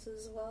questions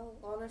as well.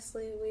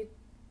 Honestly,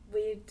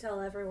 we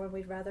tell everyone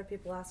we'd rather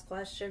people ask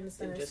questions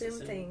than assume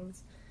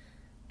things,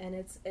 and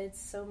it's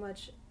so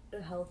much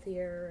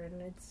healthier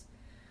and it's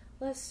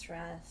less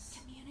stress.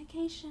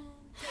 Communication.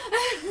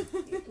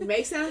 It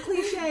may sound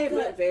cliche,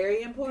 but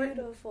very important.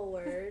 Beautiful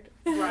word.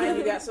 Ryan,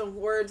 you got some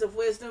words of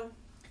wisdom?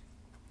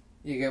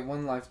 You get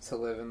one life to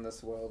live in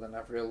this world, and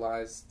I've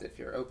realized if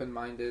you're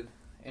open-minded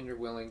and you're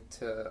willing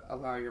to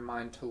allow your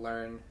mind to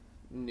learn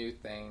new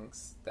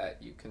things,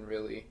 that you can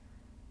really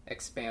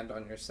expand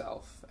on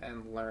yourself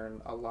and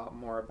learn a lot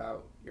more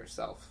about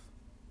yourself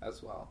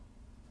as well.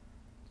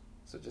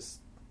 So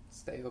just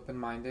stay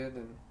open-minded,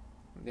 and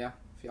yeah,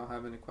 if y'all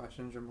have any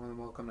questions, you're more than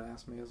welcome to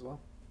ask me as well.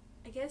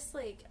 I guess,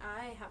 like,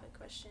 I have a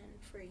question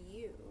for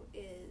you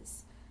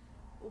is,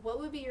 what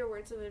would be your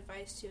words of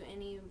advice to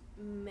any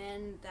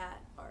men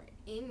that are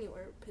in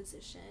your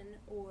position,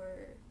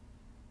 or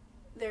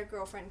their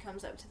girlfriend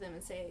comes up to them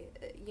and say,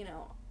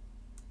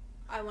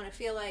 I want to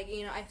feel like,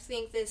 I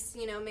think this,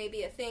 may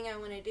be a thing I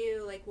want to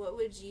do. Like, what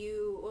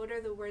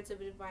are the words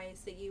of advice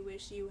that you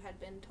wish you had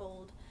been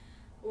told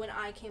when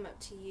I came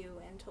up to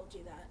you and told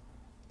you that?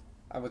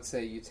 I would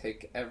say you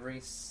take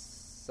every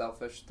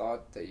selfish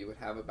thought that you would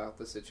have about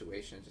the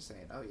situation, just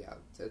saying, oh yeah,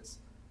 it's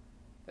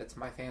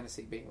my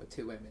fantasy being with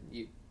two women.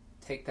 You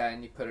take that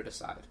and you put it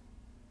aside,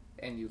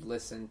 and you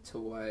listen to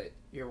what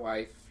your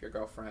wife, your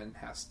girlfriend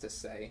has to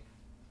say,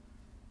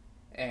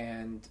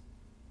 and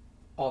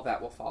all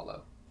that will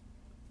follow.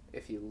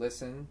 If you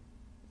listen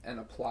and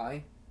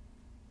apply,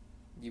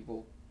 you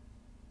will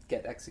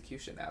get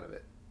execution out of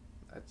it.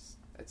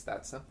 It's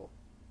that simple.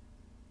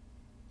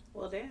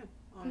 Well, damn.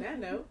 On that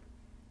note,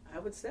 I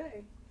would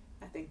say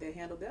I think they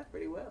handled that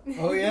pretty well.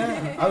 Oh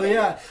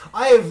yeah.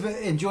 I have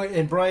enjoyed,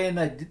 and Brian,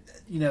 the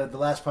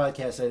last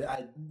podcast,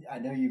 I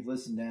know you've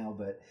listened now,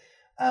 but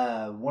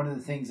one of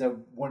the things I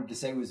wanted to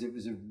say was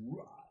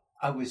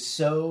I was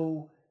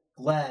so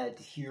glad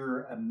to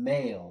hear a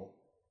male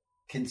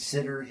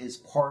consider his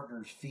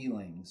partner's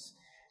feelings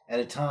at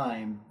a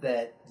time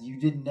that you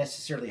didn't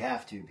necessarily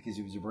have to, because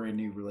it was a brand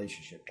new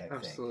relationship type thing.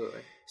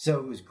 Absolutely. So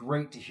it was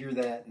great to hear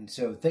that, and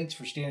so thanks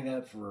for standing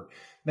up for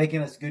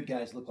making us good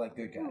guys look like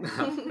good guys.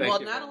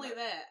 Well, not only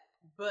that,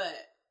 but,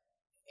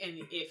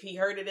 and if he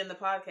heard it in the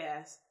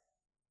podcast,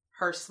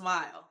 her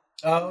smile.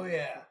 Oh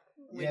yeah.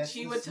 When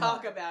she would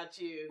talk about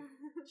you,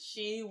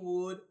 she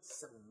would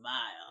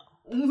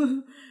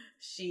smile.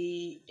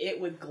 It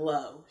would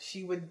glow.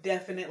 She would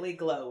definitely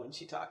glow when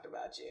she talked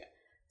about you.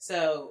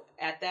 So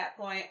at that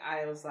point,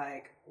 I was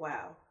like,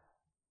 wow,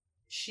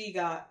 she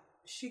got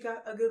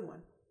a good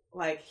one.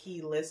 Like,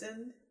 he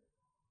listened.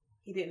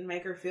 He didn't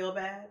make her feel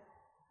bad.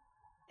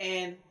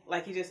 And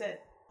like you just said,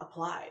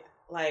 applied.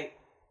 Like,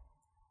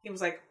 he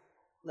was like,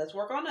 let's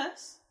work on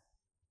us.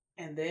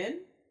 And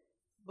then,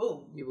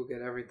 boom. You will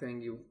get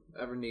everything you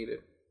ever needed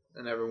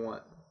and ever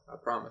want. I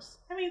promise.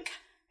 I mean,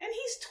 and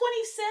he's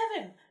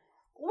 27.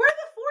 We're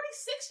the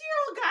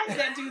 46-year-old guys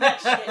that do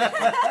that shit.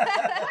 What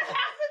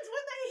happens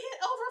when they hit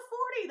over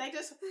 40?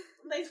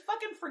 They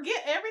fucking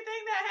forget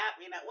everything that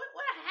happened.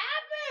 What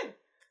happened?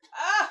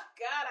 Oh,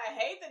 God, I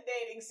hate the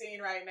dating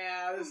scene right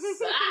now. This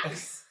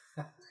sucks.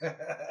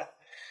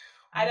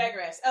 I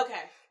digress.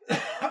 Okay.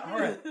 All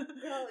right.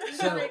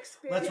 So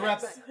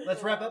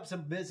let's wrap up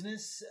some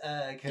business.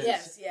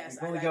 Yes.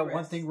 We've only got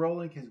one thing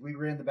rolling because we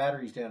ran the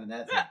batteries down in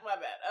that thing. My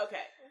bad.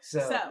 Okay.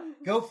 So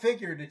go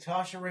figure.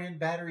 Natasha ran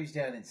batteries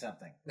down in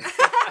something.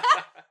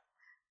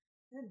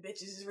 That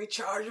bitch is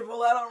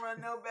rechargeable. I don't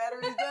run no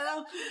batteries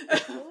down.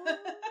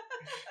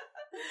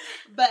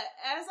 But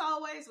as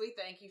always, we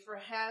thank you for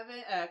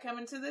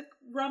coming to the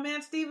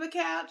Romance Diva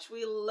Couch.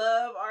 We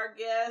love our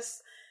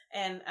guests,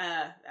 and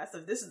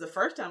this is the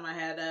first time I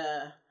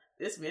had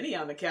this many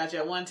on the couch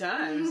at one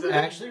time. So.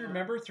 Actually,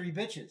 remember 3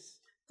 bitches.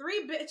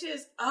 3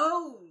 bitches.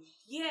 Oh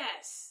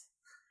yes.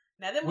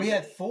 Now then we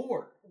had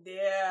 4.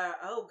 Yeah.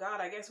 Oh God,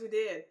 I guess we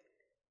did.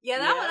 Yeah,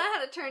 that one I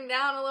had to turn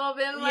down a little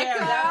bit. That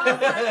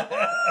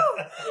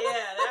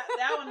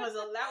one was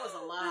a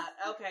lot.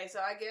 Okay, so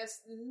I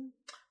guess,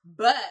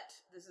 but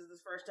this is the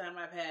first time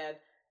I've had,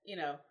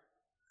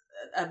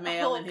 a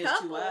male and his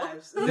couple. 2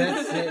 wives.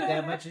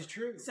 That much is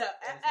true. So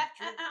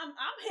I'm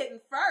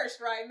hitting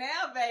first right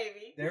now,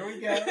 baby. There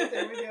we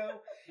go.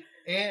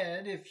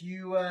 And if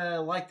you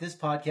like this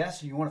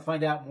podcast and you want to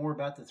find out more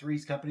about the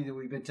Threes Company that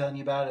we've been telling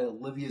you about,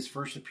 Olivia's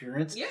first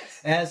appearance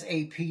as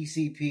a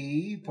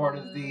PCP, part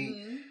of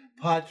the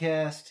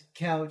podcast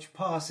Couch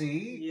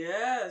Posse.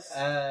 Yes.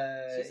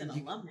 She's an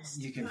alumnus.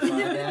 You can find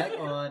that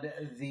on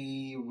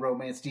the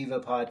Romance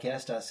Diva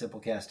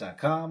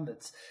podcast.simplecast.com.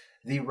 That's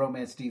the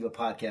Romance Diva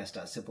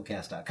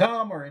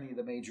podcast.simplecast.com, or any of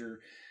the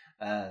major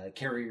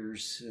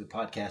carriers,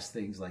 podcast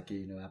things like,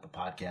 Apple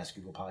Podcasts,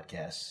 Google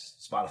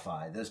Podcasts,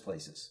 Spotify, those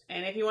places.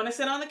 And if you want to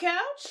sit on the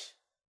couch,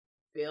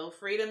 feel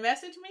free to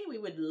message me. We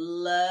would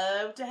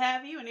love to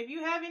have you. And if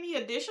you have any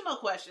additional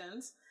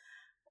questions,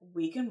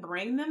 we can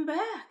bring them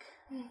back.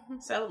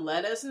 So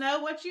let us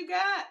know what you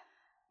got.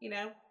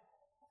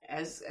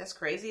 As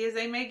crazy as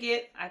they may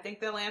get, I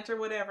think they'll answer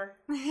whatever.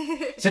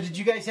 So did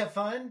you guys have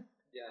fun?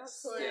 Yes.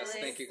 Absolutely. Yes,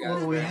 thank you guys.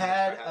 Well, we very much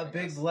had for a having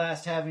big us.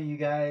 blast having you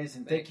guys,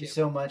 and thank you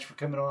so much for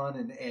coming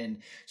on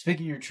and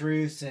speaking your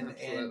truths and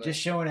just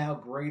showing how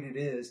great it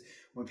is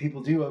when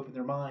people do open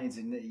their minds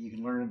and that you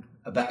can learn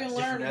about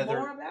different other.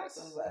 More about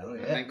somebody. Oh,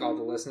 yeah. Thank all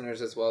the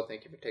listeners as well.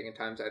 Thank you for taking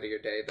time out of your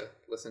day to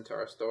listen to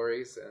our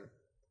stories. And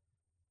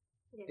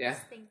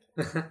Thank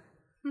you.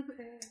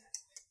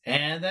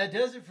 And that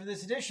does it for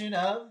this edition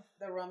of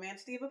The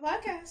Romance Diva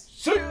Podcast.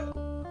 See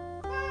ya!